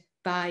triggered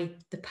by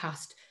the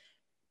past.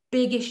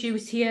 Big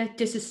issues here: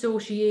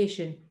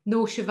 disassociation,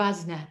 no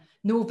shavasana,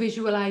 no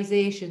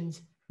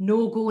visualizations,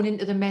 no going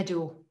into the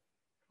meadow.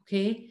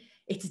 Okay,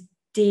 it's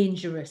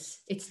dangerous.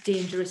 It's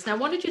dangerous. Now I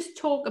want to just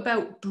talk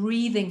about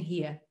breathing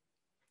here.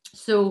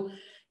 So,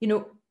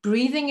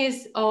 breathing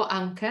is our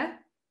anchor.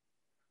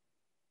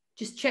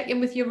 Just check in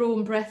with your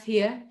own breath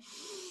here.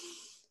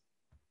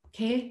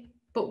 Okay,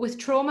 but with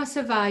trauma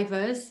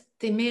survivors,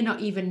 they may not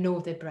even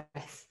know their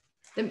breath.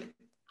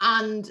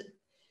 And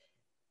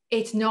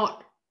it's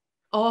not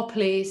our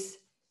place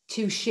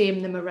to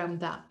shame them around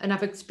that. And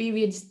I've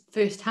experienced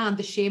firsthand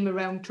the shame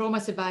around trauma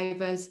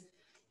survivors.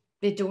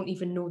 They don't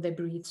even know they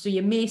breathe. So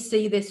you may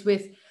see this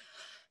with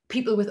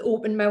people with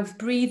open mouth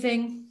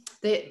breathing.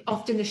 They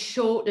often a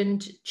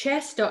shortened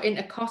chest or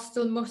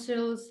intercostal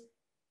muscles,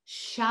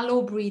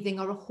 shallow breathing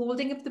or a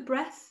holding of the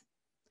breath.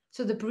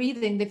 So the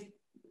breathing,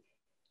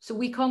 so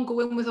we can't go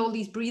in with all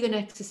these breathing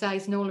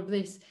exercise and all of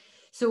this.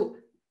 So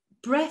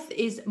breath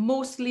is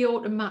mostly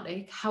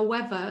automatic.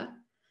 However,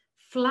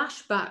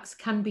 flashbacks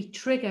can be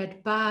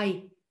triggered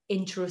by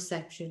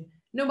interoception.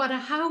 No matter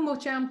how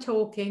much I'm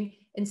talking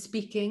and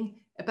speaking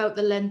about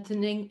the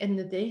lengthening and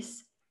the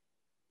this,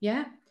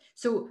 yeah?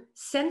 So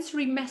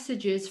sensory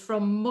messages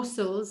from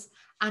muscles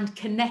and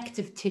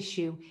connective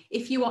tissue.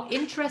 If you are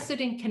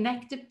interested in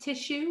connective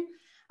tissue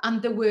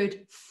and the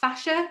word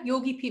fascia,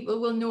 yogi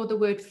people will know the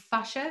word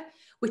fascia,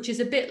 which is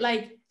a bit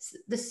like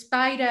the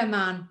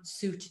Spider-Man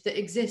suit that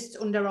exists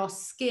under our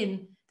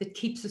skin that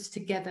keeps us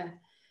together.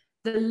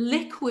 The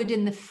liquid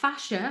in the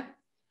fascia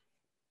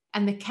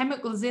and the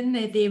chemicals in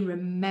there, they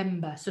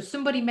remember. So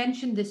somebody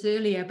mentioned this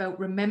earlier about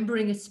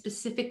remembering a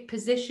specific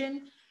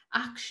position,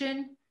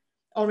 action,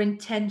 or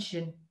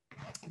intention.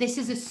 This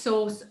is a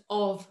source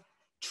of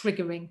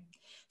triggering.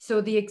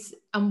 So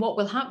and what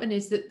will happen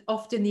is that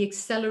often the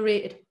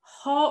accelerated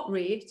heart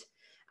rate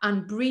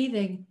and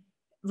breathing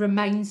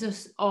reminds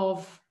us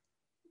of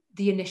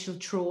the initial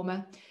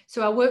trauma.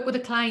 So I work with a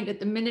client at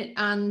the minute,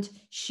 and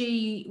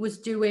she was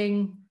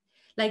doing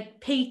like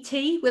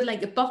PT with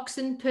like a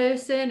boxing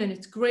person, and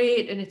it's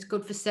great and it's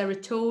good for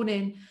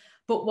serotonin.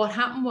 But what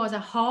happened was her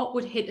heart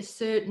would hit a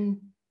certain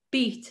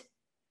beat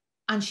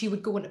and she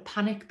would go into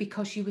panic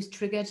because she was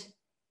triggered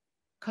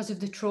because of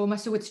the trauma.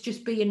 So it's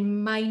just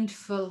being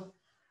mindful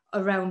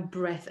around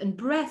breath. And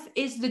breath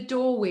is the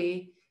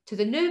doorway to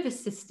the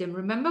nervous system.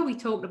 Remember we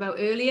talked about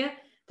earlier,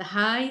 the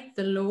high,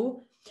 the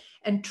low.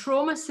 And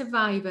trauma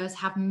survivors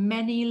have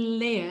many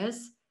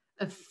layers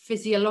of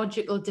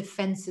physiological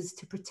defenses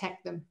to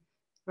protect them,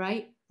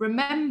 right?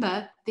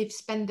 Remember, they've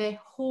spent their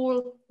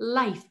whole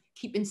life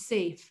keeping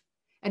safe.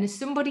 And as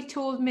somebody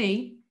told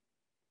me,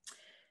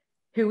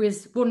 who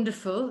is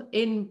wonderful,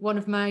 in one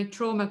of my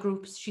trauma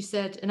groups, she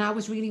said, and I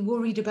was really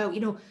worried about,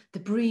 the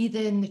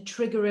breathing, the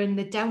triggering,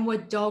 the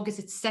downward dog, is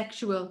it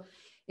sexual?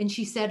 And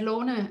she said,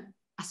 Lorna,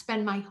 I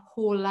spent my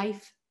whole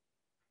life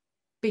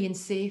being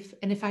safe.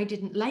 And if I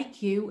didn't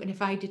like you, and if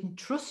I didn't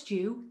trust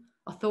you,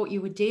 or thought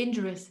you were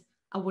dangerous,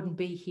 I wouldn't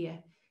be here.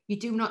 You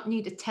do not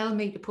need to tell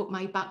me to put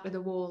my back to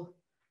the wall.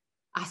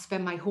 I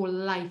spend my whole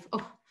life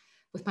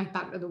with my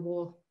back to the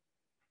wall.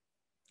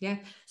 Yeah.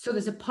 So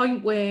there's a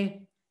point where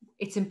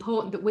it's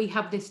important that we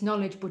have this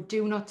knowledge, but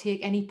do not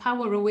take any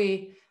power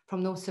away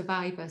from those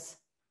survivors.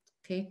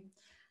 Okay.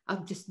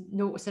 I'm just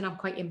noticing I'm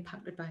quite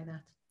impacted by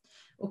that.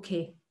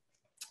 Okay.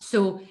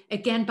 So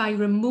again, by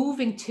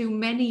removing too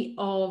many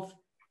of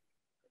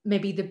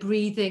maybe the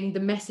breathing, the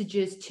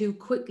messages too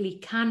quickly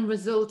can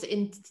result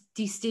in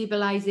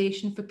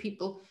destabilization for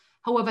people.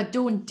 However,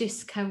 don't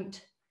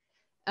discount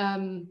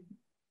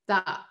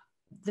that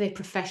they're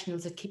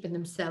professionals at keeping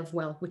themselves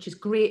well, which is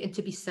great and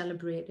to be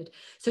celebrated.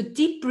 So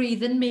deep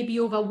breathing may be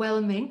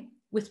overwhelming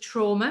with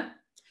trauma.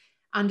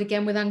 and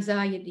again with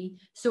anxiety.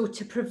 So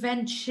to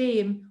prevent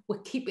shame, we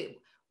keep it,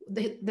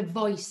 the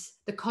voice,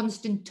 the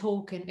constant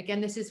talking.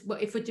 Again, this is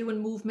what, if we're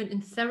doing movement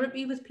and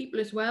therapy with people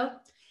as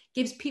well,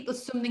 gives people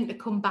something to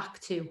come back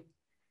to.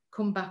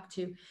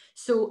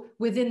 So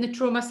within the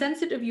trauma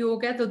sensitive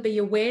yoga, there'll be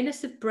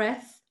awareness of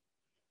breath.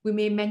 We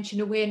may mention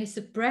awareness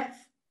of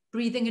breath,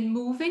 breathing and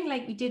moving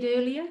like we did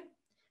earlier,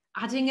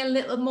 adding a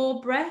little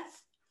more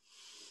breath,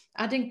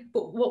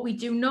 but what we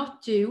do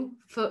not do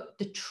for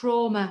the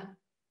trauma,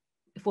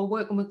 if we're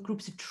working with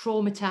groups of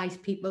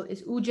traumatized people,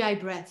 is Ujjayi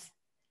breath,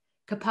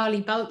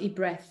 Kapalabhati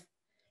breath,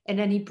 and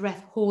any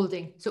breath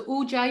holding. So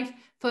Ujjayi,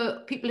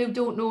 for people who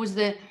don't know, is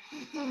the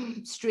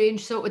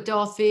strange sort of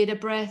Darth Vader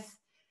breath,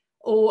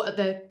 or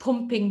the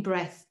pumping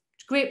breath.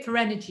 It's great for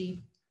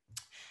energy.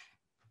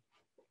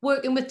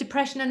 Working with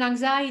depression and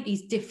anxiety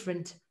is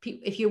different.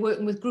 If you're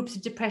working with groups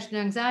of depression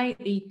and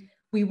anxiety,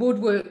 we would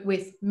work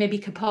with maybe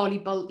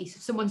Kapalabhati. So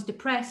if someone's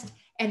depressed,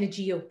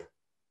 energy up.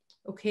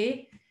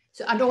 Okay?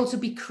 So, and also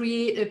be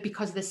creative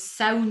because there's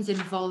sounds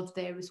involved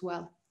there as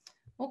well.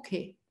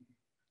 Okay.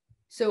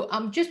 So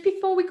just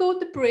before we go to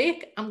the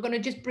break, I'm going to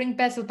just bring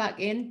Bezel back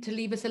in to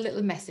leave us a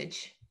little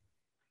message.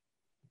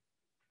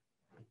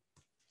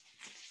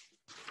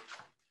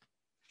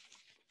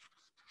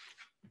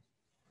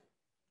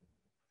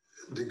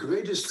 The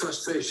greatest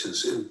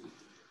frustrations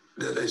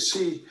that I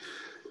see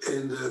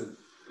in the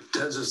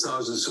tens of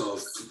thousands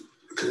of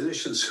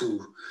clinicians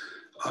who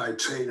I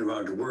train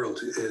around the world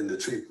in the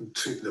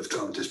treatment of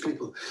traumatized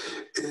people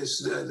is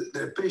that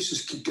their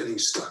patients keep getting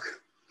stuck.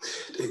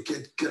 They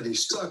get getting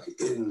stuck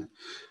in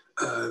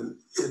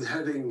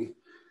having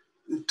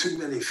too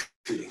many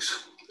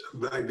feelings,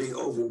 by being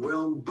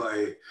overwhelmed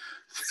by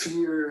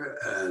fear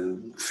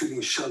and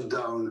feeling shut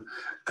down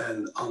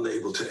and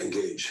unable to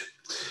engage.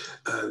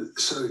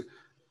 So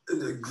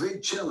the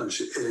great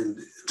challenge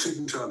in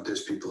treating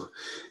traumatized people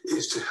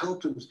is to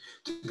help them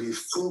to be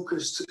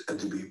focused and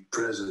to be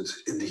present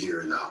in the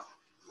here and now.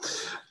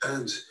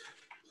 And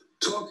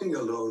talking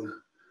alone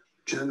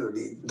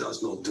generally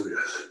does not do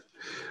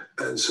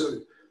that. And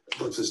so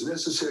what is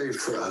necessary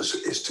for us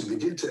is to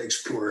begin to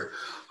explore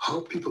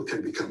how people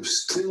can become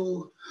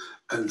still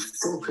and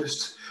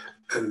focused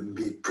and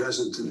be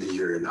present in the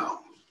here and now.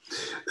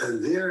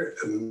 And there,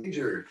 a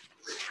major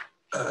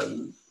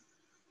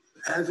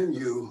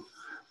avenue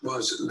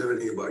was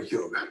learning about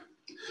yoga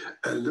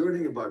and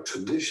learning about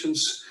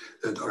traditions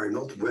that are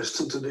not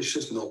Western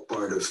traditions, not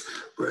part of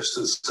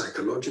Western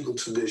psychological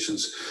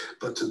traditions,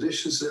 but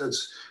traditions that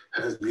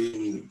have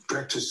been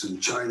practiced in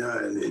China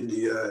and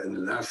India and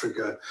in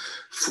Africa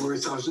for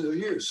thousands of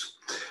years.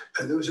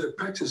 And those are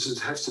practices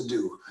that have to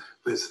do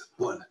with,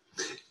 one,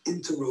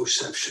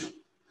 interoception,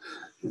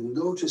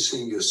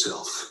 noticing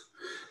yourself,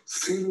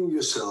 feeling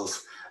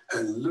yourself,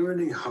 and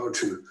learning how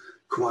to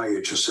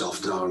quiet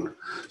yourself down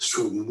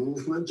through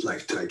movement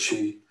like Tai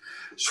Chi,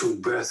 through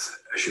breath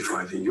as you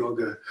find in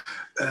yoga,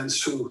 and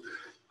through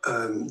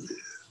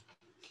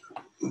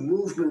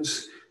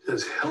movements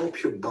that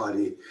help your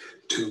body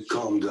to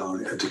calm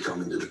down and to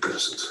come into the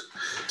present.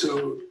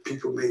 So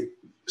people may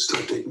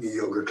start taking a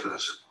yoga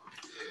class.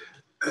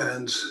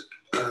 And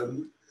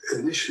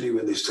initially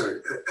when they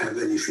start have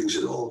any feelings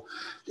at all,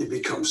 they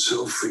become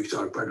so freaked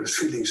out by those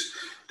feelings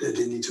that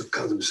they need to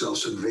cut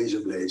themselves with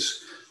razor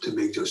blades to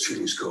make those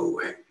feelings go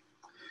away.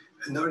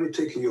 And now they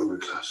take a yoga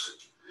class.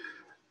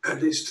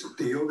 And the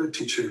yoga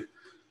teacher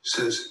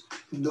says,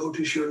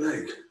 notice your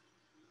leg,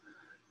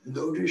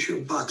 notice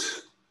your butt,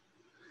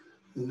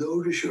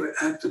 notice your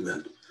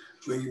abdomen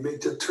when you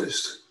make that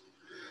twist.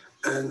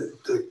 And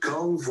the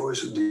calm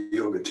voice of the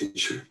yoga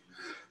teacher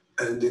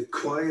and the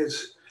quiet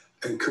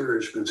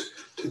encouragement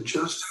to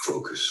just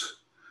focus,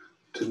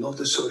 to not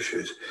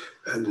dissociate,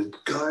 and the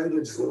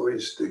guided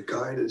voice, the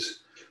guided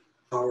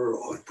power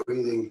of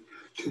breathing,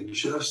 to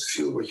just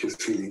feel what you're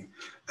feeling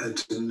and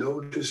to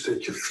notice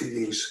that your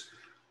feelings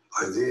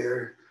are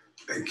there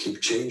and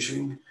keep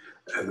changing.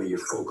 And when you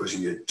focus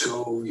on your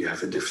toe, you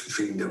have a different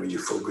feeling than when you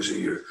focus on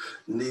your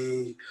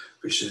knee,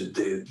 which is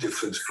a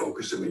different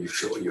focus than when you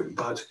feel on your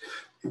butt.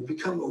 You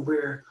become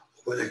aware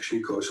of what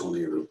actually goes on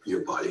in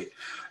your body.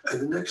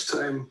 And the next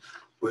time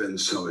when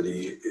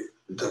somebody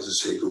doesn't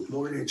say good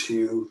morning to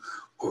you,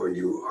 or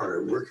you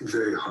are working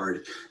very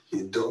hard,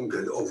 you don't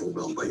get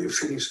overwhelmed by your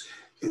feelings.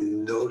 You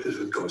notice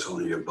what goes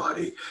on in your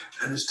body.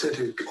 And instead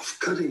of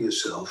cutting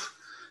yourself,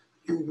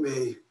 you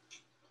may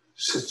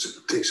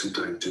take some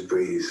time to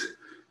breathe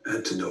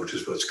and to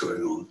notice what's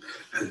going on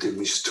and to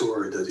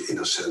restore that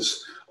inner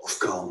sense of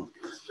calm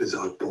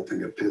without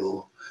popping a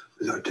pill,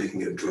 without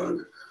taking a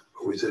drug,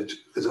 or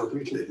without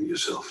mutilating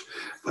yourself.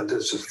 But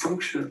that's a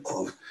function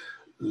of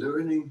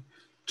learning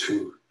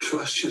to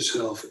trust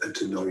yourself and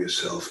to know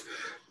yourself.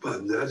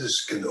 But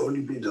that can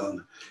only be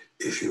done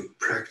if you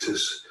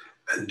practice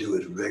and do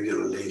it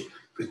regularly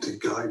with the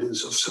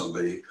guidance of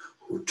somebody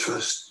who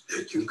trusts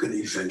that you can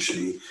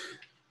eventually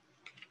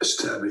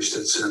establish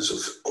that sense of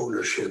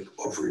ownership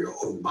over your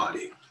own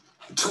body.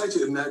 Try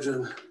to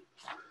imagine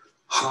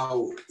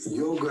how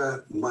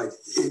yoga might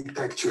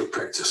impact your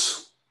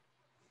practice.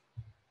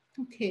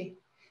 Okay,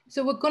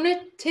 So we're going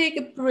to take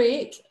a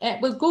break.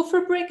 We'll go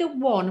for a break at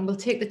 1 and we'll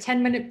take the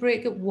 10-minute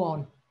break at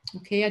 1.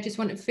 Okay, I just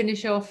want to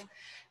finish off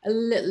a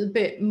little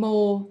bit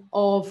more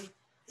of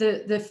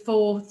the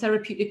 4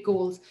 therapeutic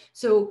goals.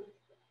 So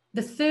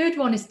the third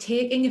one is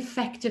taking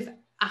effective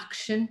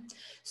action.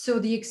 So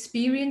the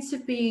experience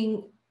of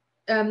being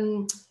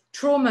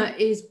trauma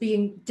is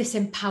being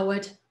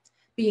disempowered,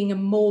 being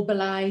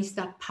immobilized,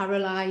 that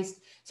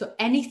paralyzed. So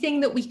anything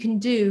that we can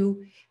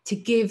do to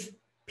give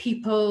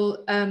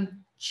people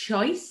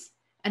choice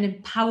and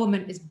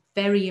empowerment is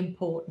very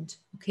important.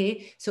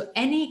 Okay, so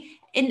any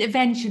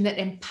intervention that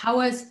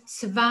empowers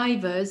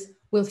survivors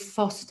will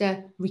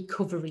foster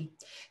recovery.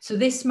 So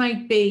this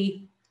might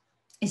be,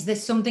 is there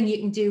something you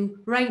can do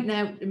right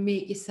now to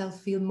make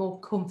yourself feel more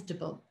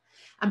comfortable?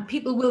 And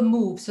people will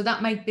move. So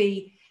that might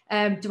be,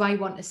 do I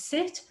want to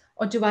sit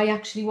or do I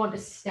actually want to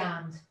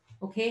stand?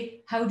 Okay,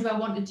 how do I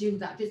want to do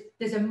that?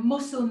 There's a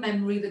muscle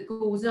memory that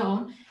goes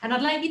on. And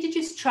I'd like you to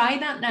just try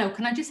that now.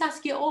 Can I just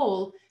ask you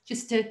all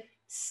just to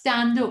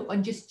stand up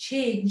and just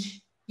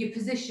change your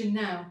position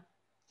now?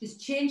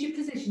 Just change your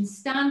position,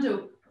 stand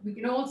up. We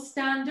can all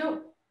stand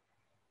up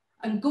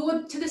and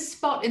go to the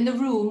spot in the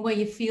room where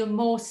you feel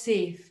more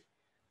safe.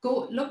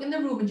 Go look in the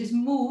room and just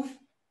move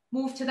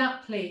to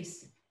that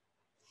place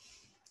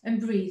and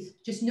breathe.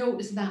 Just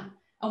notice that.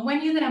 And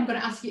when you're there, I'm going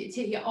to ask you to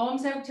take your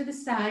arms out to the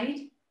side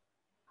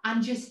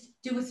and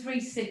just do a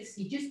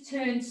 360. Just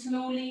turn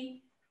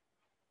slowly,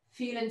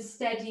 feeling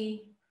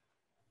steady,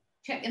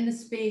 checking the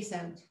space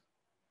out.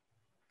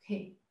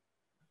 Okay.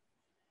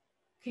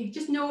 Okay,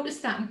 just notice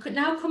that. And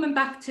now coming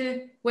back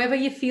to wherever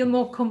you feel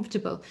more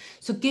comfortable.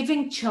 So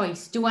giving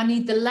choice. Do I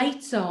need the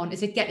lights on?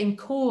 Is it getting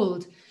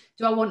cold?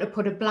 Do I want to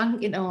put a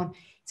blanket on?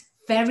 It's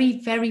very,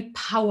 very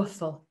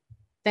powerful.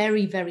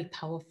 Very, very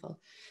powerful.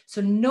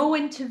 So no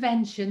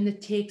intervention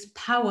that takes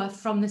power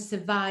from the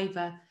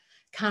survivor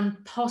can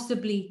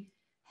possibly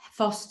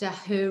foster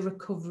her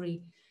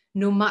recovery,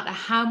 no matter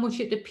how much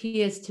it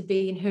appears to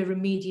be in her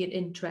immediate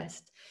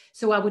interest.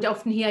 So I would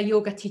often hear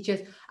yoga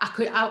teachers,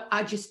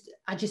 I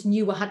just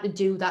knew I had to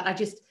do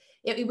that.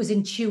 It was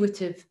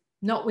intuitive.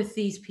 Not with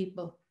these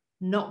people,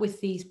 not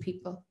with these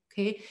people.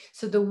 Okay.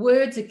 So the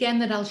words again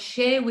that I'll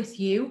share with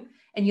you,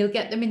 and you'll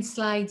get them in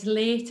slides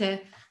later.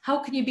 How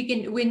can you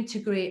begin to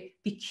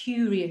integrate? Be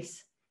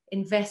curious,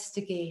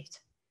 investigate.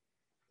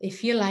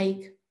 If you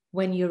like,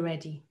 when you're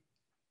ready,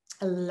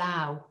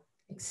 allow,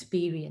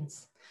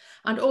 experience.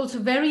 And also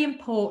very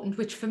important,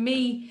 which for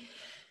me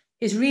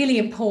is really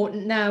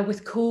important now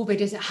with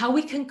COVID, is how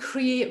we can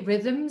create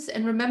rhythms.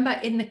 And remember,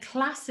 in the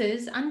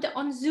classes and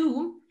on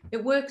Zoom,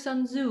 it works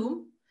on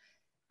Zoom,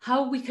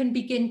 how we can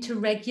begin to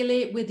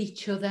regulate with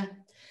each other.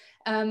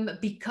 And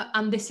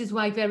this is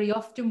why very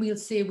often we'll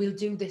say we'll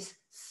do this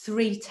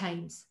 3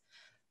 times,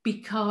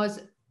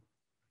 because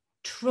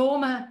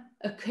trauma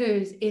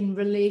occurs in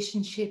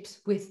relationships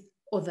with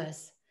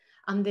others.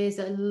 And there's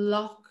a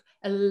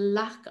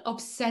lack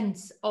of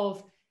sense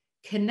of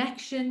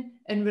connection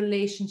and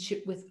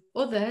relationship with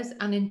others,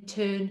 and in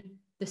turn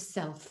the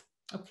self.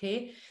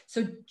 Okay,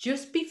 so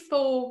just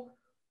before,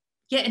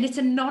 and it's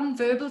a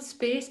non-verbal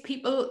space.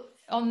 People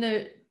on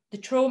the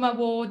trauma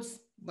wards,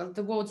 well,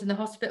 the wards in the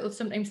hospital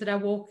sometimes that I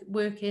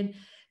work in,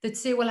 that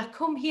say, well, I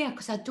come here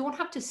because I don't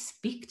have to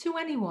speak to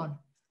anyone.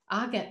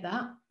 I get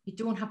that. You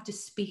don't have to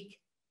speak,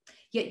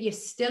 yet you're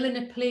still in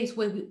a place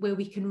where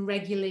we can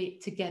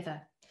regulate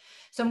together.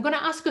 So I'm going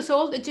to ask us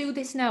all to do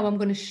this now. I'm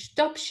going to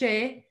stop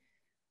share.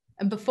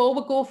 And before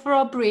we go for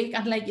our break,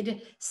 I'd like you to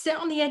sit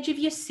on the edge of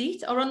your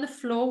seat or on the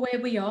floor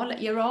where we are.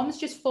 Let your arms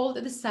just fall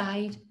to the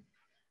side.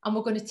 And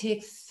we're going to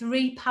take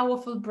 3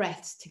 powerful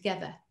breaths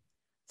together.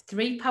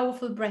 3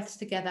 powerful breaths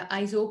together.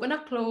 Eyes open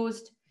or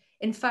closed.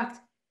 In fact,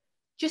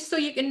 just so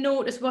you can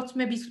notice what's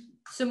maybe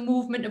some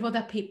movement of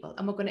other people.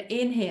 And we're going to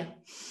inhale.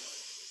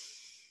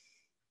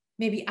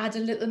 Maybe add a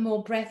little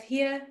more breath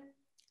here.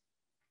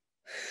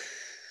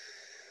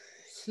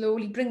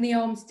 Slowly bring the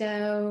arms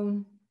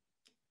down.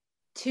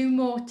 2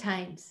 more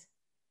times.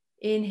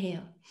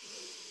 Inhale.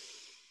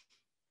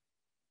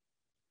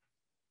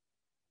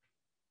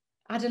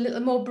 Add a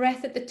little more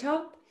breath at the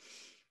top.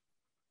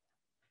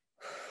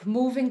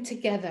 Moving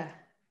together,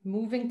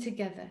 moving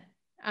together.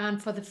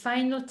 And for the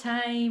final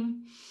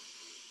time,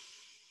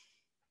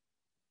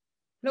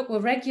 look, we're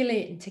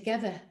regulating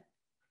together.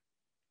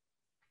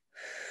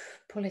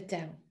 Pull it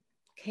down.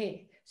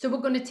 Okay, so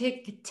we're going to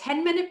take a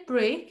 10-minute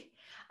break.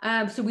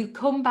 So we'll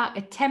come back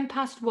at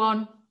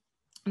 1:10.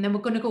 And then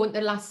we're going to go into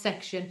the last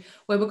section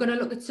where we're going to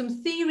look at some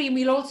theory, and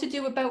we'll also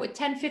do about a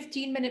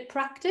 10-15 minute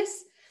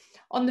practice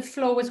on the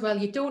floor as well.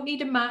 You don't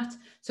need a mat,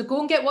 so go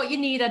and get what you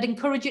need. I'd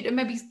encourage you to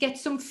maybe get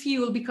some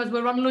fuel because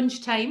we're on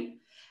lunchtime.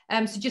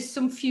 So just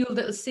some fuel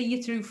that'll see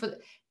you through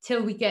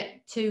till we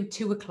get to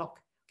 2 o'clock.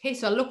 Okay,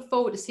 so I look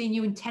forward to seeing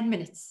you in 10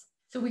 minutes.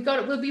 So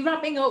we'll be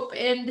wrapping up,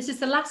 and this is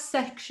the last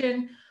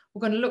section.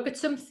 We're going to look at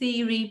some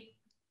theory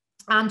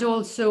and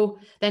also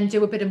then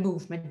do a bit of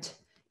movement.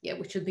 Yeah,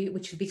 which would be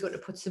good to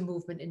put some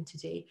movement in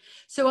today.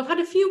 So I've had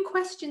a few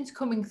questions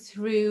coming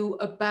through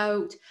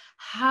about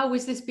how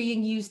is this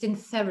being used in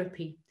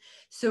therapy.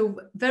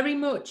 So very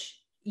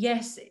much,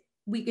 yes,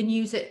 we can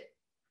use it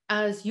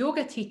as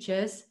yoga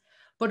teachers,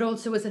 but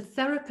also as a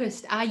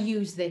therapist. I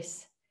use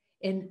this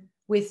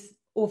with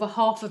over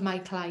half of my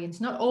clients,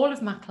 not all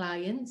of my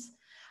clients.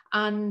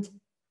 And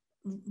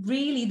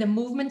really the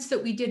movements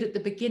that we did at the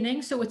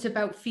beginning, so it's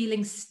about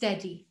feeling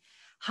steady.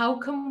 How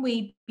can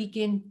we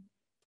begin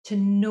to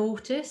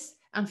notice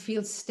and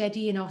feel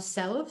steady in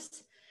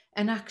ourselves,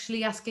 and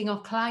actually asking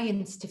our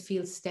clients to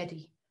feel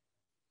steady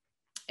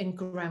and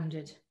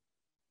grounded,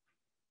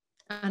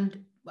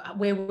 and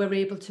where we're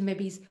able to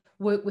maybe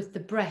work with the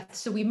breath.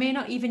 So we may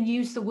not even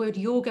use the word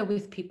yoga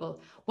with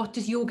people. What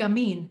does yoga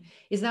mean?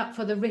 Is that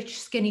for the rich,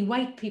 skinny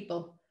white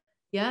people?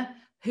 Yeah,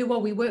 who are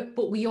we work?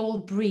 But we all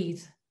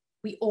breathe.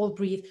 We all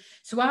breathe.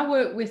 So I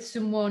worked with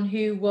someone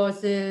who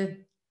was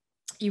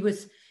he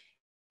was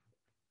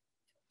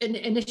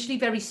initially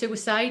very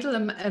suicidal,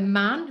 a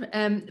man,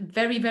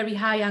 very, very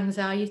high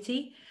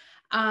anxiety,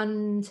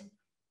 and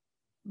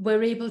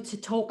we're able to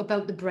talk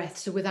about the breath.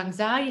 So with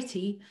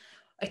anxiety,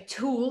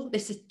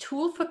 this is a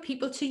tool for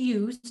people to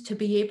use to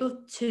be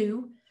able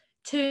to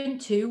turn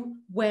to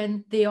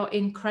when they are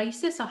in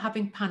crisis or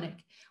having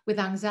panic. With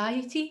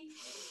anxiety,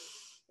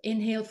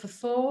 inhale for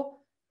 4,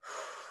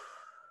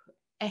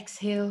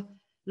 exhale,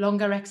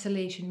 longer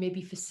exhalation,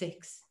 maybe for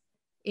 6.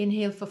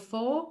 Inhale for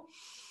 4.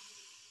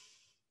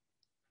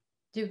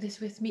 Do this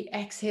with me.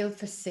 Exhale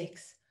for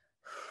 6.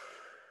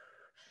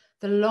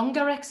 The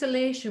longer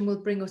exhalation will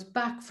bring us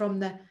back from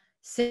the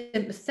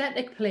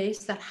sympathetic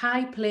place, that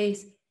high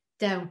place,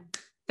 down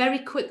very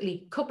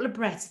quickly. Couple of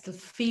breaths to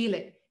feel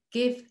it.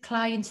 Give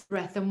clients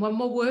breath. And when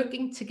we're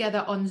working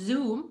together on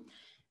Zoom,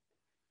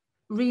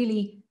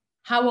 really,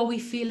 how are we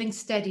feeling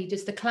steady?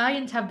 Does the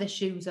client have their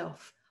shoes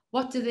off?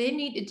 What do they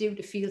need to do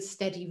to feel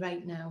steady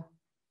right now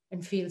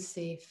and feel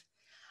safe?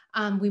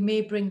 And we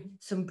may bring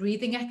some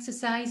breathing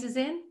exercises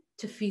in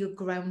to feel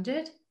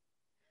grounded,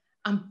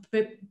 and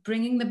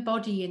bringing the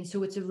body in.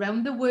 So it's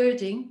around the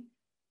wording,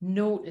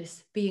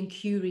 notice, being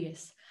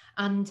curious.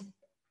 And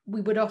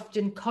we would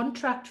often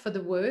contract for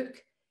the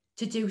work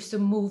to do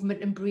some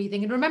movement and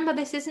breathing. And remember,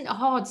 this isn't a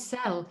hard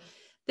sell.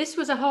 This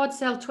was a hard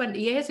sell 20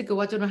 years ago.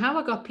 I don't know how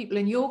I got people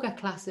in yoga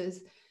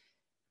classes.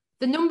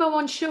 The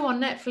 #1 show on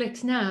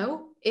Netflix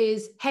now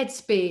is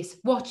Headspace.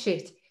 Watch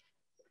it.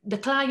 The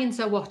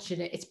clients are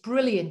watching it. It's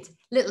brilliant.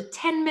 Little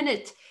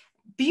 10-minute,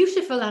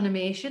 beautiful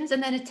animations,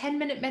 and then a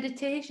 10-minute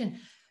meditation.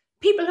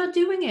 People are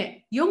doing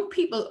it. Young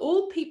people,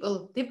 old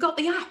people, they've got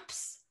the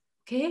apps.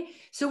 Okay.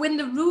 So in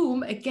the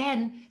room,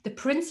 again, the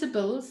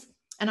principles,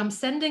 and I'll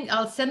send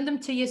them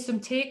to you, some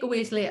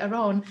takeaways later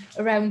on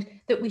around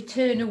that we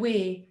turn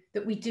away,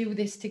 that we do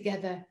this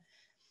together,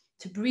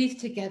 to breathe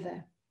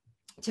together,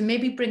 to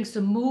maybe bring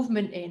some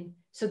movement in.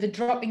 So the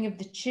dropping of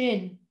the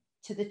chin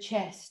to the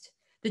chest,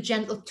 the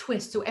gentle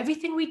twist. So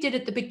everything we did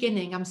at the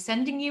beginning, I'm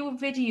sending you a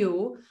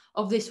video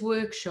of this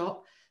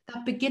workshop.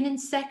 That beginning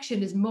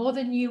section is more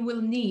than you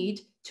will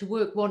need to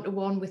work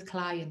one-to-one with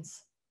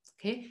clients.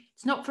 Okay,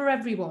 it's not for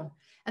everyone.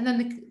 And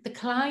then the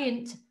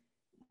client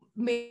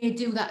may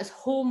do that as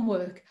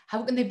homework.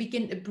 How can they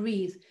begin to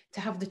breathe,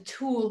 to have the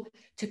tool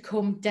to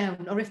come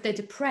down, or if they're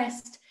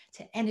depressed,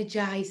 to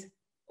energize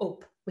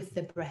up with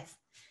the breath.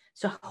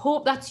 So I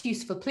hope that's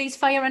useful. Please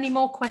fire any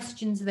more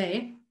questions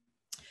there.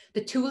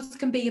 The tools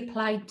can be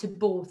applied to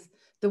both.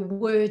 The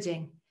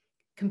wording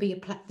can be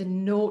applied, the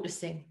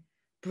noticing,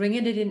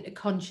 bringing it into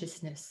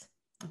consciousness.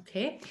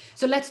 Okay,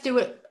 so let's do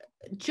it.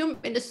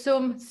 Jump into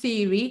some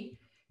theory,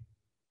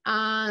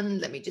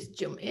 and let me just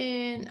jump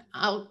in.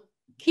 I'll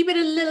keep it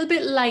a little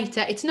bit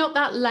lighter. It's not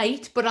that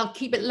light, but I'll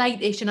keep it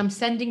lightish, and I'm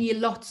sending you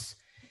lots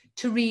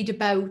to read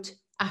about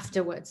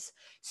afterwards.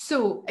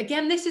 So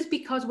again, this is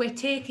because we're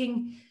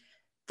taking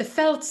the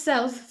felt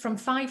self from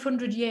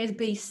 500 years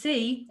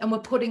BC and we're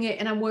putting it,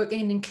 and I'm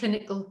working in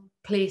clinical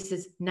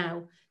places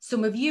now.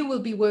 Some of you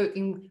will be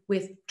working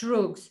with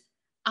drugs,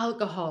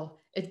 alcohol,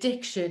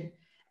 addiction,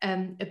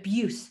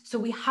 abuse. So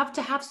we have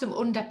to have some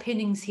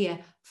underpinnings here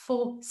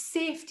for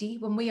safety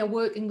when we are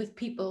working with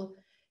people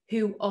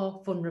who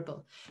are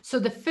vulnerable. So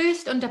the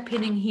first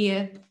underpinning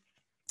here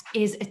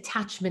is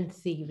attachment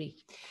theory.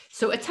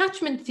 So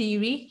attachment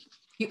theory,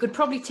 you could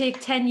probably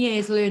take 10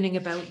 years learning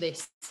about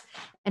this,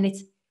 and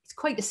it's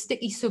quite a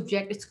sticky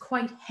subject. It's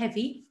quite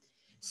heavy.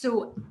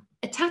 So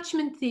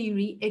attachment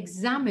theory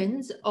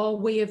examines our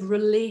way of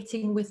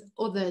relating with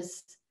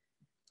others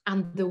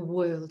and the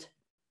world.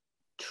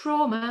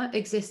 Trauma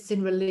exists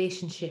in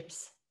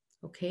relationships,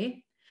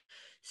 okay?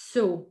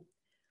 So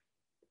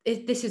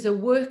this is a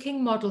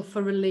working model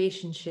for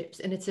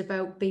relationships, and it's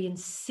about being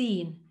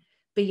seen,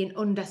 being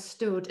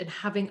understood, and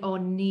having our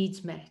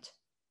needs met.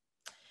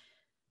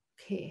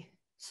 Okay,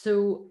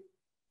 so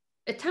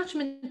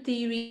attachment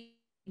theory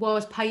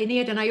was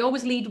pioneered, and I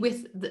always lead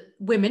with the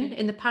women.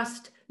 In the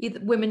past,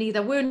 women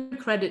either weren't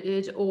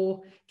credited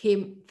or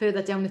came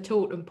further down the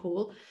totem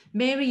pole.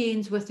 Mary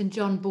Ainsworth and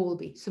John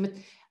Bowlby. So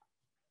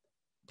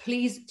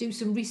please do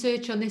some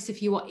research on this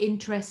if you are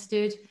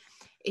interested.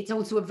 It's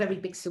also a very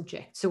big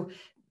subject. So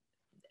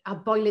I'll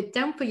boil it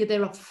down for you.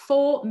 There are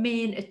 4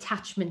 main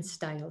attachment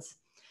styles.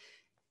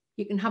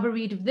 you can have a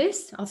read of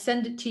this. I'll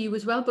send it to you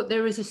as well, but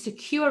there is a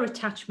secure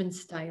attachment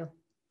style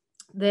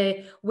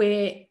there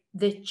where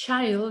the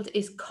child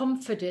is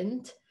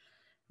confident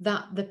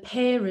that the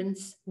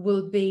parents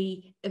will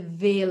be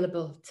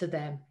available to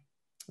them.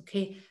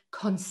 Okay,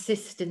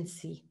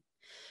 consistency.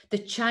 The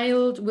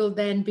child will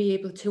then be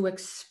able to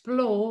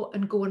explore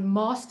and go and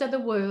master the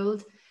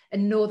world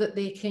and know that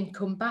they can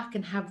come back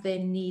and have their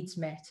needs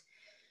met.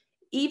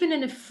 Even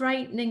in a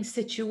frightening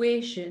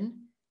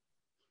situation,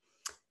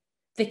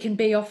 they can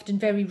be often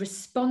very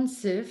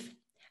responsive.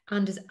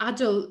 And as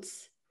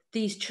adults,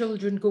 these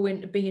children go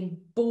into being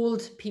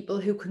bold people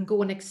who can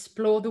go and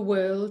explore the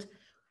world,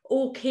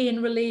 okay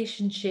in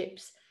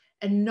relationships,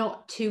 and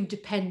not too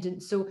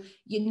dependent. So,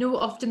 you know,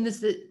 often there's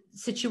the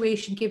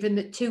situation given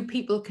that two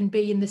people can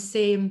be in the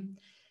same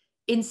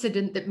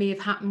incident that may have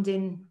happened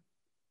in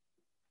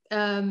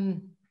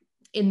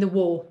the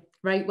war,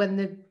 right?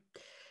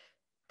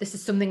 This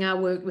is something I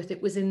worked with.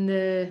 It was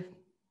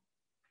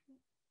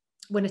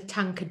when a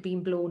tank had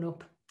been blown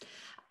up,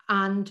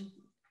 and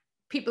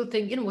people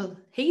think, you know, well,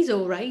 he's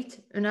all right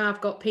and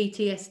I've got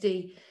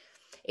PTSD.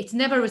 It's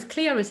never as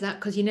clear as that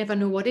because you never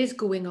know what is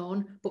going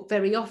on, but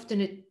very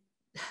often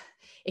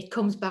it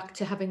comes back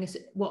to having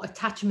what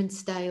attachment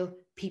style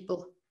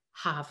people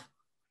have.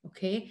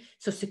 Okay,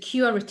 so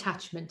secure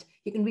attachment.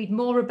 You can read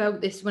more about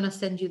this when I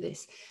send you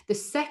this. The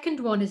second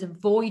one is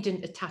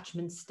avoidant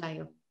attachment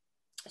style.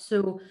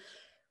 So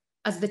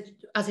as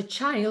a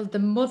child, the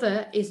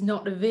mother is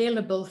not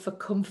available for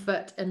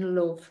comfort and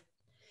love.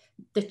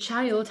 The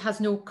child has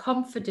no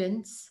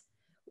confidence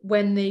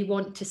when they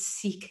want to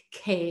seek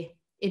care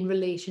in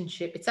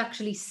relationship. It's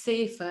actually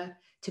safer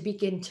to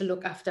begin to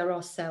look after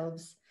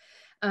ourselves.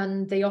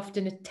 And they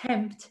often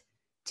attempt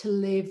to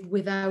live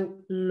without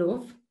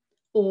love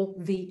or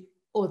the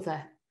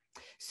other.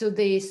 So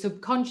they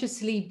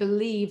subconsciously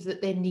believe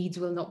that their needs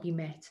will not be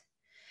met.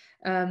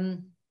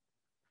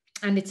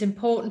 And it's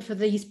important for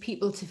these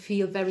people to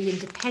feel very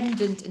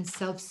independent and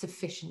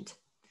self-sufficient.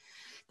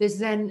 There's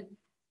then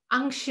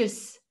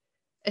anxious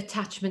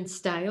attachment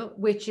style,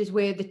 which is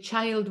where the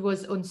child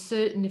was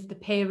uncertain if the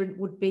parent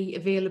would be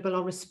available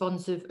or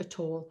responsive at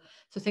all.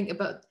 So think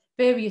about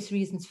various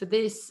reasons for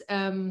this.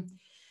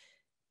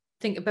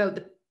 Think about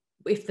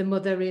if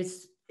there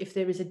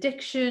is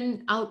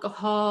addiction,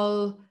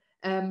 alcohol,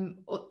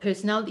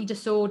 personality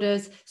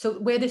disorders. So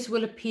where this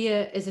will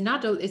appear as an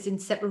adult is in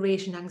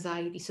separation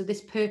anxiety. So the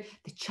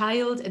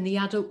child and the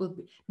adult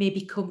may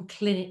become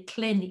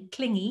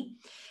clingy,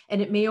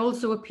 and it may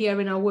also appear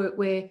in our work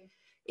where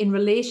in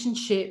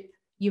relationship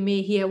you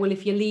may hear, well,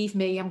 if you leave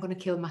me, I'm going to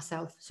kill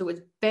myself. So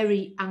it's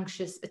very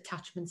anxious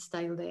attachment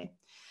style there.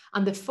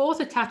 And the fourth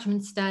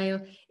attachment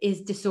style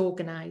is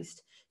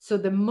disorganized. So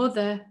the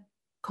mother,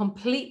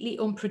 completely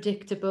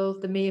unpredictable.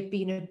 There may have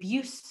been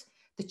abuse.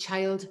 The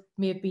child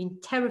may have been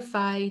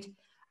terrified,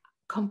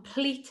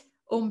 complete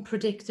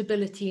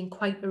unpredictability and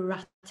quite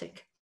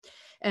erratic.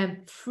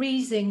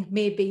 Freezing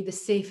may be the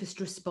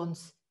safest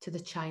response to the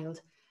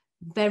child.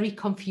 Very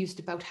confused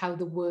about how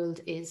the world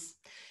is.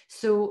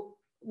 So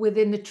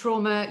within the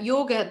trauma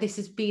yoga, this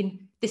is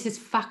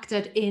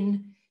factored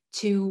in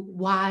to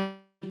why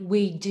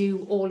we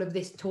do all of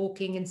this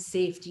talking and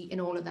safety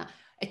and all of that,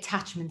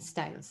 attachment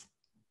styles.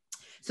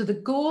 So the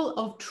goal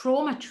of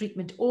trauma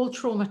treatment, all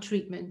trauma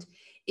treatment,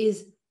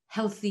 is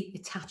healthy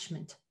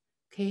attachment.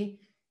 Okay,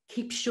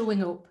 keep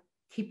showing up,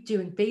 keep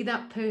doing, be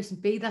that person,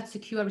 be that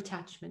secure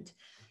attachment.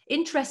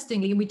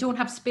 Interestingly, and we don't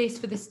have space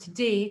for this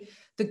today,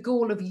 the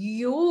goal of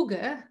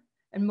yoga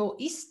and more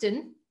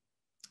Eastern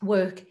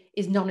work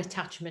is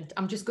non-attachment.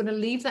 I'm just going to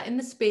leave that in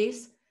the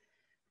space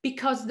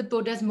because the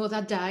Buddha's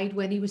mother died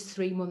when he was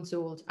 3 months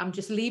old. I'm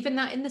just leaving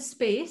that in the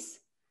space.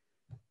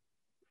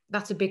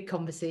 That's a big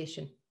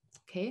conversation.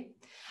 Okay.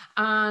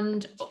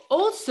 And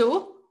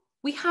also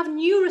we have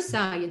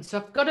neuroscience. So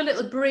I've got a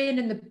little brain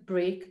in the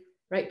break,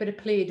 right? Bit of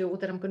Play-Doh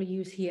that I'm going to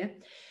use here.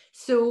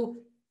 So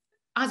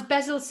as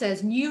Bezel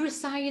says,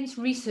 neuroscience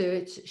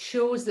research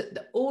shows that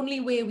the only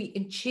way we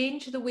can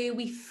change the way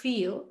we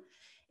feel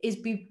is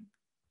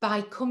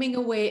by coming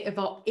aware of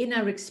our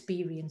inner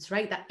experience,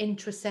 right? That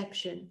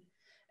introception,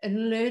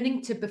 and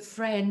learning to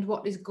befriend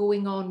what is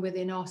going on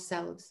within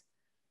ourselves.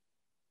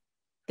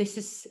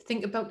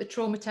 Think about the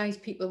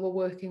traumatized people we're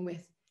working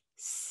with.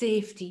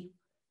 Safety.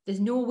 There's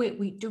no way,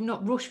 we do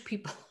not rush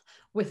people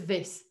with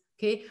this,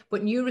 okay?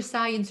 But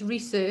neuroscience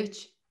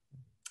research,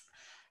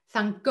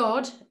 thank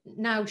God,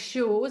 now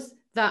shows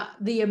that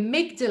the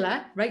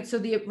amygdala, right?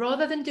 So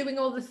rather than doing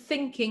all the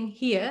thinking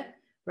here,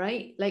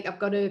 right? Like I've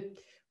got to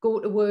go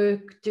to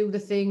work, do the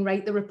thing,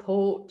 write the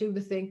report, do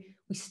the thing.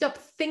 We stop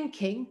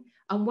thinking,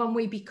 and when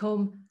we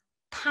become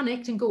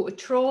panicked and go to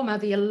trauma,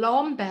 the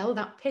alarm bell,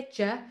 that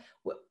picture,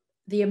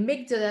 the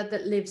amygdala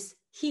that lives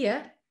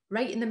here,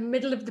 right in the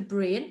middle of the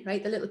brain,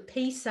 right, the little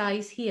pea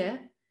size here,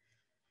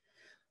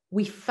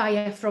 we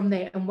fire from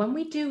there. And when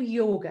we do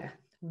yoga,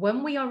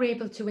 when we are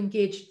able to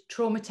engage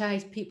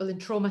traumatized people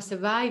and trauma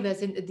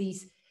survivors into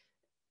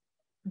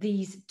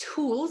these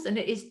tools, and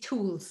it is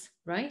tools,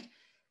 right,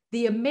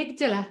 the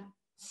amygdala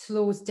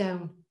slows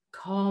down,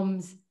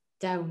 calms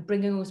down,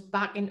 bringing us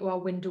back into our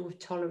window of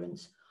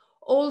tolerance.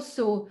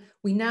 Also,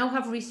 we now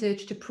have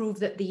research to prove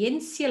that the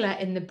insula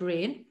in the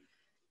brain,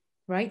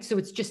 right, so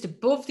it's just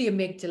above the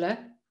amygdala,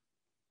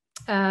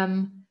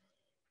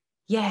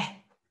 yeah,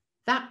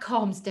 that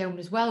calms down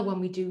as well when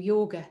we do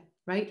yoga,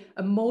 right?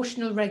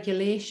 Emotional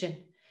regulation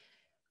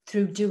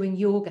through doing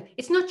yoga.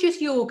 It's not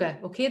just yoga,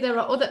 okay? There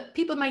are other,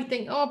 people might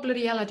think, oh,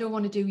 bloody hell, I don't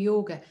want to do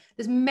yoga.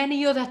 There's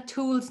many other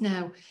tools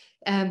now.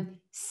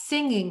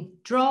 Singing,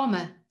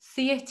 drama,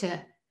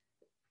 theatre,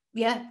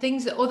 yeah,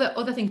 things,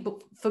 other things.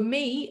 But for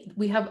me,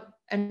 we have,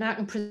 and I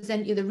can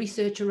present you the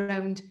research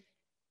around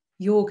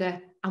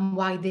yoga and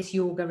why this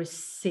yoga is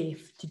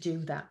safe to do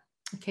that,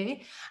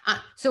 okay?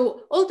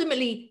 So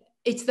ultimately,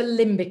 it's the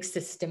limbic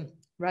system,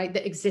 right,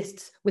 that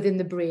exists within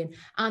the brain.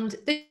 And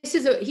this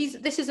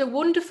is a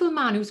wonderful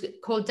man who's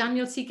called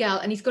Daniel Siegel,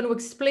 and he's going to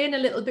explain a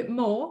little bit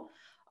more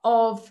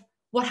of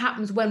what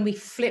happens when we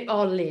flip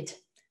our lid.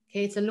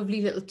 Okay, it's a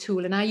lovely little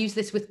tool, and I use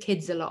this with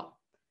kids a lot.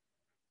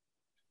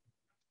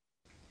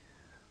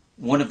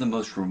 One of the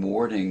most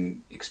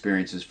rewarding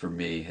experiences for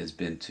me has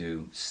been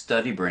to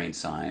study brain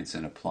science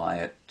and apply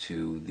it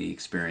to the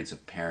experience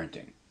of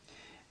parenting.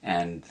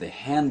 And the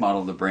hand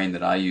model of the brain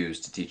that I use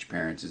to teach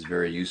parents is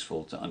very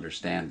useful to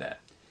understand that.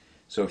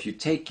 So if you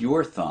take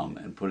your thumb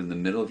and put it in the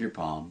middle of your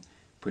palm,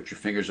 put your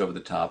fingers over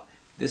the top,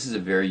 this is a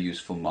very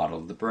useful model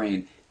of the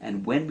brain.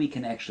 And when we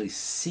can actually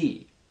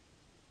see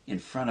in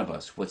front of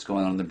us what's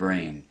going on in the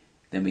brain,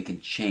 then we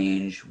can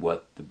change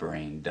what the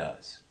brain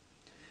does.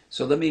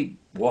 So let me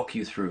walk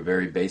you through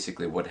very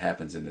basically what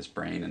happens in this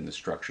brain and the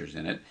structures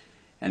in it.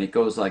 And it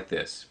goes like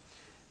this.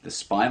 The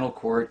spinal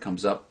cord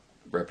comes up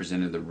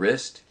representing the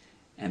wrist,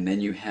 and then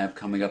you have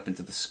coming up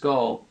into the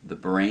skull the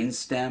brain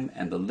stem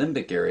and the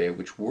limbic area,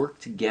 which work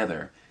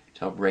together to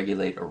help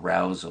regulate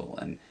arousal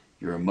and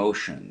your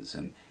emotions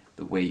and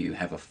the way you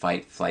have a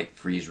fight, flight,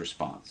 freeze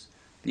response.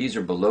 These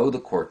are below the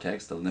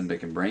cortex, the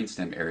limbic and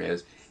brainstem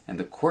areas, and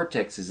the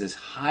cortex is this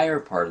higher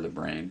part of the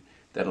brain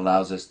that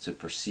allows us to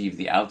perceive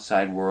the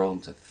outside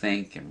world, to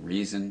think and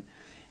reason.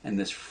 And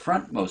this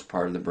frontmost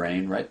part of the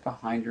brain, right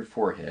behind your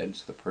forehead,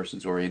 so the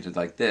person's oriented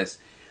like this,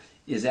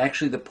 is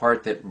actually the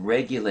part that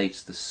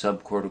regulates the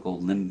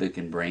subcortical, limbic,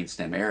 and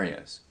brainstem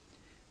areas.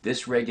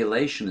 This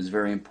regulation is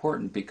very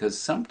important because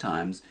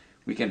sometimes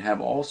we can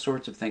have all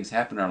sorts of things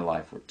happen in our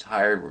life. We're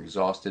tired, we're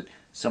exhausted,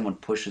 someone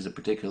pushes a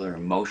particular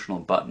emotional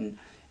button,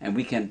 and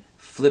we can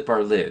flip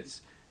our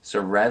lids. So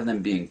rather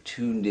than being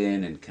tuned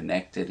in and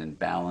connected and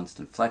balanced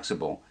and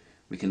flexible,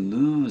 we can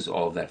lose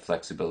all of that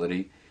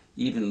flexibility,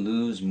 even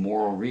lose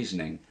moral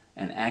reasoning,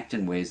 and act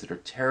in ways that are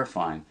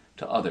terrifying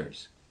to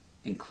others,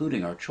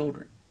 including our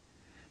children.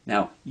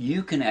 Now,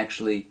 you can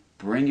actually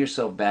bring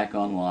yourself back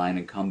online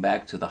and come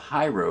back to the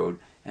high road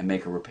and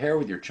make a repair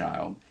with your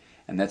child,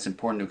 and that's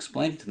important to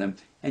explain to them.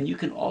 And you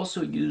can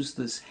also use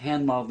this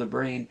hand model of the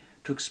brain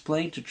to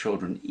explain to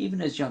children,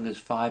 even as young as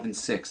 5 and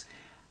 6,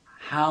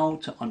 how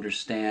to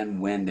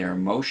understand when their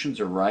emotions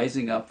are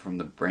rising up from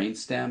the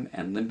brainstem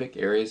and limbic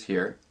areas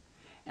here,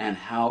 and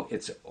how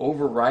it's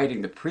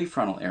overriding the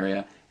prefrontal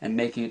area and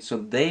making it so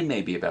they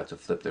may be about to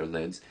flip their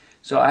lids.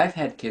 So I've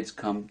had kids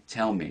come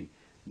tell me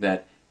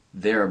that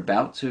they're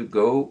about to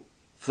go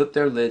flip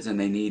their lids and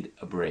they need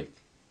a break.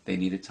 They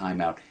need a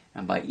timeout.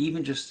 And by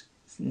even just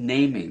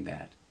naming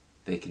that,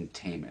 they can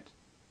tame it.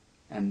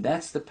 And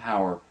that's the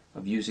power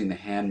of using the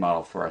hand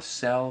model for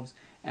ourselves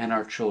and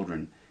our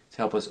children to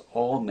help us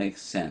all make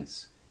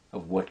sense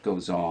of what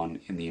goes on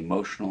in the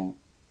emotional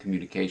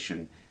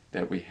communication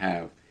that we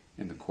have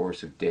in the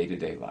course of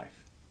day-to-day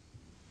life.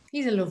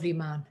 He's a lovely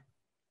man.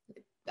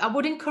 I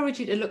would encourage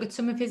you to look at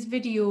some of his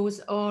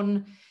videos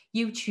on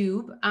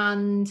YouTube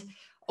and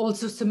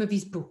also some of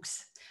his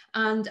books.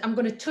 And I'm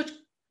going to touch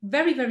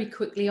very, very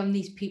quickly on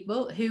these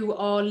people who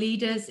are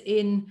leaders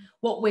in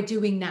what we're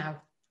doing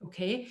now.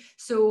 Okay,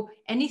 so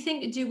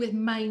anything to do with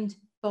mind,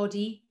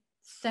 body,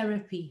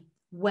 therapy,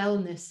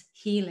 wellness,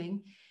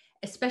 healing,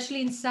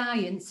 especially in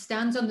science,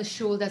 stands on the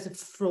shoulders of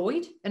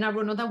Freud. And I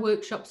run other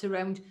workshops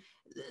around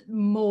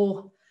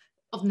more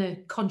of the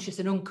conscious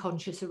and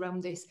unconscious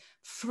around this.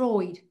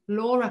 Freud,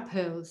 Laura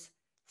Pearls,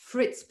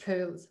 Fritz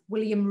Perls,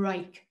 William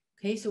Reich.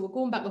 Okay, so we're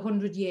going back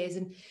 100 years.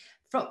 And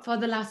for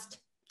the last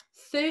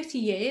 30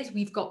 years,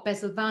 we've got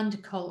Bessel van der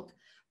Kolk,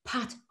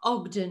 Pat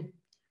Ogden.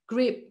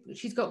 Great,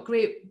 she's got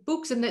great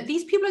books, and that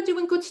these people are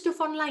doing good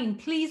stuff online.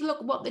 Please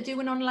look what they're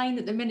doing online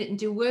at the minute and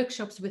do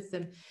workshops with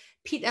them.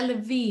 Peter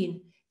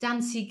Levine,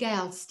 Dan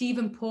Siegel,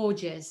 Stephen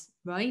Porges,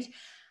 right?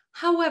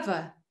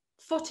 However,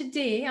 for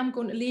today, I'm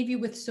going to leave you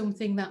with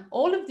something that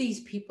all of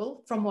these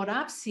people, from what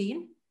I've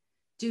seen,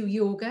 do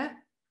yoga,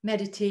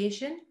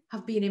 meditation,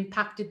 have been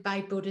impacted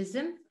by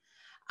Buddhism.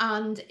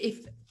 And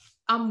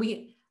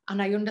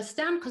I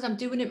understand because I'm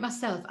doing it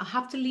myself, I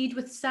have to lead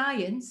with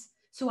science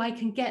so I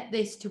can get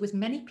this to as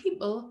many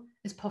people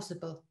as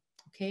possible.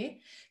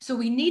 Okay, so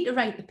we need to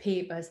write the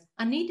papers.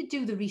 I need to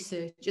do the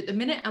research. At the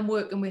minute, I'm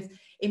working with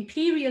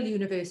Imperial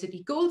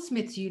University,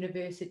 Goldsmiths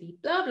University,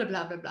 blah, blah,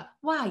 blah, blah, blah.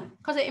 Why?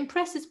 Because it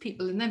impresses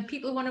people and then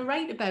people want to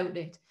write about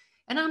it.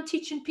 And I'm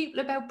teaching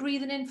people about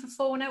breathing in for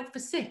 4 and out for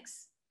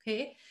 6.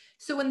 Okay,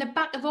 so in the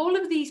back of all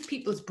of these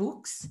people's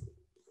books,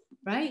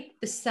 right,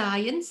 the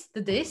science,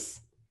 the this,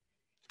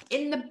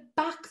 in the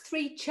back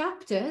 3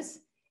 chapters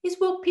is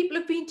what people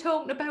have been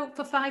talking about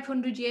for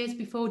 500 years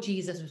before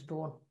Jesus was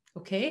born.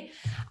 Okay,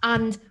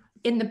 and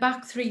in the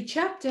back 3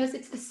 chapters,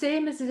 it's the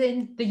same as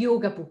in the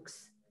yoga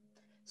books.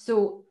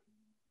 So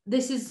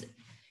this is,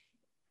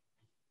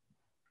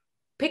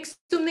 pick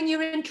something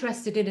you're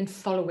interested in and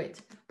follow it.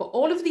 But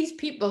all of these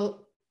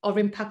people are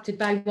impacted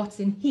by what's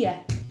in here,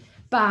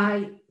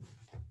 by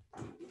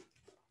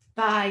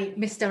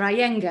Mr.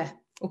 Iyengar,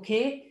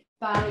 okay?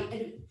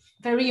 By,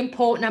 very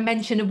important, I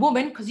mention a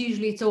woman, because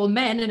usually it's all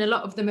men, and a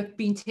lot of them have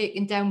been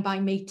taken down by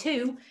me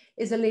too,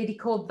 is a lady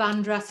called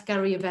Vandra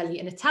Scariavelli,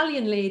 an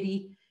Italian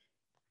lady,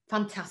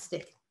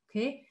 fantastic,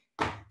 okay?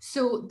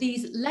 So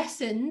these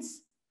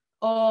lessons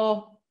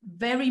are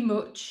very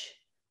much,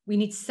 we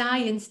need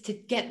science to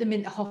get them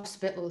into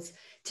hospitals,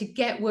 to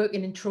get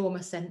working in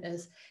trauma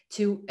centres,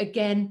 to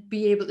again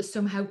be able to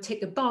somehow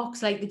tick a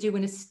box like they do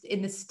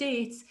in the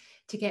States,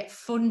 to get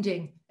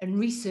funding and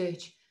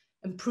research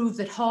and prove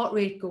that heart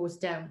rate goes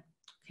down.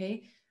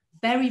 Okay,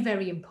 very,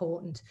 very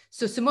important.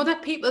 So some other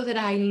people that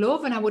I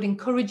love and I would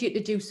encourage you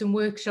to do some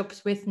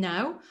workshops with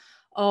now,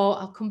 or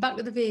I'll come back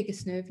to the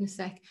vagus nerve in a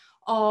sec,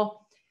 are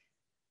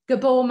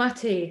Gabor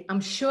Mate.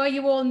 I'm sure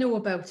you all know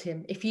about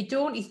him. If you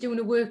don't, he's doing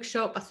a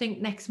workshop, I think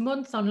next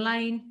month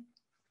online.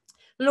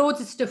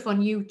 Loads of stuff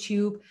on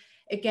YouTube.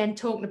 Again,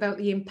 talking about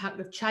the impact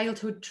of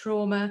childhood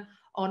trauma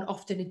on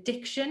often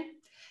addiction.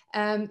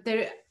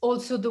 There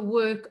also the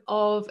work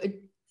of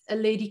a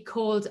lady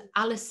called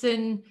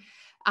Alison,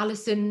 I'll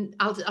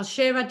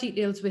share our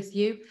details with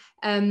you.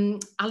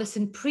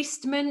 Alison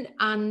Priestman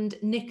and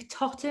Nick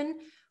Totten,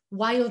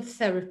 Wild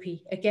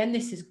Therapy. Again,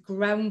 this is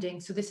grounding.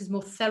 So this is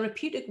more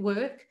therapeutic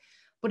work.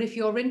 But if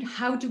you're in,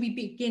 how do we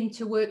begin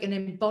to work in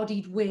an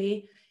embodied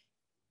way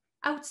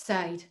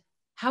outside?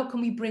 How can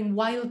we bring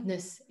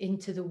wildness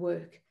into the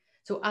work?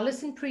 So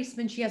Alison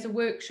Priestman, she has a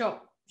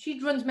workshop. She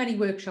runs many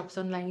workshops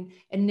online.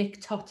 And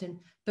Nick Totten,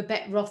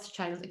 Babette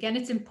Rothschild. Again,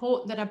 it's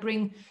important that I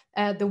bring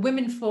the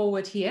women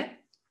forward here.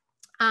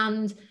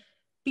 And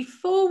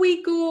before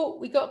we go,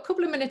 we got a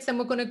couple of minutes and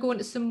we're going to go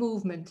into some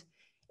movement.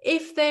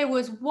 If there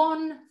was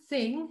one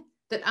thing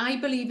that I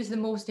believe is the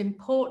most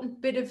important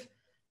bit of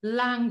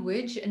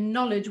language and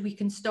knowledge we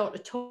can start to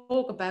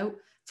talk about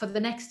for the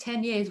next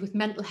 10 years with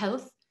mental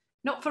health,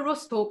 not for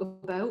us to talk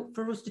about,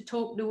 for us to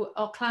talk to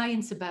our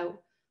clients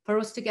about, for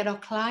us to get our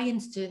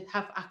clients to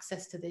have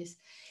access to this,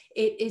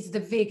 it is the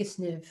vagus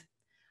nerve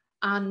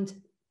and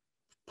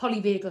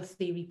polyvagal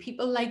theory.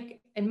 People like,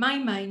 in my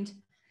mind,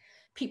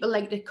 people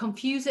like to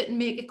confuse it and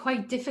make it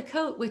quite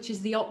difficult, which is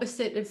the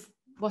opposite of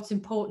what's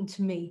important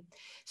to me.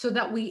 So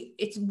that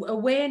it's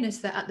awareness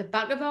that at the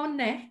back of our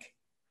neck,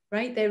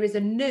 right, there is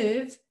a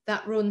nerve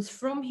that runs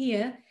from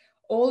here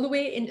all the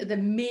way into the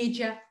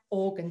major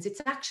organs. It's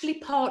actually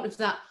part of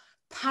that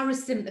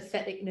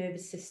parasympathetic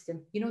nervous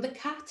system. You know, the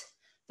cat,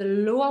 the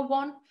lower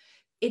one,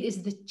 it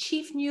is the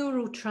chief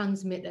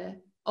neurotransmitter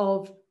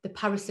of the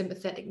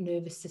parasympathetic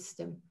nervous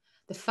system.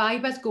 The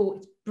fibers go,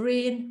 it's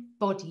brain,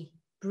 body,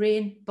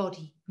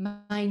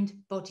 mind,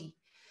 body.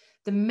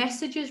 The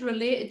messages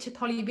related to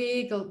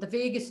polyvagal, the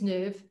vagus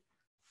nerve,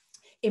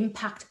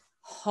 impact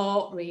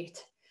heart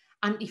rate,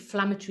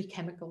 anti-inflammatory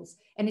chemicals,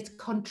 and it's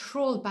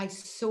controlled by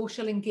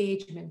social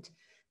engagement.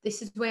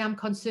 This is where I'm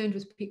concerned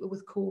with people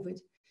with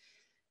COVID.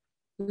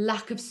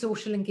 Lack of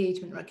social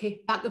engagement,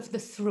 okay, back of the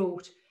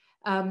throat.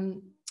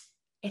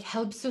 It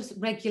helps us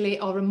regulate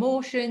our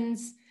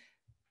emotions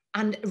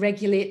and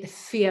regulate the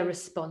fear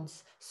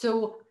response.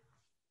 So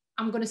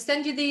I'm going to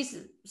send you these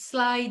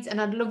slides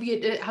and I'd love you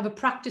to have a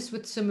practice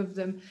with some of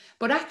them.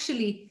 But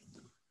actually,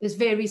 there's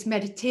various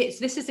meditations.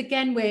 This is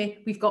again where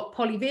we've got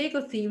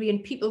polyvagal theory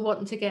and people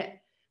wanting to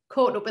get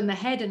caught up in the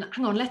head and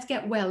hang on, let's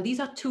get well. These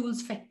are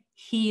tools for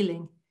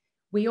healing.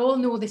 We all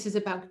know this is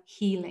about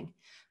healing.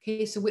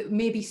 Okay, so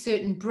maybe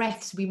certain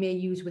breaths we may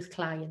use with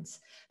clients.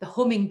 The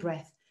humming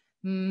breath.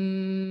 You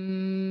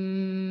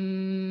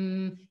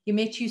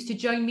may choose to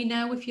join me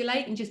now if you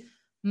like and just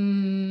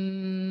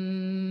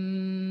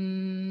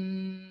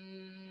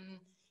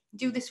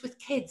do this with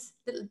kids,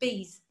 little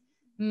bees.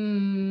 Just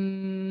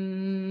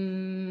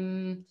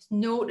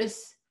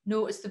notice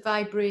the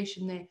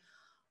vibration there.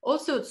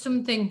 Also,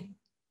 something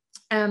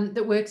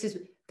that works is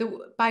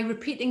by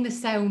repeating the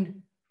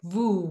sound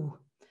voo,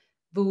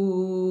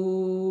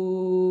 voo,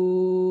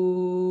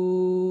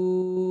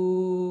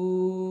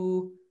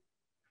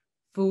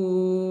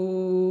 voo.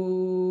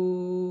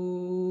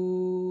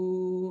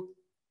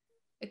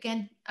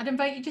 Again, I'd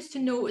invite you just to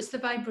notice the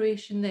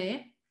vibration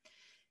there.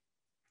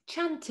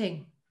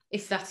 Chanting,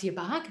 if that's your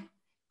bag.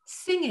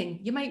 Singing,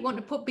 you might want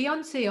to put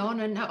Beyonce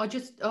on and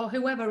or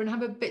whoever and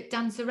have a bit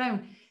dance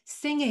around.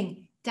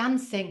 Singing,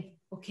 dancing,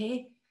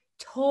 okay?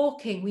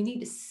 Talking, we need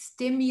to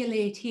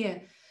stimulate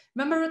here.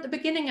 Remember at the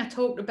beginning I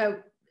talked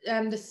about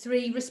the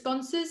 3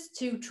 responses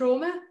to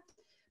trauma?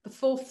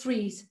 Before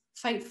freeze,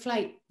 fight,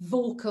 flight,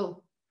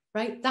 vocal,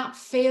 right? That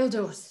failed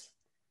us.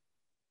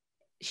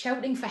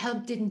 Shouting for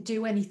help didn't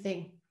do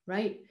anything,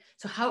 right?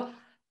 So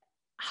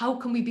how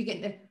can we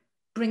begin to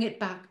bring it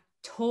back?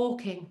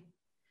 Talking,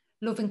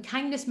 loving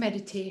kindness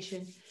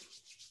meditation,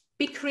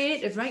 be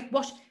creative, right?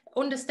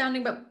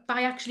 Understanding that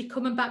by actually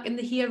coming back in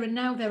the here and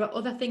now, there are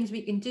other things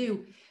we can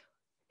do.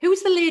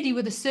 Who's the lady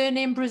with the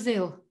surname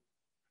Brazil?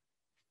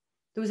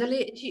 There was a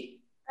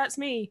lady. That's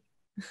me.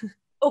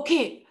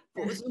 Okay.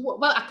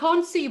 Well, I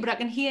can't see you, but I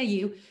can hear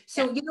you.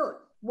 So, you know,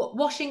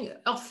 washing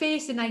our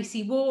face in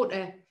icy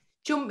water,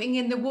 jumping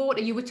in the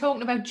water. You were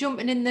talking about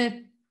jumping in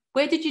the...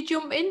 Where did you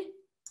jump in?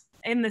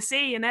 In the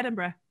sea in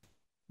Edinburgh.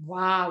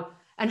 Wow.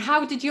 And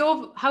how did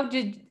your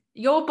body...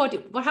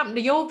 What happened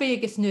to your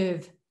vagus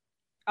nerve?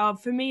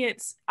 For me,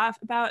 it's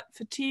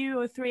for 2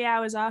 or 3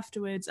 hours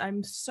afterwards,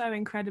 I'm so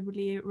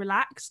incredibly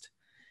relaxed.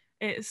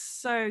 It's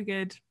so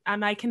good.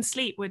 And I can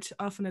sleep, which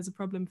often is a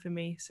problem for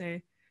me. So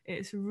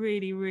it's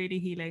really, really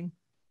healing.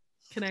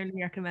 Can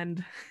only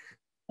recommend.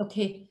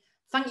 Okay.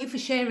 Thank you for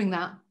sharing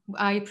that.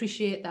 I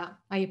appreciate that.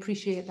 I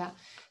appreciate that.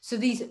 So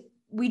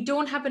we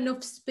don't have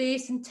enough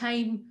space and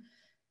time.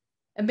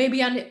 And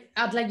maybe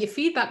I'd like your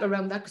feedback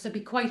around that, because I'd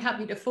be quite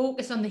happy to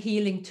focus on the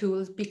healing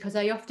tools, because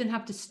I often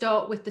have to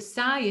start with the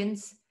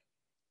science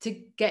to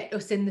get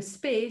us in the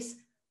space.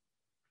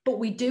 But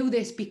we do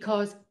this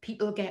because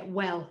people get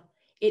well.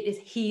 It is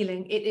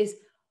healing. It is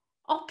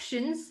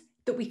options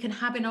that we can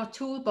have in our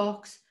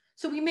toolbox.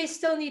 So we may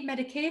still need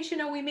medication,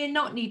 or we may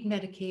not need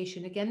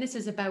medication. Again, this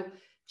is about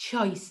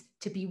choice,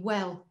 to be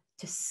well,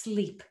 to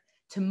sleep,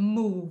 to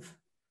move,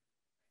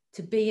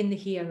 to be in the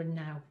here and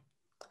now.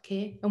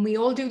 Okay. And we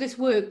all do this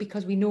work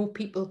because we know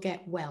people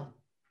get well.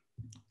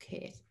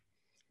 Okay.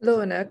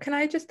 Lorna, can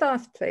I just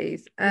ask,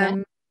 please?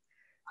 I'm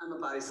a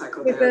body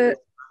psychotherapist.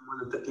 I'm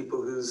one of the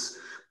people who's...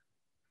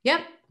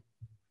 Yep.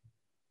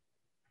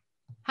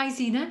 Hi,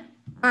 Zena.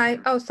 Hi.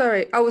 Oh,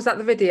 sorry. I was at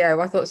the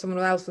video. I thought someone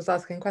else was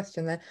asking a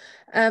question there.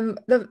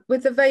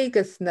 With the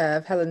vagus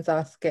nerve, Helen's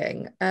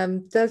asking,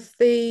 does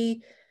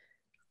the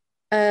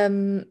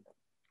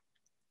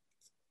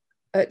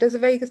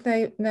vagus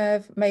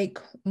nerve make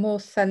more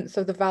sense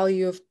of the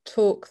value of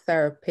talk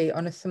therapy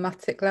on a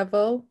somatic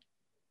level?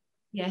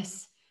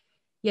 Yes.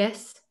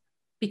 Yes,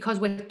 because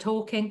we're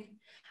talking,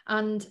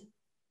 and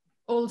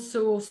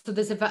also, so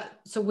there's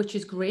which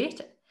is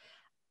great.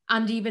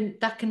 And even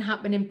that can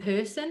happen in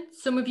person.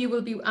 Some of you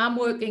will be, I'm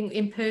working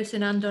in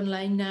person and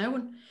online now.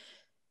 And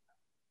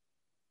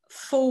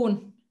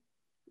phone,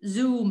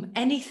 Zoom,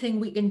 anything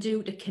we can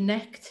do to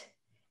connect,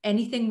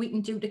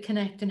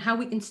 and how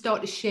we can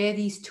start to share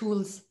these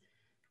tools.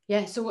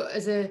 Yeah, so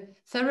as a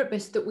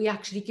therapist, that we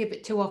actually give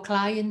it to our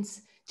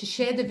clients to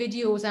share the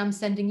videos I'm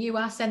sending you.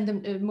 I send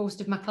them to most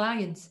of my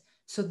clients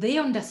so they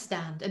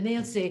understand, and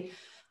they'll say,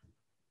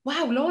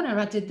 wow, Lorna,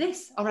 I did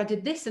this, or I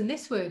did this and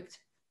this worked.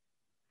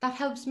 That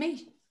helps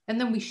me. And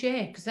then we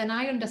share, because then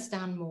I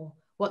understand more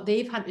what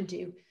they've had to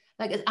do.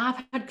 Like,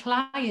 I've had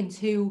clients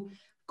who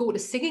go to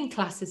singing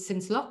classes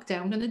since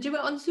lockdown, and they do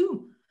it on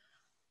Zoom.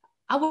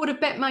 I would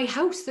have bet my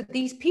house that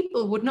these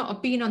people would not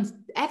have been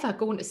ever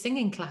going to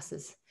singing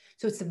classes.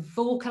 So it's a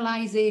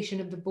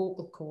vocalization of the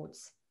vocal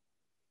cords.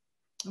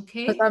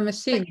 Okay. Because I'm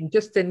assuming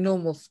just in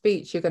normal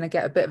speech, you're going to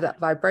get a bit of that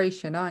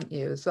vibration, aren't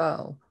you, as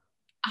well?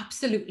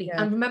 Absolutely.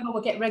 Yeah. And remember,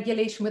 we'll get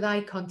regulation with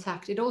eye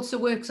contact. It also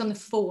works on the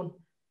phone.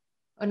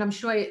 And I'm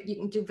sure you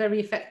can do very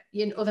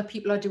effective, other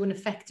people are doing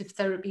effective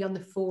therapy on the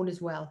phone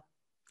as well.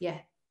 Yeah.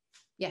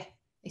 Yeah.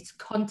 It's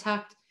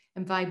contact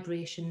and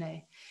vibration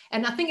there.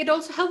 And I think it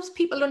also helps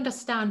people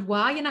understand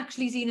why. And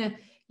actually, Zena,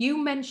 you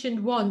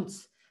mentioned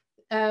once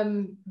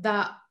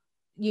that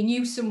you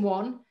knew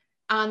someone,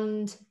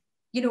 and,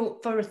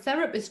 for a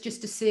therapist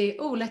just to say,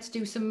 oh, let's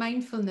do some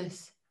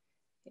mindfulness.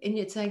 And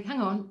it's like, hang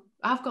on,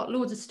 I've got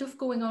loads of stuff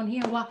going on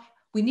here. Why?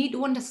 We need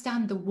to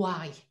understand the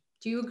why.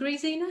 Do you agree,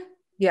 Zena?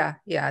 Yeah,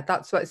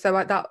 that's what. So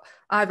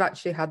I've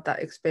actually had that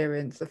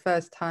experience. The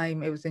first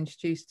time it was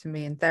introduced to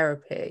me in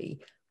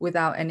therapy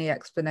without any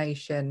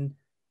explanation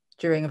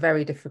during a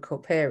very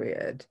difficult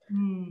period.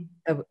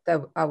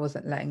 I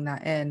wasn't letting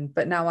that in.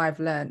 But now I've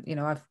learned,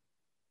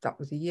 that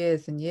was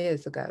years and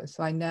years ago.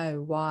 So I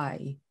know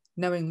why.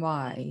 Knowing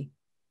why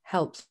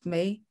helps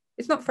me.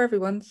 It's not for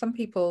everyone. Some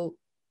people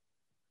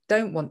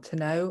don't want to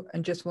know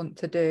and just want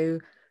to do.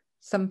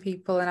 Some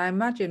people, and I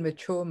imagine with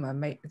trauma,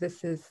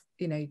 this is,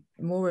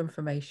 more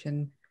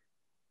information.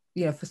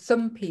 For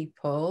some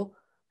people,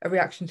 a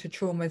reaction to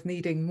trauma is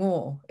needing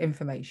more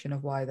information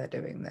of why they're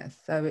doing this.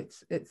 So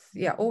it's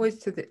always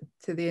to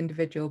the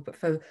individual. But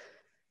for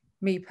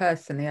me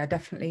personally, I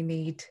definitely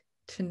need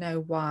to know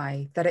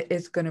why, that it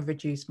is going to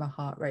reduce my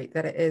heart rate,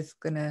 that it is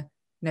going to,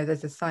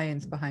 there's a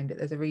science behind it,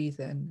 there's a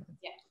reason.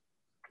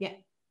 Yeah,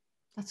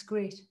 that's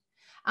great.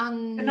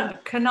 And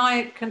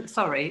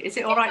sorry, is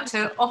it all right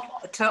to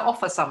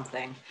offer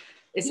something?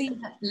 Please,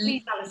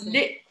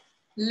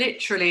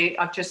 Literally,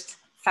 I've just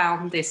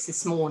found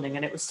this morning,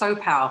 and it was so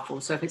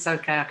powerful. So if it's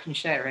okay, I can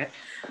share it.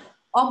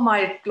 On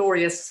my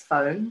glorious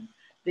phone,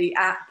 the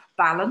app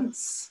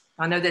Balance.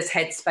 I know there's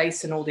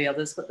Headspace and all the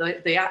others, but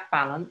the app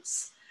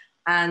Balance,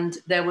 and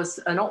there was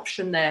an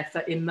option there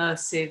for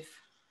immersive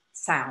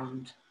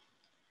sound.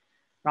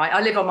 right?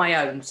 I live on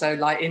my own, so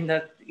like in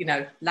the, you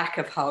know, lack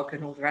of hug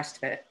and all the rest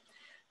of it.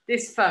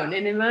 This phone,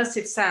 in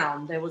immersive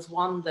sound, there was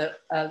one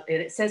that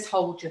it says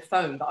hold your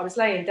phone, but I was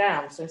laying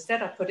down, so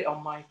instead I put it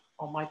on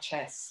my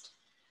chest.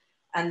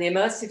 And the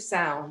immersive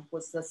sound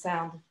was the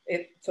sound,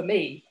 for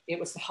me, it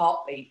was the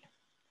heartbeat.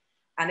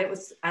 And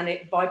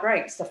it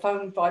vibrates, the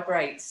phone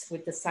vibrates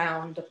with the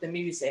sound of the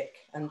music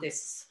and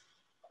this,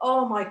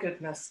 oh my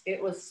goodness,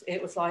 it was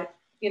like,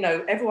 you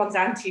know, everyone's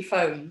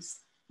anti-phones.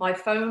 My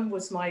phone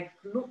was my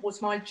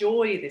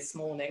joy this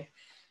morning,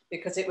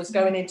 because it was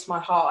going into my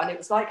heart, and it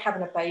was like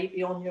having a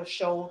baby on your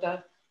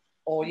shoulder,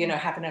 or, you know,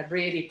 having a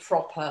really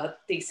proper,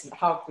 decent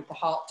hug with the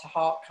heart to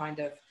heart kind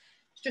of.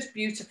 It's just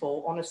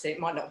beautiful. Honestly, it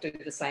might not do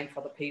the same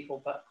for other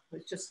people, but it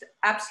was just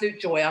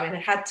absolute joy. I mean,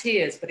 it had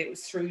tears, but it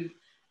was through,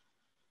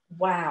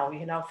 wow,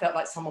 you know, I felt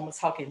like someone was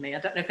hugging me. I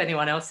don't know if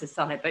anyone else has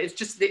done it, but it's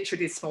just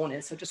literally this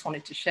morning. So I just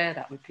wanted to share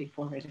that with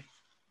people, really.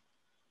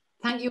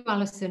 Thank you,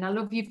 Alison. I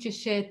love you've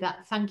just shared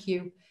that. Thank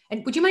you.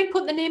 And would you mind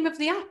putting the name of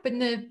the app in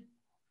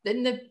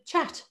the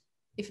chat?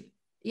 If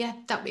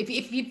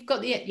you've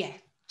got the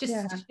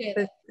share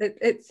that.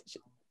 It's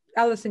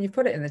Alison, you've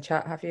put it in the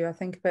chat, have you? I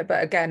think, but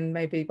again,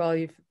 maybe while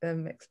you've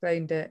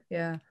explained it,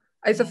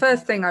 it's the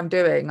first thing I'm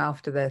doing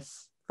after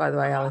this. By the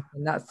way,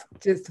 Alison, that's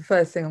just the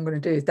first thing I'm going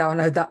to do is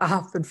download that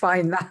app and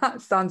find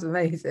that. Sounds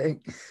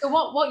amazing. So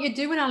what you're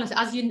doing, Alison,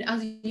 as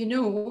you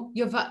know,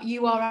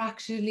 you are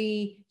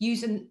actually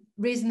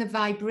raising the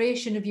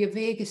vibration of your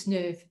vagus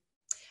nerve.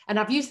 And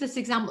I've used this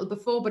example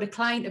before, but a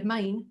client of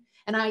mine,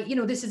 and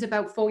this is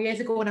about 4 years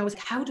ago, and I was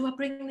like, how do I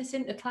bring this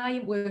into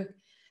client work?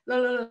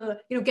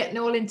 Getting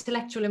all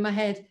intellectual in my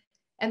head.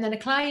 And then a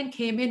client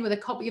came in with a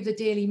copy of the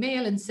Daily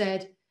Mail and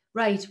said,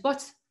 right,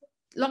 what's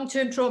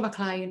long-term trauma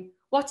client?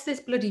 What's this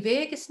bloody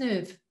vagus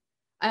nerve?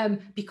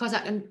 Because I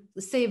can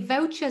save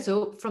vouchers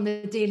up from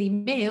the Daily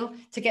Mail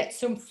to get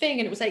something.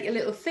 And it was like a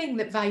little thing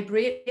that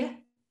vibrated.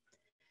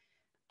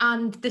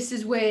 And this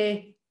is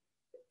where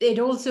it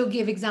also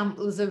gave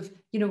examples of,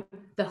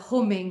 the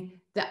humming,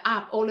 the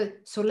app,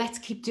 so let's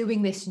keep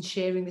doing this and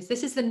sharing this.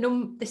 This is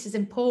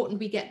important.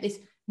 We get this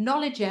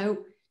knowledge out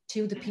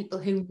to the people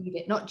who need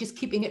it, not just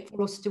keeping it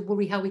for us to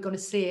worry how we're going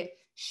to say it,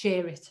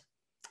 share it.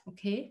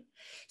 Okay.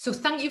 So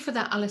thank you for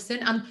that, Alison.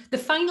 And the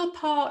final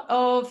part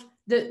of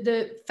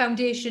the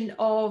foundation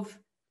of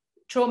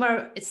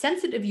trauma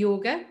sensitive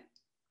yoga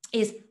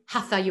is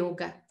hatha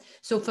yoga.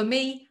 So for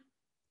me,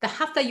 the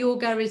hatha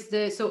yoga is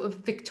the sort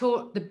of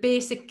the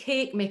basic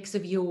cake mix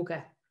of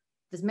yoga.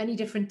 There's many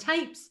different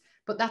types,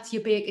 but that's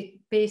your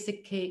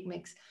basic cake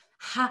mix.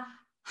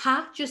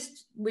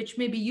 Just which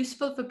may be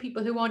useful for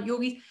people who aren't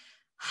yogis.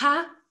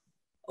 Ha,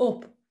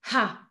 up,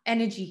 ha,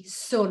 energy,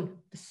 sun,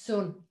 the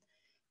sun.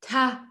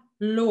 Ta,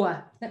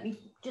 lower. Let me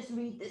just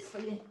read this for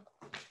you,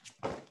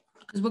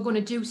 because we're going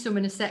to do some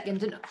in a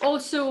second. And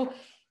also,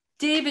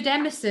 David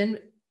Emerson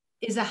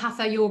is a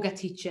hatha yoga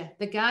teacher.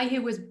 The guy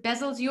who was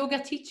Bezel's yoga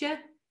teacher,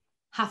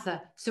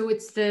 hatha. So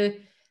it's the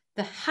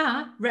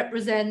ha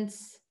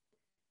represents,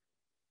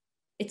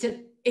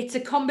 it's a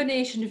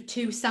combination of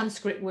two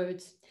Sanskrit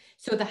words.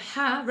 So the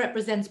ha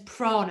represents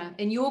prana.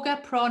 In yoga,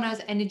 prana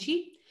is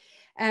energy,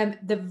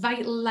 the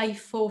vital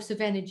life force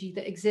of energy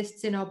that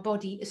exists in our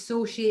body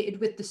associated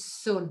with the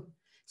sun.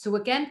 So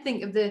again,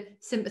 think of the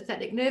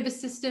sympathetic nervous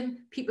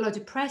system. People are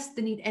depressed,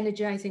 they need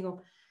energizing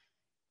up.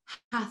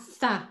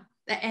 Hatha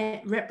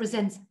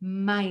represents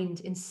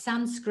mind. In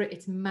Sanskrit,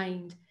 it's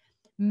mind.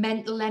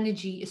 Mental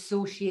energy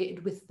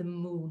associated with the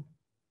moon.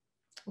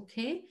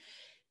 Okay,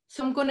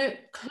 so I'm going to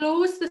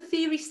close the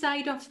theory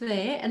side off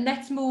there, and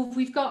let's move.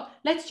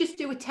 Let's just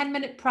do a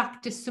 10-minute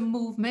practice, some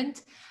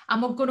movement,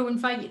 and we're going to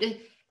invite you to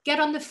get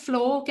on the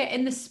floor, get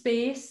in the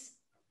space,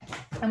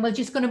 and we're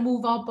just going to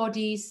move our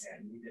bodies.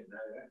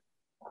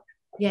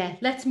 Yeah,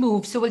 let's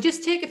move. So we'll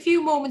just take a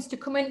few moments to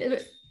come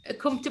into a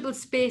comfortable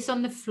space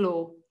on the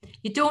floor.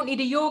 You don't need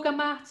a yoga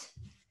mat.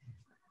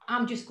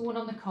 I'm just going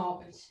on the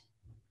carpet.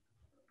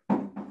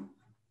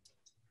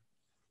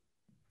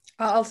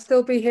 I'll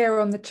still be here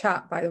on the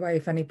chat, by the way,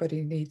 if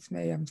anybody needs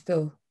me. I'm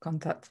still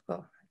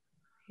contactable.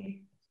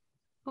 Okay.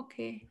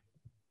 Okay.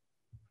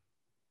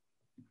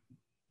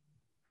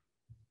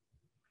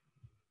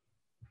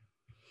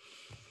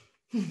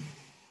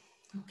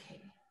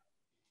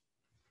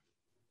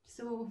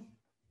 So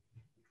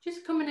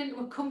just coming into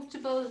a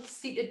comfortable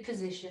seated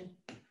position.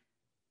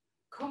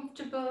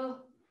 Comfortable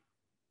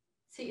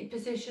seated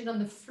position on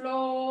the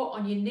floor,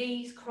 on your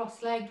knees,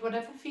 cross-legged,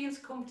 whatever feels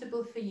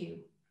comfortable for you.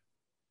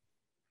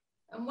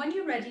 And when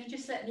you're ready,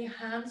 just letting your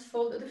hands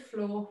fall to the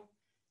floor.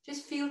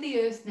 Just feel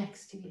the earth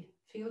next to you.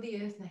 Feel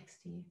the earth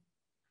next to you.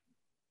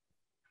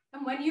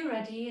 And when you're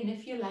ready, and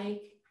if you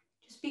like,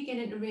 just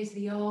beginning to raise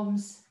the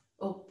arms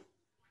up.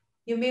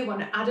 You may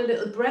want to add a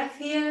little breath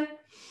here.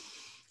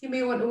 You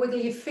may want to wiggle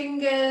your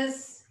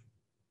fingers,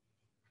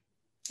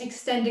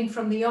 extending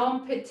from the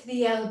armpit to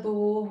the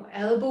elbow,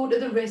 elbow to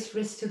the wrist,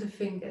 wrist to the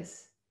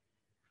fingers.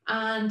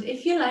 And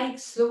if you like,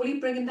 slowly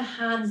bringing the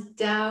hands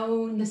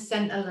down the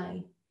center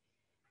line.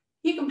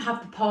 You can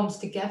have the palms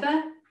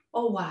together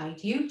or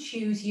wide. You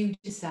choose, you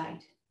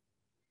decide.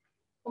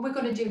 And we're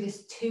going to do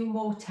this 2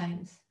 more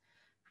times.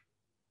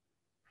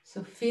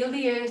 So feel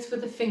the earth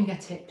with the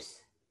fingertips.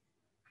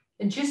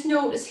 And just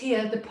notice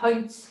here the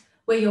points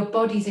where your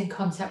body's in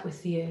contact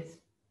with the earth.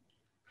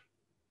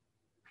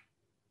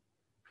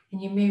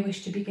 And you may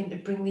wish to begin to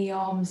bring the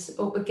arms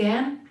up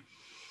again.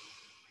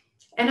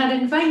 And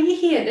I'd invite you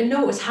here to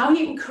notice how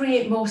you can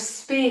create more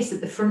space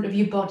at the front of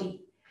your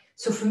body.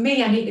 So for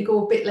me, I need to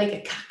go a bit like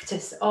a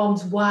cactus,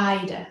 arms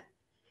wider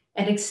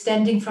and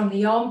extending from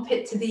the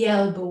armpit to the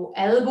elbow,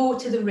 elbow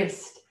to the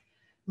wrist,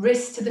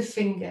 wrist to the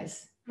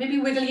fingers. Maybe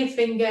wiggle your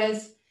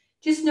fingers.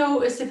 Just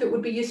notice if it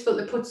would be useful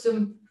to put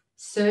some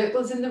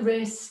circles in the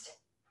wrist.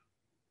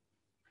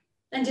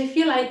 And if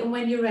you like, and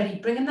when you're ready,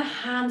 bringing the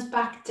hands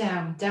back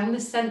down the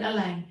center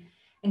line.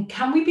 And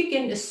can we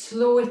begin to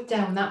slow it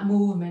down, that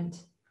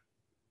movement?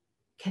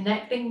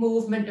 Connecting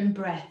movement and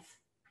breath.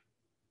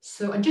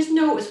 So, and just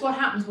notice what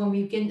happens when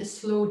we begin to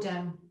slow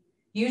down.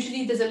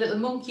 Usually there's a little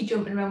monkey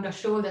jumping around our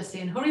shoulders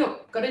saying, hurry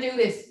up, gotta do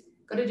this,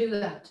 gotta do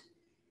that.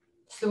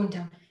 Slowing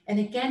down. And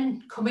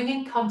again, coming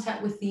in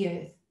contact with the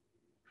earth.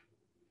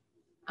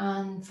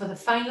 And for the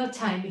final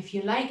time, if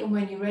you like, and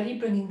when you're ready,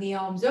 bringing the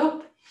arms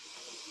up.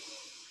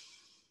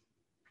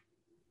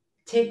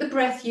 Take the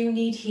breath you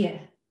need here,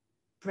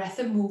 breath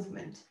and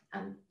movement,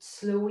 and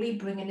slowly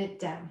bringing it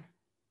down.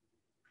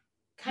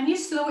 Can you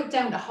slow it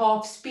down to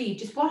half speed?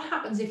 Just what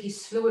happens if you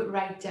slow it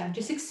right down?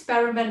 Just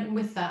experimenting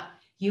with that.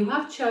 You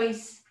have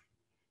choice.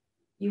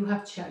 You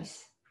have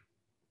choice.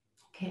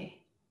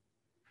 Okay.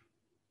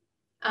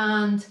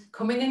 And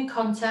coming in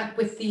contact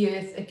with the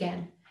earth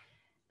again.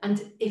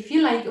 And if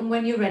you like, and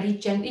when you're ready,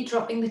 gently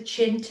dropping the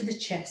chin to the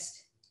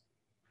chest.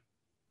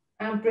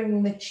 And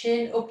bringing the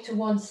chin up to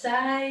one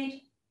side.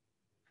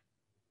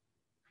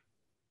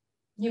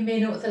 You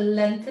may notice a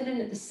lengthening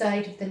at the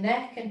side of the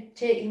neck and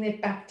taking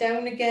it back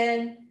down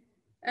again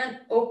and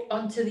up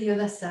onto the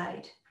other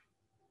side.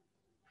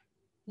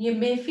 You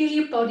may feel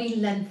your body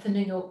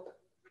lengthening up.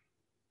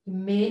 You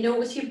may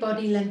notice your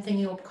body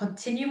lengthening up.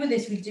 Continue with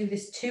this. We do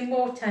this 2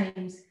 more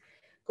times.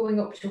 Going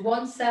up to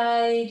one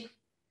side.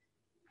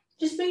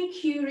 Just being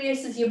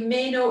curious, as you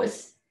may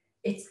notice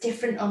it's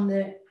different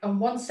on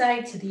one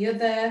side to the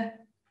other.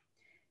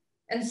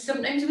 And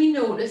sometimes we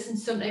notice and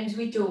sometimes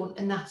we don't,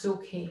 and that's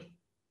okay.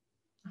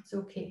 That's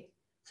okay.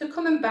 So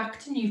coming back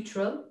to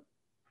neutral.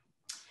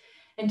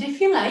 And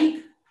if you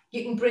like,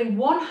 you can bring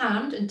one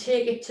hand and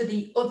take it to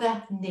the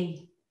other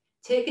knee.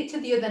 Take it to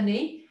the other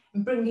knee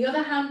and bring the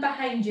other hand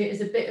behind you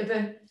as a bit of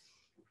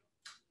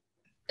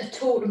a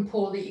totem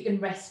pole that you can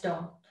rest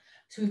on.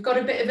 So we've got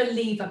a bit of a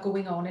lever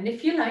going on. And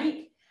if you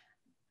like,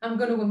 I'm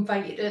going to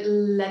invite you to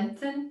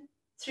lengthen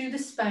through the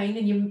spine.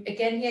 And you,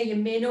 again, here, you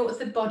may notice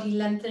the body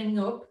lengthening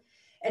up,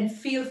 and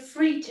feel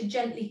free to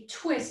gently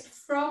twist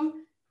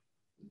from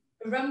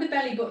around the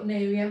belly button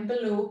area and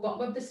below,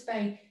 bottom of the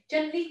spine,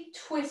 gently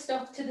twist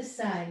off to the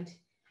side.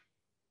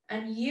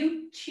 And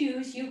you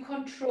choose, you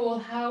control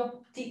how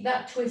deep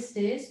that twist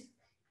is.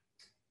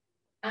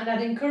 And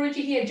I'd encourage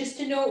you here just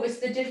to notice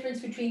the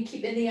difference between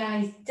keeping the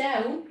eyes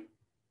down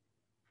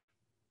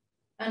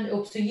and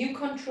up. So you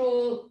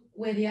control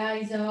where the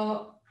eyes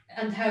are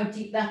and how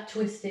deep that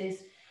twist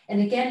is.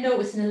 And again,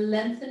 noticing a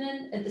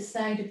lengthening at the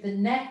side of the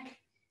neck,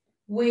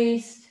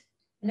 waist,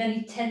 and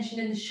any tension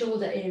in the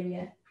shoulder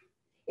area.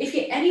 If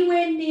you're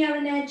anywhere near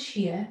an edge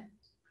here,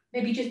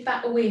 maybe just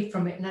back away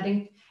from it. And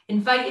I'd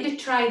invite you to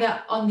try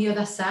that on the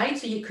other side.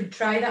 So you could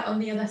try that on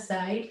the other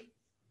side.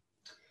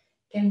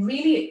 Again,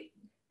 really,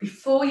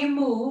 before you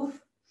move,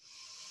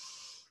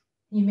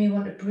 you may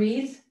want to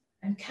breathe.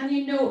 And can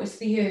you notice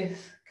the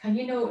earth? Can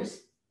you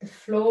notice the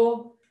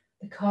floor,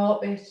 the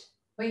carpet,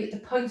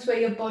 the points where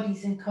your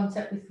body's in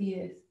contact with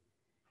the earth?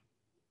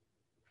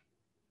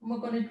 And we're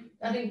going to,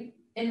 I'd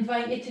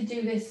invite you to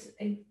do this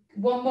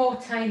 1 more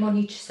time on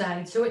each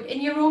side. So at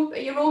your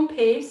own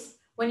pace,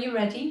 when you're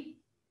ready,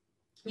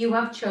 you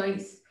have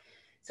choice.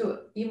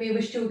 So you may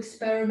wish to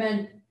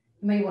experiment.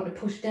 You may want to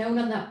push down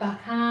on that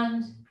back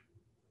hand.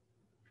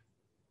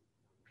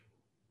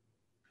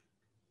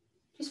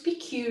 Just be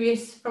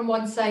curious from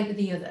one side to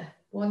the other,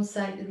 one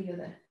side to the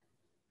other.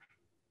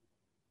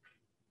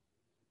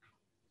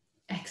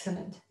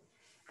 Excellent.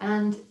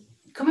 And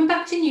coming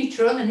back to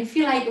neutral, and if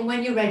you like, and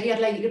when you're ready, I'd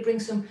like you to bring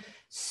some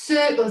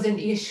circles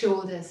into your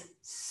shoulders,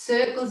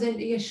 circles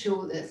into your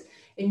shoulders,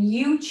 and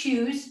you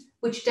choose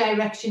which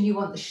direction you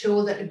want the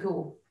shoulder to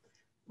go,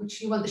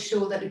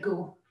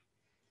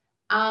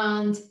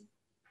 And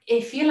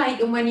if you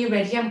like, and when you're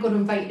ready, I'm going to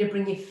invite you to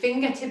bring your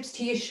fingertips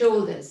to your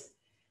shoulders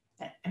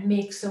and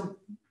make some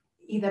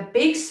either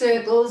big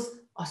circles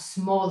or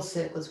small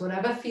circles,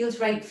 whatever feels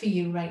right for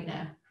you right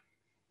now.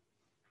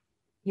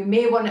 You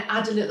may want to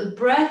add a little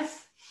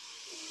breath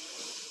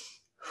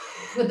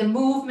with the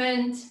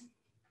movement.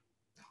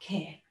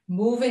 Okay,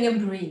 moving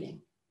and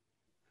breathing.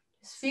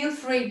 Just feel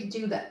free to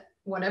do that,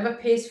 whatever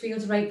pace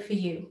feels right for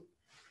you.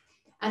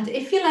 And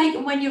if you like,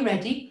 and when you're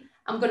ready,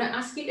 I'm going to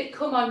ask you to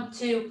come on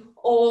to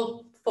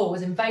all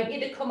fours, invite you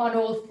to come on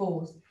all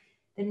fours.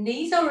 The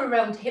knees are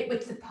around hip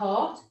width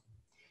apart.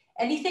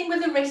 Anything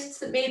with the wrists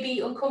that may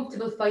be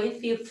uncomfortable for you,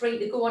 feel free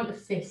to go on to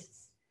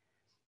fists.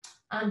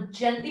 And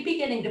gently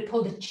beginning to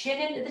pull the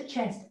chin into the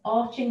chest,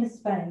 arching the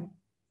spine.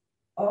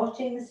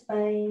 Arching the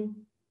spine.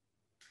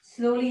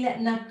 Slowly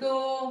letting that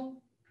go.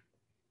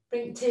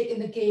 Taking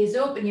the gaze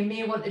up, and you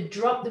may want to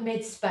drop the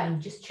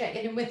mid-spine. Just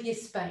checking in with your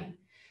spine.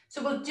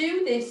 So we'll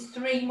do this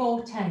 3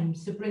 more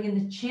times. So bringing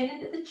the chin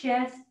into the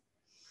chest.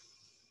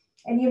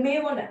 And you may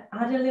want to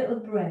add a little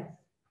breath.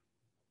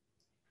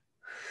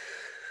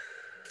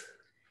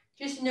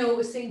 Just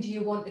noticing, do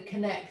you want to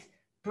connect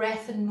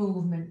breath and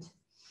movement?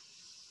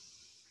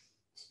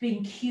 Just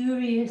being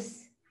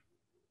curious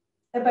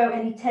about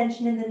any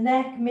tension in the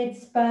neck,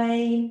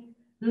 mid-spine,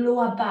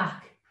 lower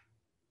back.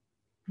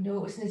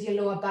 Noticing as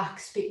your lower back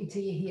speaking to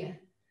you here.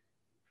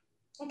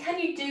 And can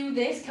you do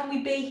this? Can we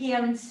be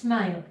here and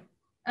smile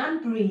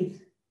and breathe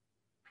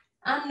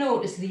and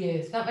notice the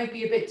earth? That might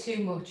be a bit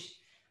too much.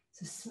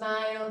 So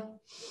smile,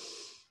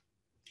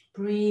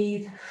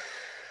 breathe.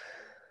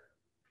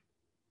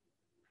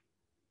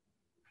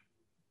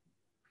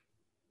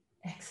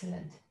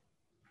 Excellent.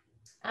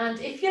 And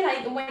if you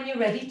like, and when you're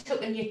ready,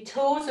 tucking your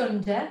toes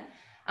under,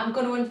 I'm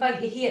going to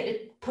invite you here to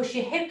push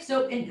your hips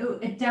up into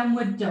a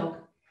downward dog.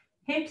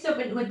 Hips up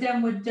into a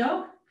downward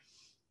dog.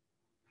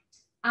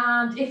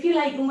 And if you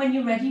like, and when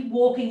you're ready,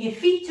 walking your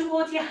feet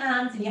towards your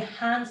hands and your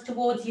hands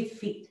towards your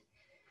feet.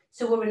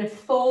 So we're in a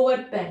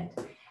forward bend.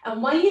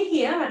 And while you're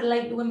here, I'd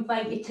like to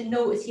invite you to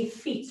notice your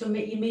feet. So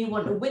you may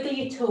want to wiggle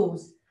your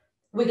toes,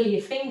 wiggle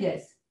your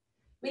fingers.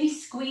 Really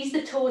squeeze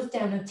the toes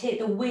down and take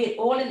the weight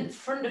all in the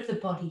front of the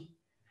body.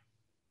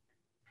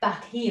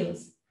 Back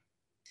heels.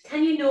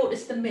 Can you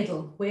notice the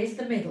middle? Where's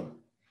the middle?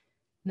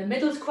 And the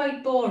middle's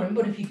quite boring,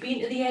 but if you've been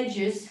to the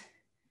edges,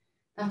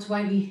 that's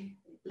why we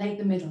like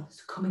the middle.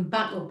 So coming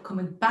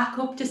back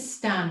up to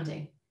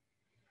standing.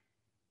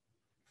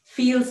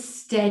 Feel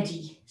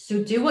steady.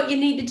 So do what you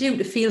need to do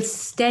to feel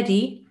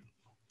steady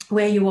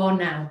where you are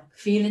now.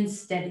 Feeling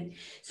steady.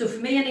 So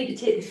for me, I need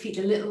to take the feet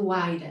a little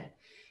wider.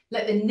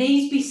 Let the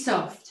knees be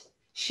soft.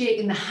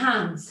 Shaking the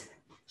hands.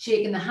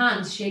 Shaking the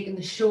hands. Shaking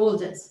the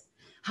shoulders.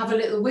 Have a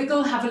little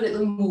wiggle. Have a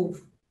little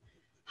move.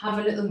 Have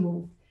a little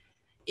move.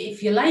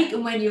 If you like,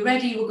 and when you're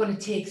ready, we're going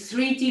to take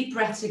 3 deep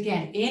breaths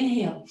again.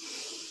 Inhale.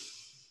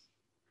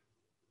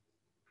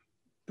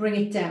 Bring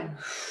it down.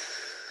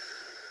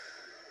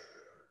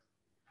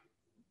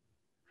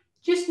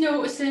 Just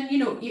noticing, you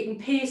know, you can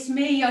pace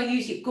me or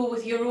go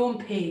with your own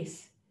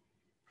pace.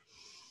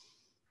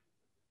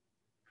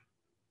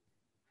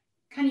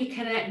 Can you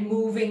connect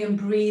moving and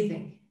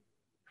breathing?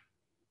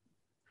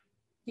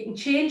 You can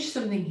change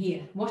something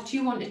here. What do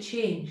you want to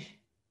change?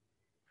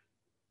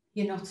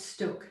 You're not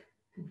stuck.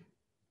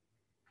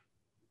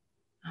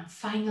 And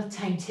final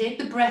time, take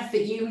the breath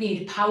that you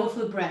need, a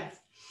powerful breath.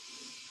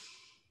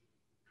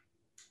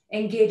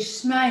 Engage,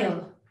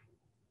 smile.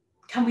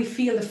 Can we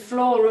feel the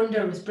floor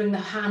under us? Bring the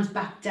hands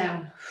back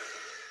down.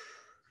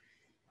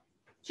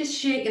 Just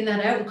shaking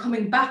that out and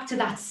coming back to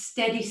that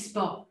steady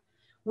spot.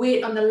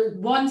 Weight on the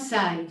one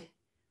side,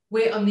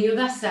 weight on the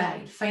other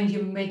side. Find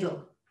your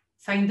middle.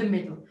 Find the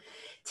middle.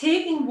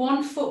 Taking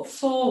 1 foot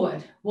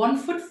forward,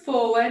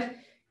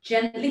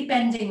 gently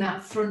bending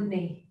that front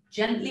knee.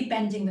 Gently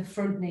bending the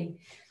front knee.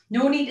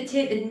 No need to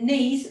take the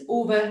knees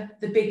over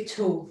the big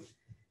toe.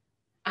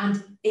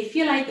 And if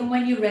you like, and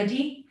when you're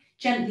ready,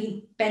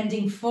 gently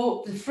bending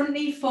the front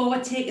knee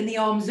forward, taking the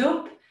arms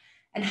up.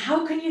 And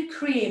how can you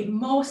create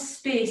more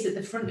space at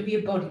the front of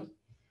your body?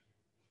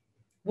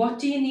 What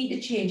do you need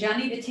to change? I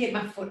need to take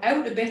my foot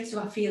out a bit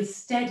so I feel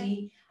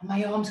steady and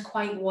my arms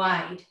quite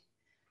wide.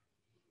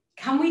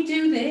 Can we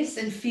do this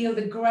and feel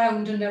the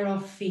ground under our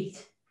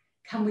feet?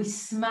 Can we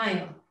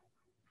smile?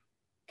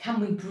 Can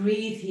we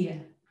breathe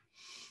here?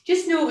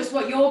 Just notice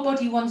what your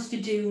body wants to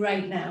do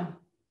right now.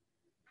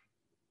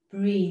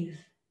 Breathe.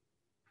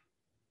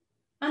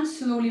 And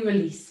slowly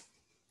release.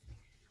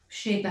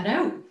 Shake that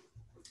out.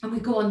 And we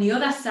go on the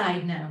other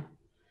side now.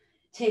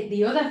 Take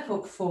the other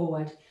foot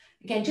forward.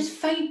 Again, just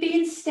find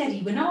being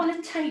steady. We're not on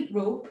a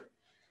tightrope.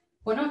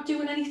 We're not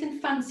doing anything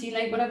fancy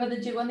like whatever they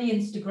do on the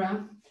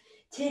Instagram.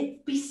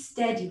 Be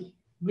steady,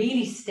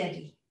 really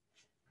steady.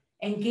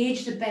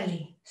 Engage the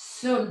belly.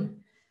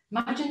 Sun.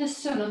 Imagine the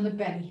sun on the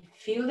belly.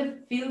 Feel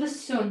the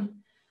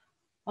sun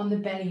on the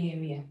belly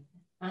area.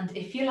 And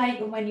if you like,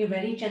 and when you're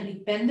ready,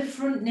 gently bend the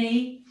front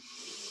knee.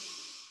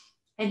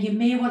 And you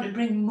may want to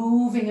bring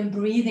moving and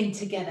breathing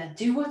together.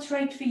 Do what's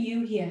right for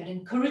you here. I'd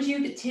encourage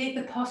you to take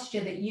the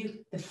posture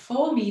the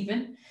form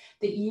even,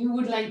 that you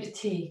would like to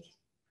take.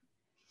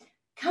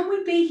 Can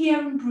we be here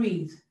and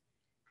breathe?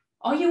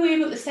 Are you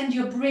able to send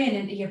your brain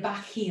into your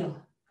back heel?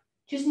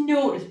 Just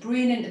notice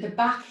brain into the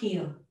back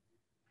heel.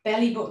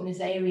 Belly button is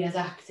areas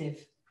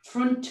active.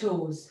 Front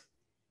toes.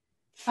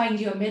 Find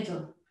your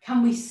middle.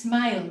 Can we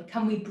smile?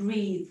 Can we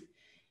breathe?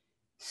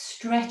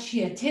 Stretch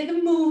here. Take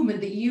the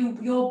movement that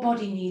your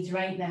body needs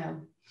right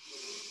now.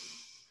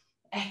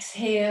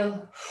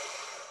 Exhale.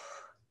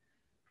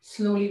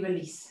 Slowly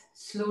release.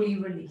 Slowly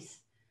release.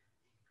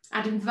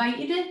 I'd invite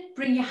you to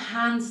bring your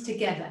hands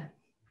together.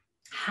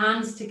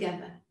 Hands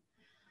together.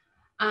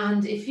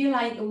 And if you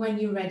like, and when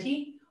you're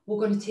ready, we're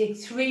going to take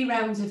 3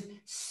 rounds of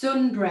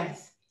sun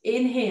breath.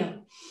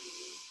 Inhale.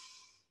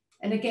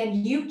 And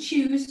again, you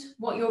choose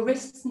what your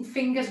wrists and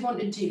fingers want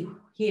to do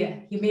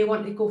here. You may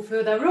want to go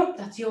further up,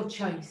 that's your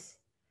choice.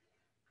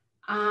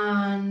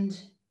 And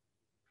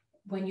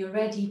when you're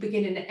ready,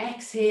 beginning to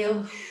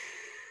exhale,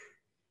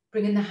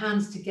 bringing the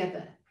hands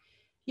together.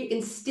 You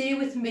can stay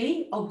with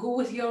me or go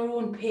with your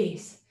own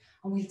pace,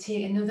 and we'll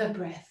take another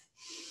breath.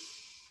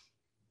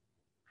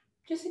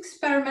 Just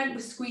experiment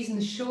with squeezing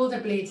the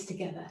shoulder blades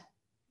together.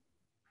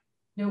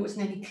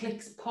 Noticing any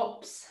clicks,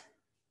 pops.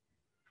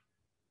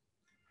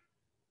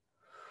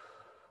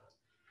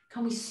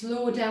 Can we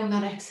slow down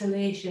that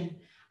exhalation,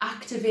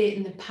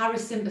 activating the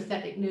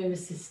parasympathetic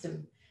nervous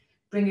system,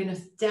 bringing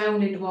us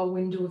down into our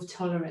window of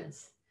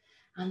tolerance.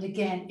 And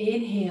again,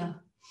 inhale.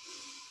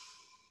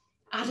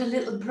 Add a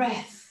little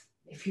breath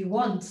if you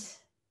want.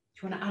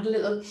 If you want to add a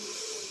little,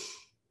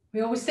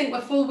 we always think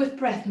we're full with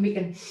breath, and we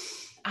can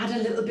add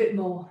a little bit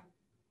more.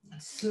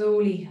 And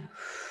slowly,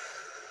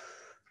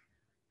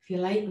 if you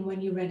like, and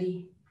when you're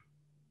ready,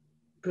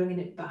 bringing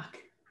it back.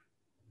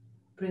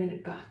 Bringing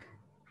it back.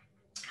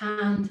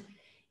 And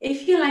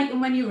if you like, and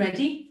when you're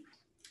ready,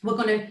 we're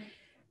going to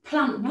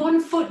plant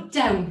one foot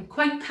down,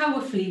 quite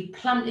powerfully,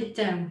 plant it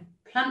down,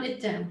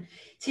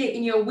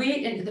 taking your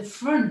weight into the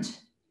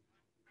front,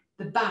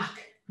 the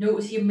back,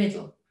 notice your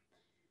middle.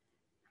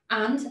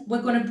 And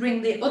we're going to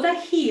bring the other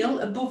heel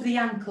above the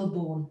ankle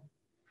bone.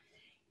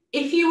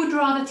 If you would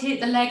rather take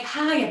the leg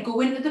higher,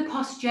 go into the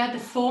posture, the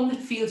form that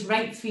feels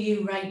right for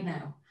you right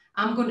now.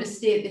 I'm going to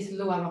stay at this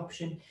lower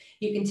option.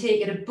 You can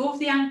take it above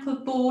the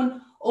ankle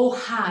bone or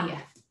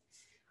higher.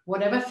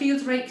 Whatever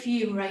feels right for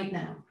you right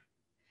now.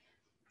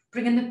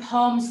 Bringing the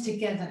palms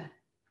together.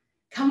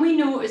 Can we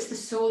notice the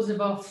soles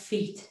of our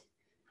feet?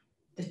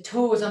 The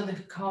toes on the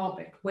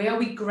carpet. Where are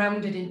we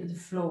grounded into the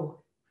floor?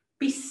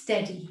 Be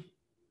steady.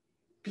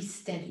 Be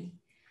steady.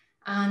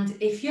 And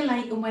if you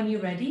like, and when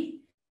you're ready,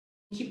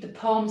 keep the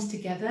palms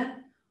together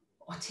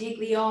or take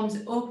the arms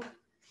up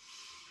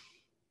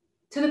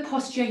to the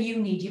posture you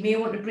need. You may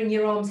want to bring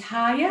your arms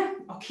higher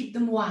or keep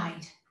them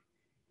wide.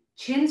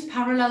 Chins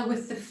parallel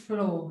with the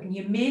floor, and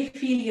you may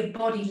feel your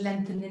body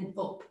lengthening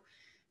up.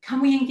 Can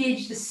we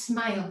engage the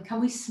smile? Can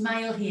we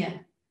smile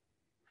here?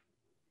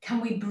 Can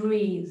we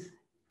breathe?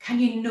 Can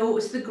you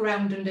notice the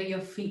ground under your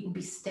feet and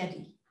be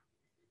steady?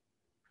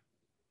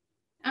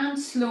 And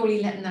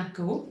slowly letting that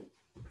go.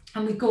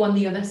 And we go on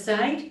the other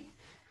side.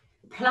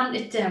 Plant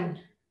it down.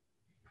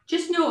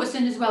 Just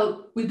noticing as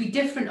well, we'll be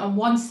different on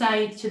one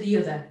side to the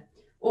other,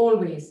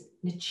 always.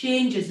 And it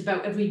changes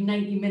about every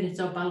 90 minutes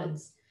our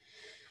balance.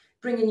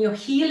 Bringing your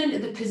heel into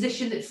the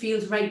position that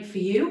feels right for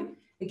you.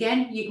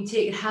 Again, you can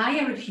take it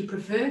higher if you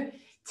prefer.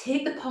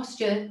 Take the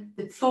posture,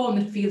 the form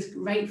that feels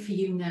right for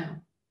you now.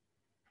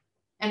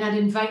 And I'd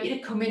invite you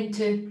to come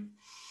into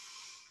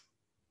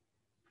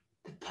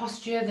the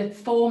posture, the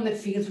form that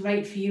feels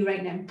right for you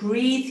right now.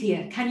 Breathe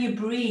here. Can you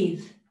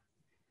breathe?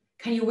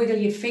 Can you wiggle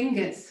your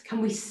fingers? Can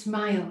we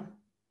smile?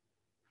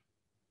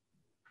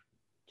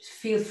 Just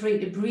feel free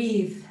to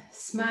breathe,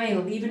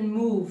 smile, even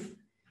move.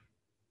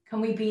 Can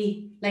we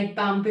be like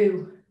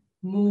bamboo,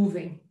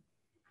 moving,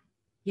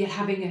 yet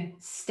having a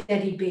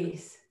steady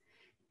base?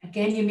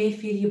 Again, you may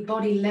feel your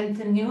body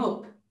lengthening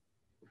up.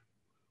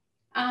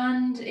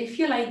 And if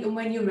you like, and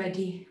when you're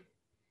ready,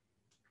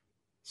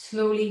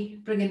 slowly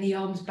bringing the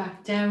arms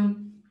back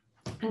down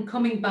and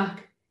coming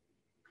back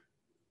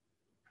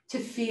to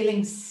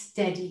feeling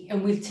steady.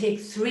 And we'll take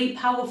 3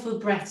 powerful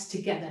breaths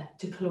together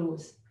to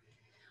close.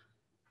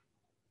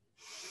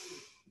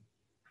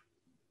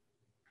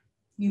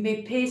 You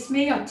may pace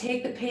me or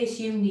take the pace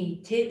you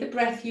need. Take the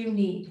breath you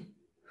need.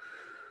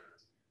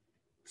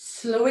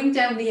 Slowing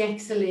down the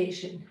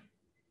exhalation.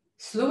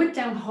 Slow it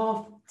down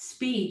half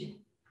speed.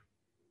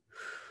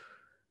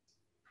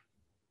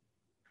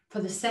 For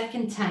the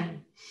second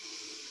time.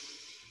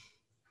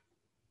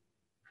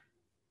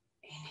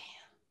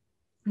 Inhale.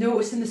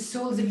 Noticing the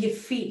soles of your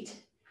feet.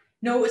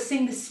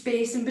 Noticing the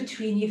space in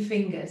between your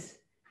fingers.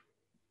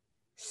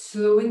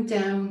 Slowing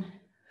down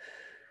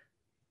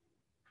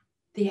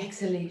the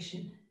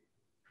exhalation.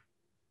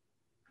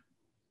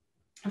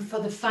 And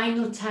for the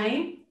final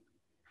time,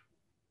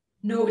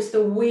 notice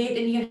the weight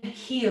in your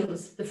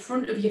heels, the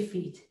front of your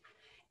feet.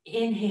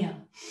 Inhale.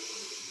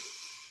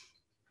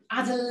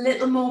 Add a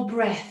little more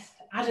breath.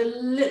 Add a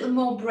little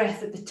more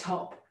breath at the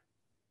top.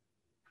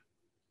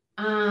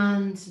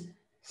 And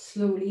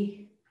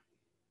slowly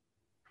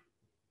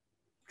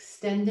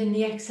extending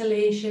the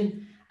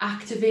exhalation,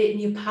 activating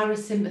your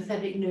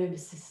parasympathetic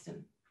nervous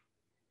system.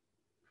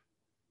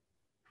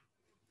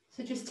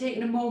 So just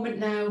taking a moment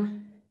now,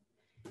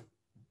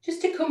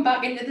 just to come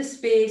back into the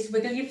space,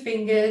 wiggle your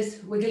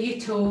fingers, wiggle your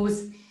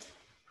toes,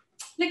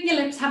 lick your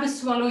lips, have a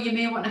swallow. You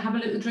may want to have a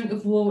little drink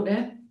of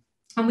water.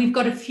 And we've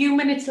got a few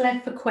minutes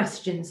left for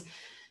questions.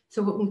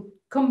 So we can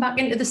come back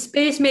into the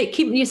space,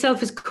 keeping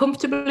yourself as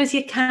comfortable as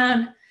you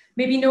can.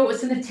 Maybe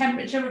noticing the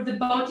temperature of the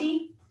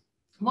body,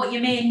 what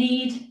you may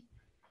need,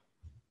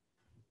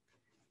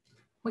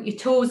 what your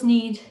toes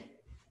need.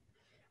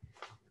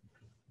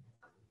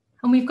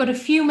 And we've got a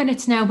few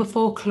minutes now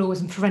before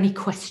closing for any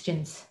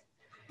questions.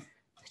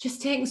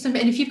 just taking some,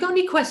 and if you've got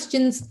any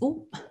questions,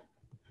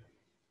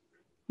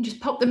 just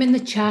pop them in the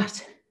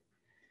chat.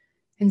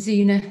 And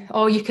Zena,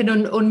 or you can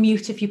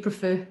unmute if you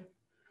prefer.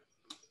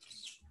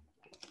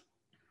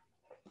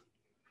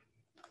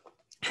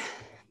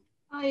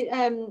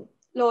 Hi,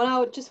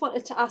 Lorna, I just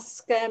wanted to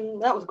ask,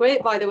 that was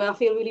great, by the way. I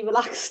feel really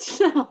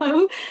relaxed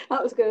now.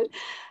 That was good.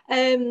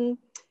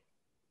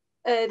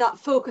 That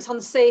focus on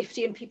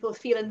safety and people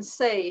feeling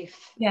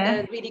safe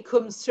really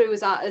comes through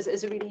as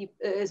a really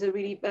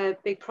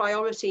big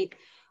priority.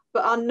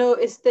 But I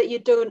noticed that you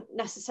don't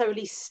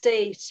necessarily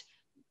state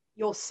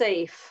you're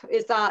safe.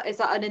 Is that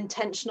an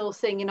intentional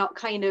thing? You're not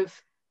kind of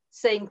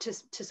saying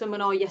to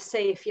someone, oh, you're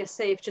safe,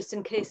 just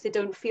in case they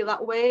don't feel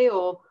that way?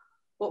 Or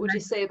what would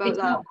you say about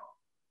that?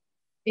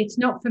 It's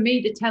not for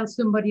me to tell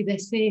somebody they're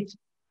safe.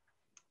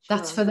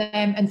 That's for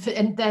them, and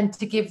then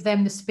to give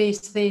them the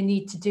space they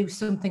need to do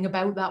something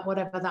about that,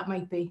 whatever that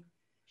might be.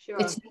 Sure.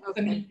 It's not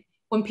for me.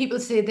 When people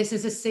say this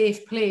is a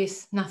safe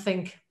place, and I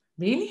think,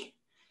 really?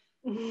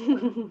 I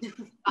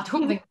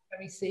don't think it's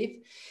very safe.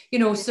 You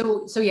know,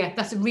 so yeah,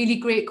 that's a really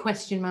great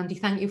question, Mandy.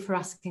 Thank you for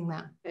asking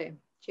that. Okay.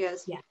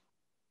 Cheers. Yeah.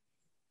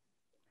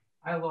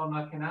 Hi,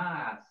 Lorna, can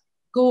I ask?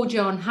 Go,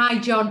 John. Hi,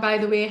 John, by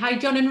the way. Hi,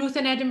 John and Ruth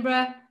in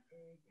Edinburgh.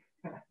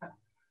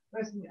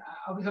 Listen,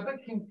 I was a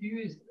bit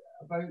confused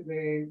about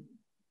the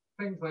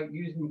things like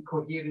using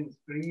coherence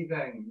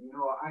breathing. You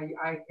know,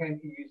 I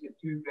tend to use the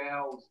 2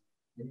 bells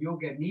in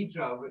Yoga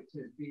Nidra, which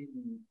has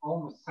been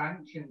almost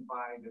sanctioned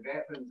by the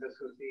veterans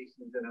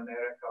associations in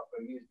America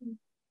for using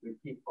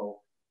with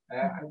people.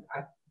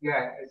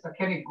 Yeah, it's a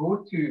kind of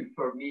go-to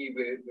for me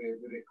with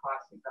the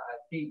classes that I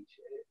teach.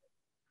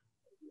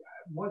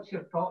 What's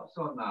your thoughts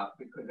on that?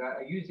 Because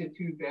I use the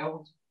 2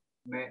 bells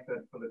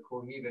method for the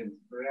coherence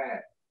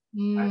breath.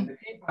 And the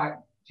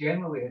feedback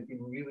generally has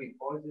been really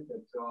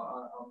positive, so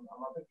I'm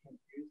a bit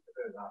confused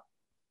about that,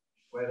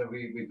 whether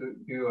we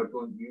do or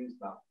don't use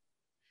that.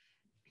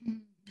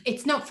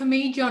 It's not for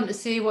me, John, to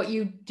say what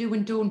you do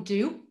and don't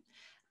do.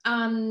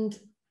 And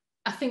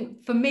I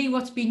think for me,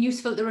 what's been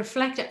useful to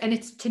reflect, and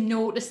it's to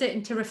notice it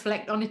and to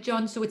reflect on it,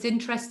 John. So it's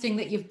interesting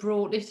that you've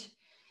brought it.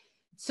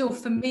 So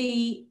for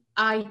me,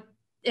 and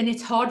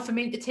it's hard for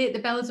me to take the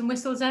bells and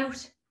whistles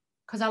out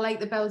because I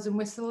like the bells and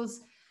whistles.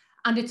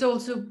 And it's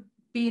also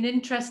been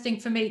interesting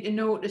for me to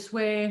notice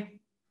where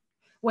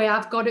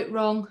I've got it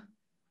wrong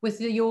with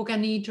the Yoga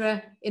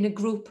Nidra in a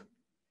group.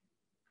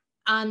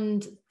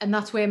 And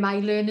that's where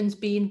my learning's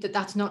been,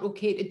 that's not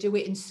okay to do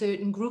it in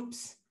certain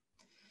groups.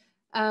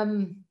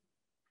 So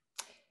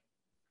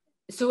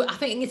I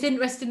think it's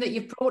interesting that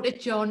you've brought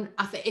it, John.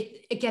 I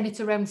think again, it's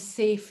around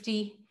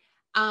safety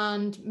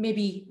and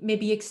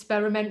maybe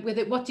experiment with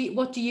it. What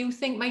do you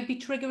think might be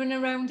triggering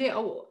around it,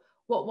 or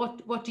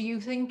what do you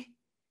think?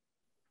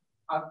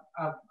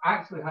 I've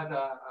actually had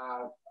a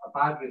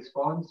bad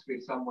response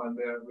with someone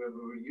where we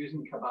were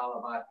using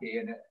Kapalabhati,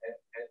 and it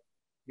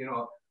you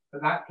know,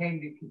 but that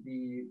kind of could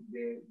be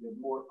the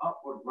more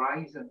upward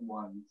rising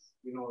ones,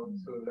 you know,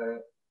 so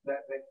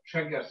that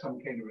trigger some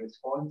kind of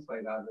response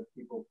like that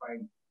people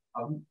find.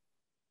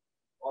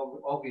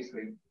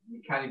 Obviously, you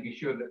can't be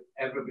sure that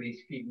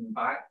everybody's feeding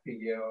back to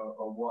you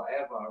or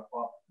whatever,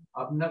 but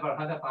I've never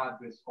had a bad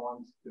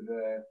response to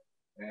the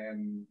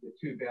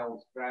 2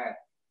 bells breath.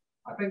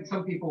 I think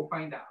some people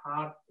find it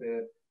hard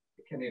to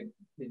kind of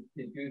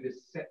to do the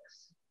 6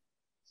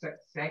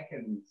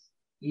 seconds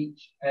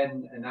each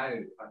in and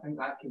out. I think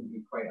that can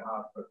be quite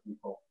hard for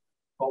people.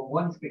 But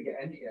once they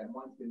get into it and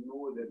once they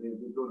know that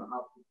they don't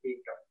have to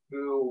take a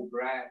full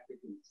breath, they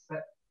can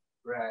sit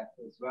breath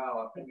as well.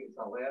 I think it's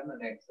a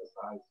learning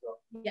exercise.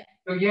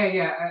 So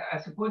yeah, I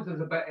suppose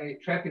there's a bit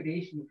of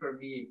trepidation for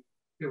me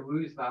to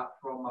lose that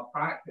from my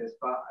practice,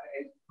 but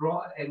it's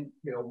brought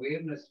into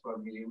awareness for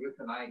me. Ruth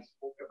and I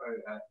spoke about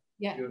it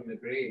during the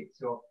break.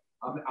 So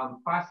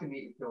I'm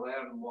fascinated to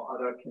learn what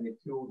other kind of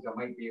tools I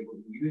might be able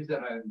to use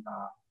around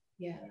that.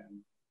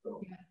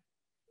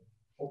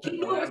 Keep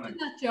noticing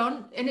that,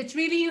 John, and it's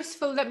really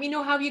useful. Let me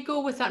know how you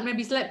go with that.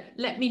 Maybe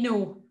let me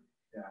know.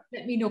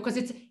 Let me know, because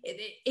it's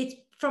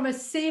from a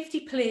safety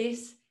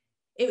place.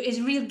 It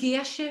is real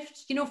gear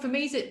shift. You know, for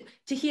me, is it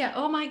to hear,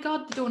 oh my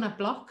God, they don't have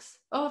blocks.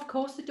 Oh, of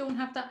course they don't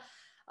have that.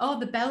 Oh,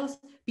 the bells,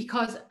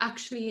 because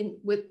actually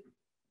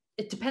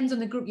it depends on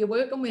the group you're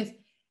working with.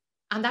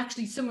 And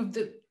actually some of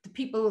the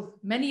people,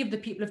 many of the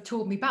people have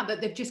told me back that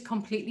they've just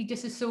completely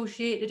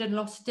disassociated and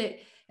lost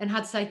it and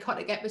had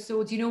psychotic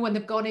episodes, you know, when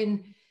they've gone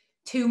in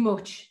too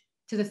much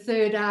to the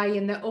third eye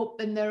and they're up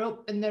and they're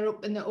up and they're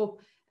up and they're up.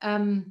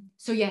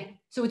 So yeah,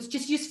 so it's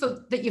just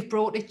useful that you've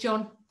brought it,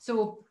 John.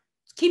 So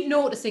keep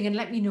noticing and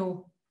let me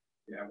know.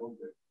 Yeah, will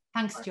do.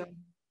 Thanks, John.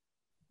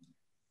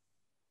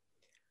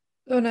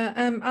 Lorna,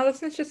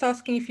 Alison's just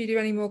asking if you do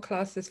any more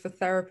classes for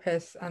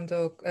therapists and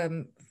or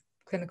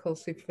clinical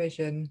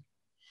supervision.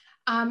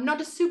 I'm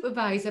not a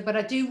supervisor, but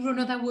I do run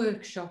other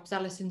workshops,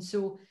 Alison.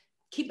 So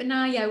keep an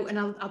eye out, and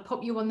I'll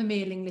pop you on the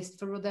mailing list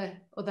for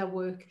other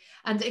work.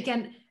 And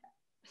again,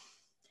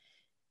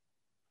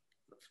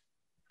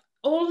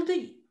 all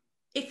the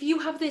if you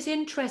have this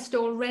interest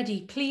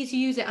already, please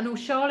use it. I know,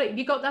 Charlotte, have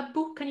you got that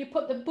book? Can you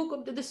put the book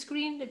up to the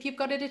screen if you've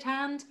got it at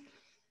hand?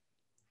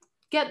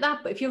 Get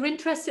that. If you're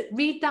interested,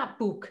 read that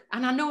book.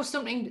 And I know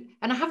something,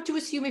 and I have to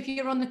assume if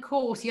you're on the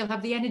course, you'll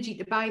have the energy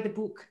to buy the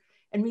book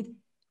and read.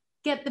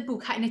 Get the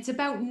book. And it's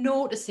about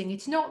noticing.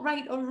 It's not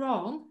right or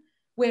wrong,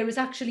 whereas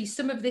actually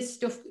some of this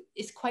stuff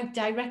is quite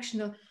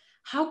directional.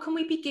 How can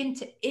we begin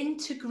to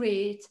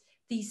integrate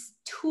these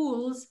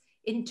tools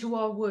into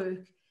our work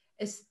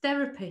as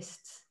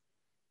therapists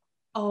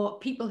or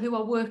people who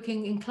are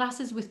working in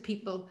classes with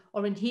people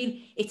or in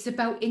healing? It's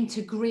about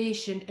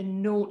integration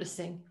and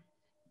noticing.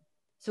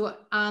 So,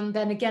 and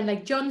then again,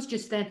 like John's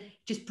just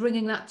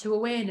bringing that to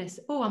awareness.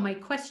 Oh, I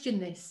might question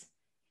this,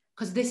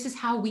 because this is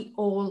how we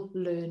all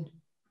learn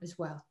as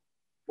well.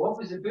 What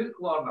was the book,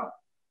 Lorna?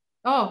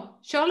 Oh,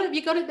 Charlotte, have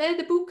you got it there,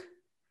 the book?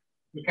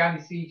 You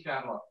can't see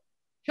Charlotte.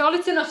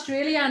 Charlotte's in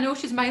Australia. I know,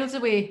 she's miles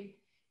away.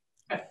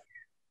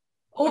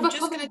 I'm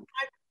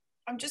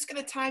just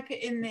going to type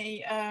it in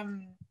the,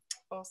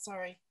 oh,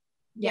 sorry.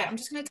 Yeah, I'm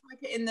just going to type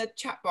it in the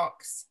chat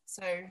box.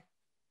 So,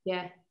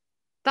 yeah.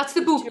 That's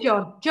the book,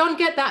 John. John,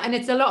 get that. And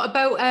it's a lot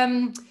about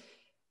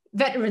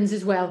veterans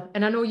as well.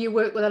 And I know you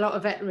work with a lot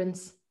of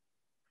veterans.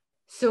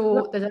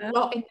 So there's a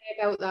lot in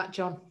there about that,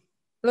 John.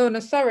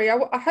 Lorna, sorry,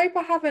 I hope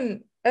I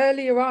haven't,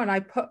 earlier on, I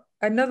put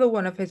another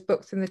one of his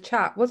books in the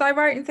chat. Was I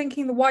right in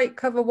thinking the white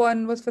cover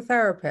one was for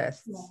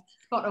therapists? Yeah,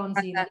 spot on,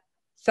 Zena.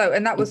 So,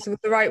 and that was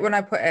the right one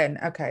I put in.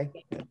 Okay.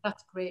 Yeah,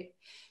 that's great.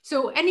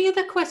 So any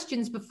other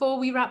questions before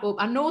we wrap up?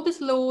 I know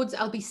there's loads.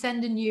 I'll be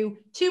sending you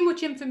too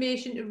much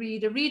information to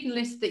read, a reading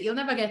list that you'll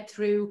never get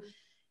through.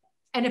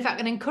 And if I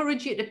can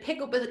encourage you to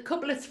pick up a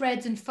couple of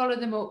threads and follow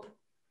them up,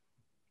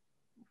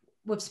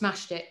 we've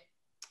smashed it.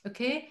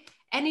 Okay.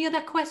 Any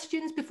other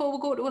questions before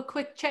we go to a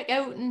quick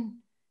checkout? And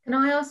can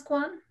I ask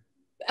one?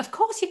 Of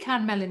course you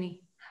can,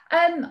 Melanie.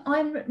 I'm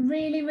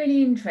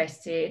really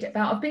interested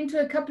about, I've been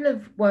to a couple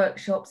of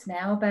workshops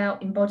now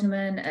about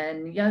embodiment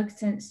and yoga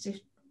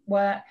sensitive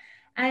work,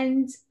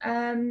 and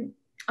I'm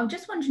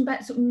just wondering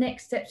about sort of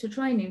next steps for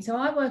training. So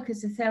I work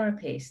as a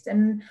therapist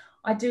and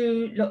I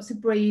do lots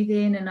of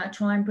breathing and I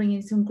try and bring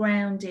in some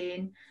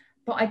grounding,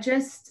 but I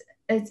just,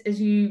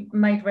 as you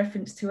made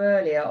reference to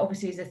earlier,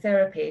 obviously as a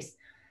therapist,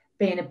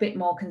 being a bit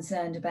more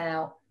concerned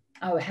about,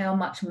 oh, how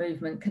much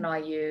movement can I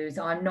use?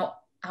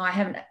 I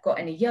haven't got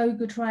any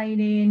yoga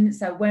training,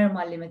 so where are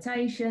my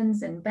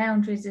limitations and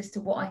boundaries as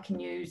to what I can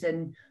use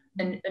and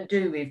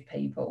do with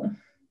people?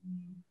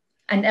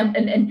 And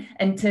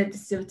to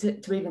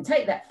even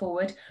take that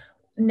forward,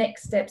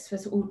 next steps for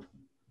sort of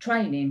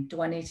training.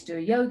 Do I need to do a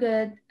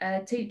yoga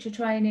teacher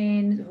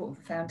training, sort of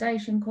a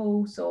foundation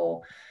course,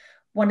 or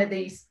one of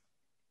these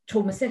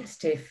trauma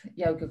sensitive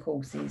yoga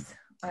courses?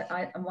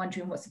 I'm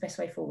wondering what's the best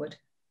way forward.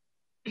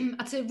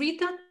 I'd say read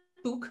that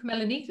book,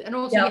 Melanie, and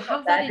also you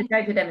have that the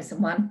David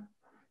Emerson one.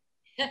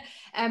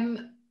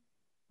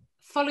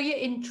 Follow your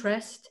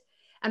interest,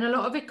 and a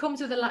lot of it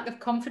comes with a lack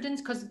of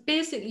confidence, because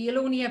basically you'll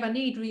only ever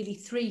need really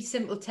 3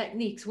 simple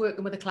techniques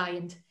working with a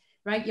client,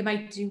 right? You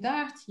might do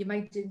that, you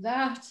might do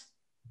that,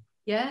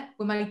 yeah,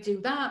 we might do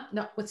that,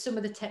 not with some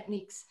of the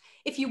techniques.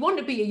 If you want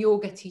to be a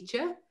yoga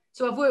teacher,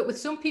 so I've worked with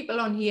some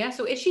people on here,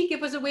 so Ishi,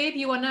 give us a wave,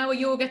 you are now a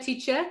yoga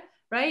teacher,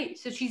 right?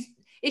 So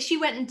Ishi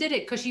went and did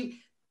it because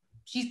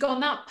she's gone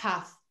that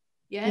path.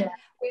 Yeah.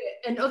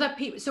 And other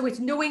people, so it's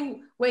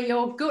knowing where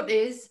your gut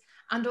is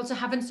and also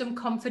having some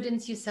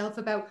confidence yourself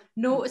about,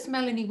 notice,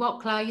 Melanie,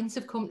 what clients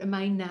have come to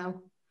mind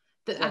now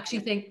that actually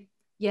think,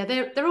 yeah,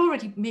 they're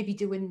already maybe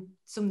doing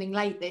something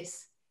like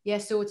this. Yeah.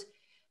 So it's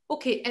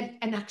okay.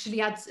 And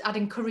actually I'd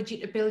encourage you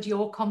to build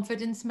your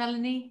confidence,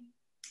 Melanie.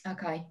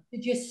 Okay. To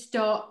just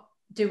start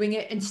doing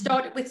it, and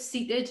start it with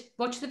seated.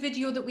 Watch the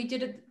video that we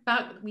did the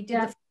 5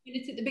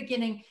 minutes at the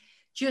beginning.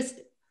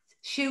 Just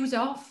shoes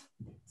off,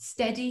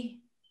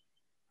 steady,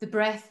 the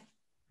breath.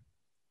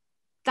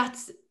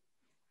 That's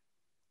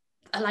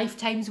a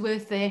lifetime's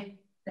worth there.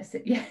 That's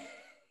it, yeah.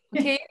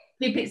 Okay.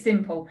 Keep it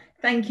simple.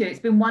 Thank you.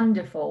 It's been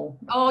wonderful.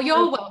 Oh,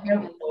 you're welcome.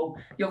 Helpful.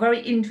 You're very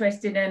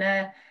interesting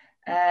and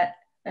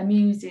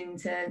amusing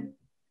to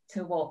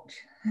watch.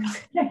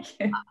 Thank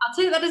you. I'll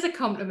take that as a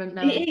compliment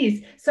now. It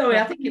is. Sorry,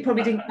 I think it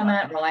probably didn't come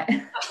out right.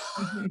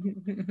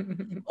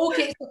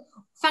 Okay, so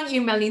thank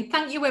you, Melanie.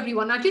 Thank you,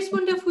 everyone. I just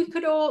wonder if we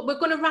could all, we're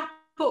going to wrap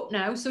up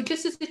now. So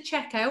just as a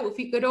checkout, if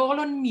you could all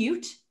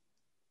unmute,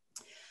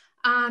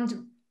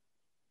 and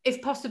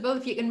if possible,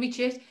 if you can reach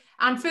it.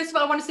 And first of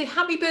all, I want to say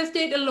happy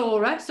birthday to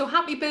Laura. So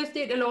happy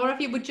birthday to Laura.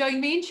 If you would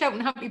join me in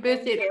shouting happy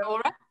birthday to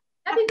Laura.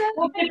 Happy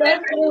birthday.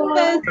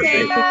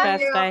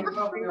 Happy birthday.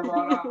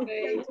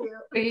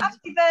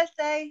 Happy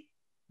birthday.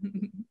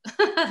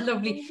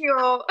 Lovely. Thank you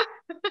all.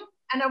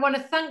 And I want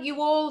to thank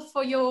you all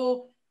for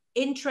your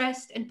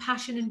interest and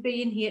passion in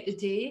being here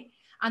today.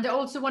 And I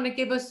also want to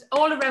give us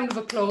all a round of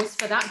applause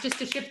for that, just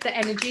to shift the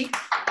energy.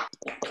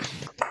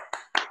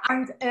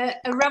 And a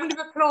round of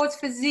applause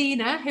for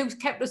Zena, who's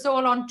kept us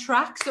all on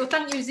track. So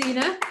thank you,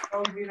 Zena.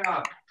 Oh,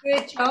 Zena.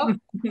 Great job.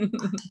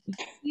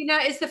 Zena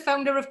is the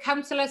founder of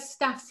Counsellors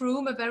Staff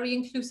Room, a very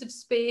inclusive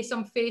space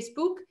on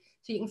Facebook.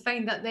 So you can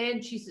find that there,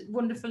 and she's a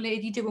wonderful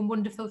lady doing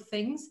wonderful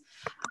things.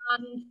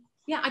 And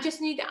yeah, I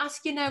just need to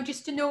ask you now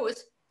just to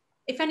notice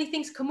if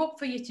anything's come up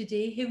for you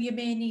today, who you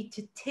may need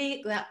to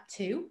take that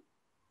to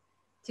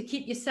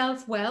keep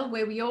yourself well,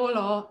 where we all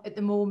are at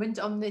the moment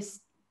on this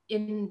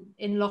in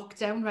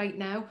lockdown right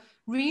now.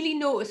 Really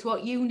notice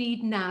what you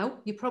need now.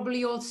 You're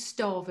probably all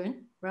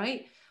starving,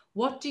 right?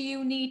 What do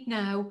you need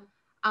now?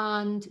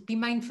 And be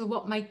mindful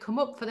what might come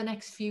up for the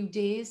next few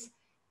days.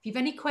 If you've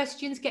any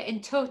questions, get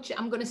in touch.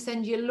 I'm going to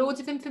send you loads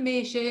of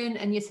information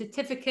and your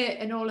certificate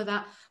and all of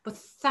that. But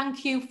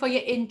thank you for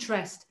your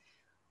interest.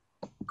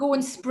 Go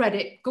and spread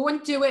it. Go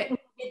and do it.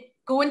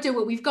 Go and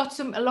do it. We've got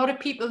a lot of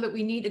people that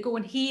we need to go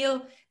and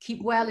heal,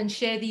 keep well, and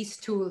share these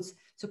tools.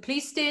 So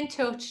please stay in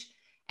touch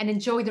and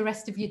enjoy the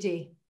rest of your day.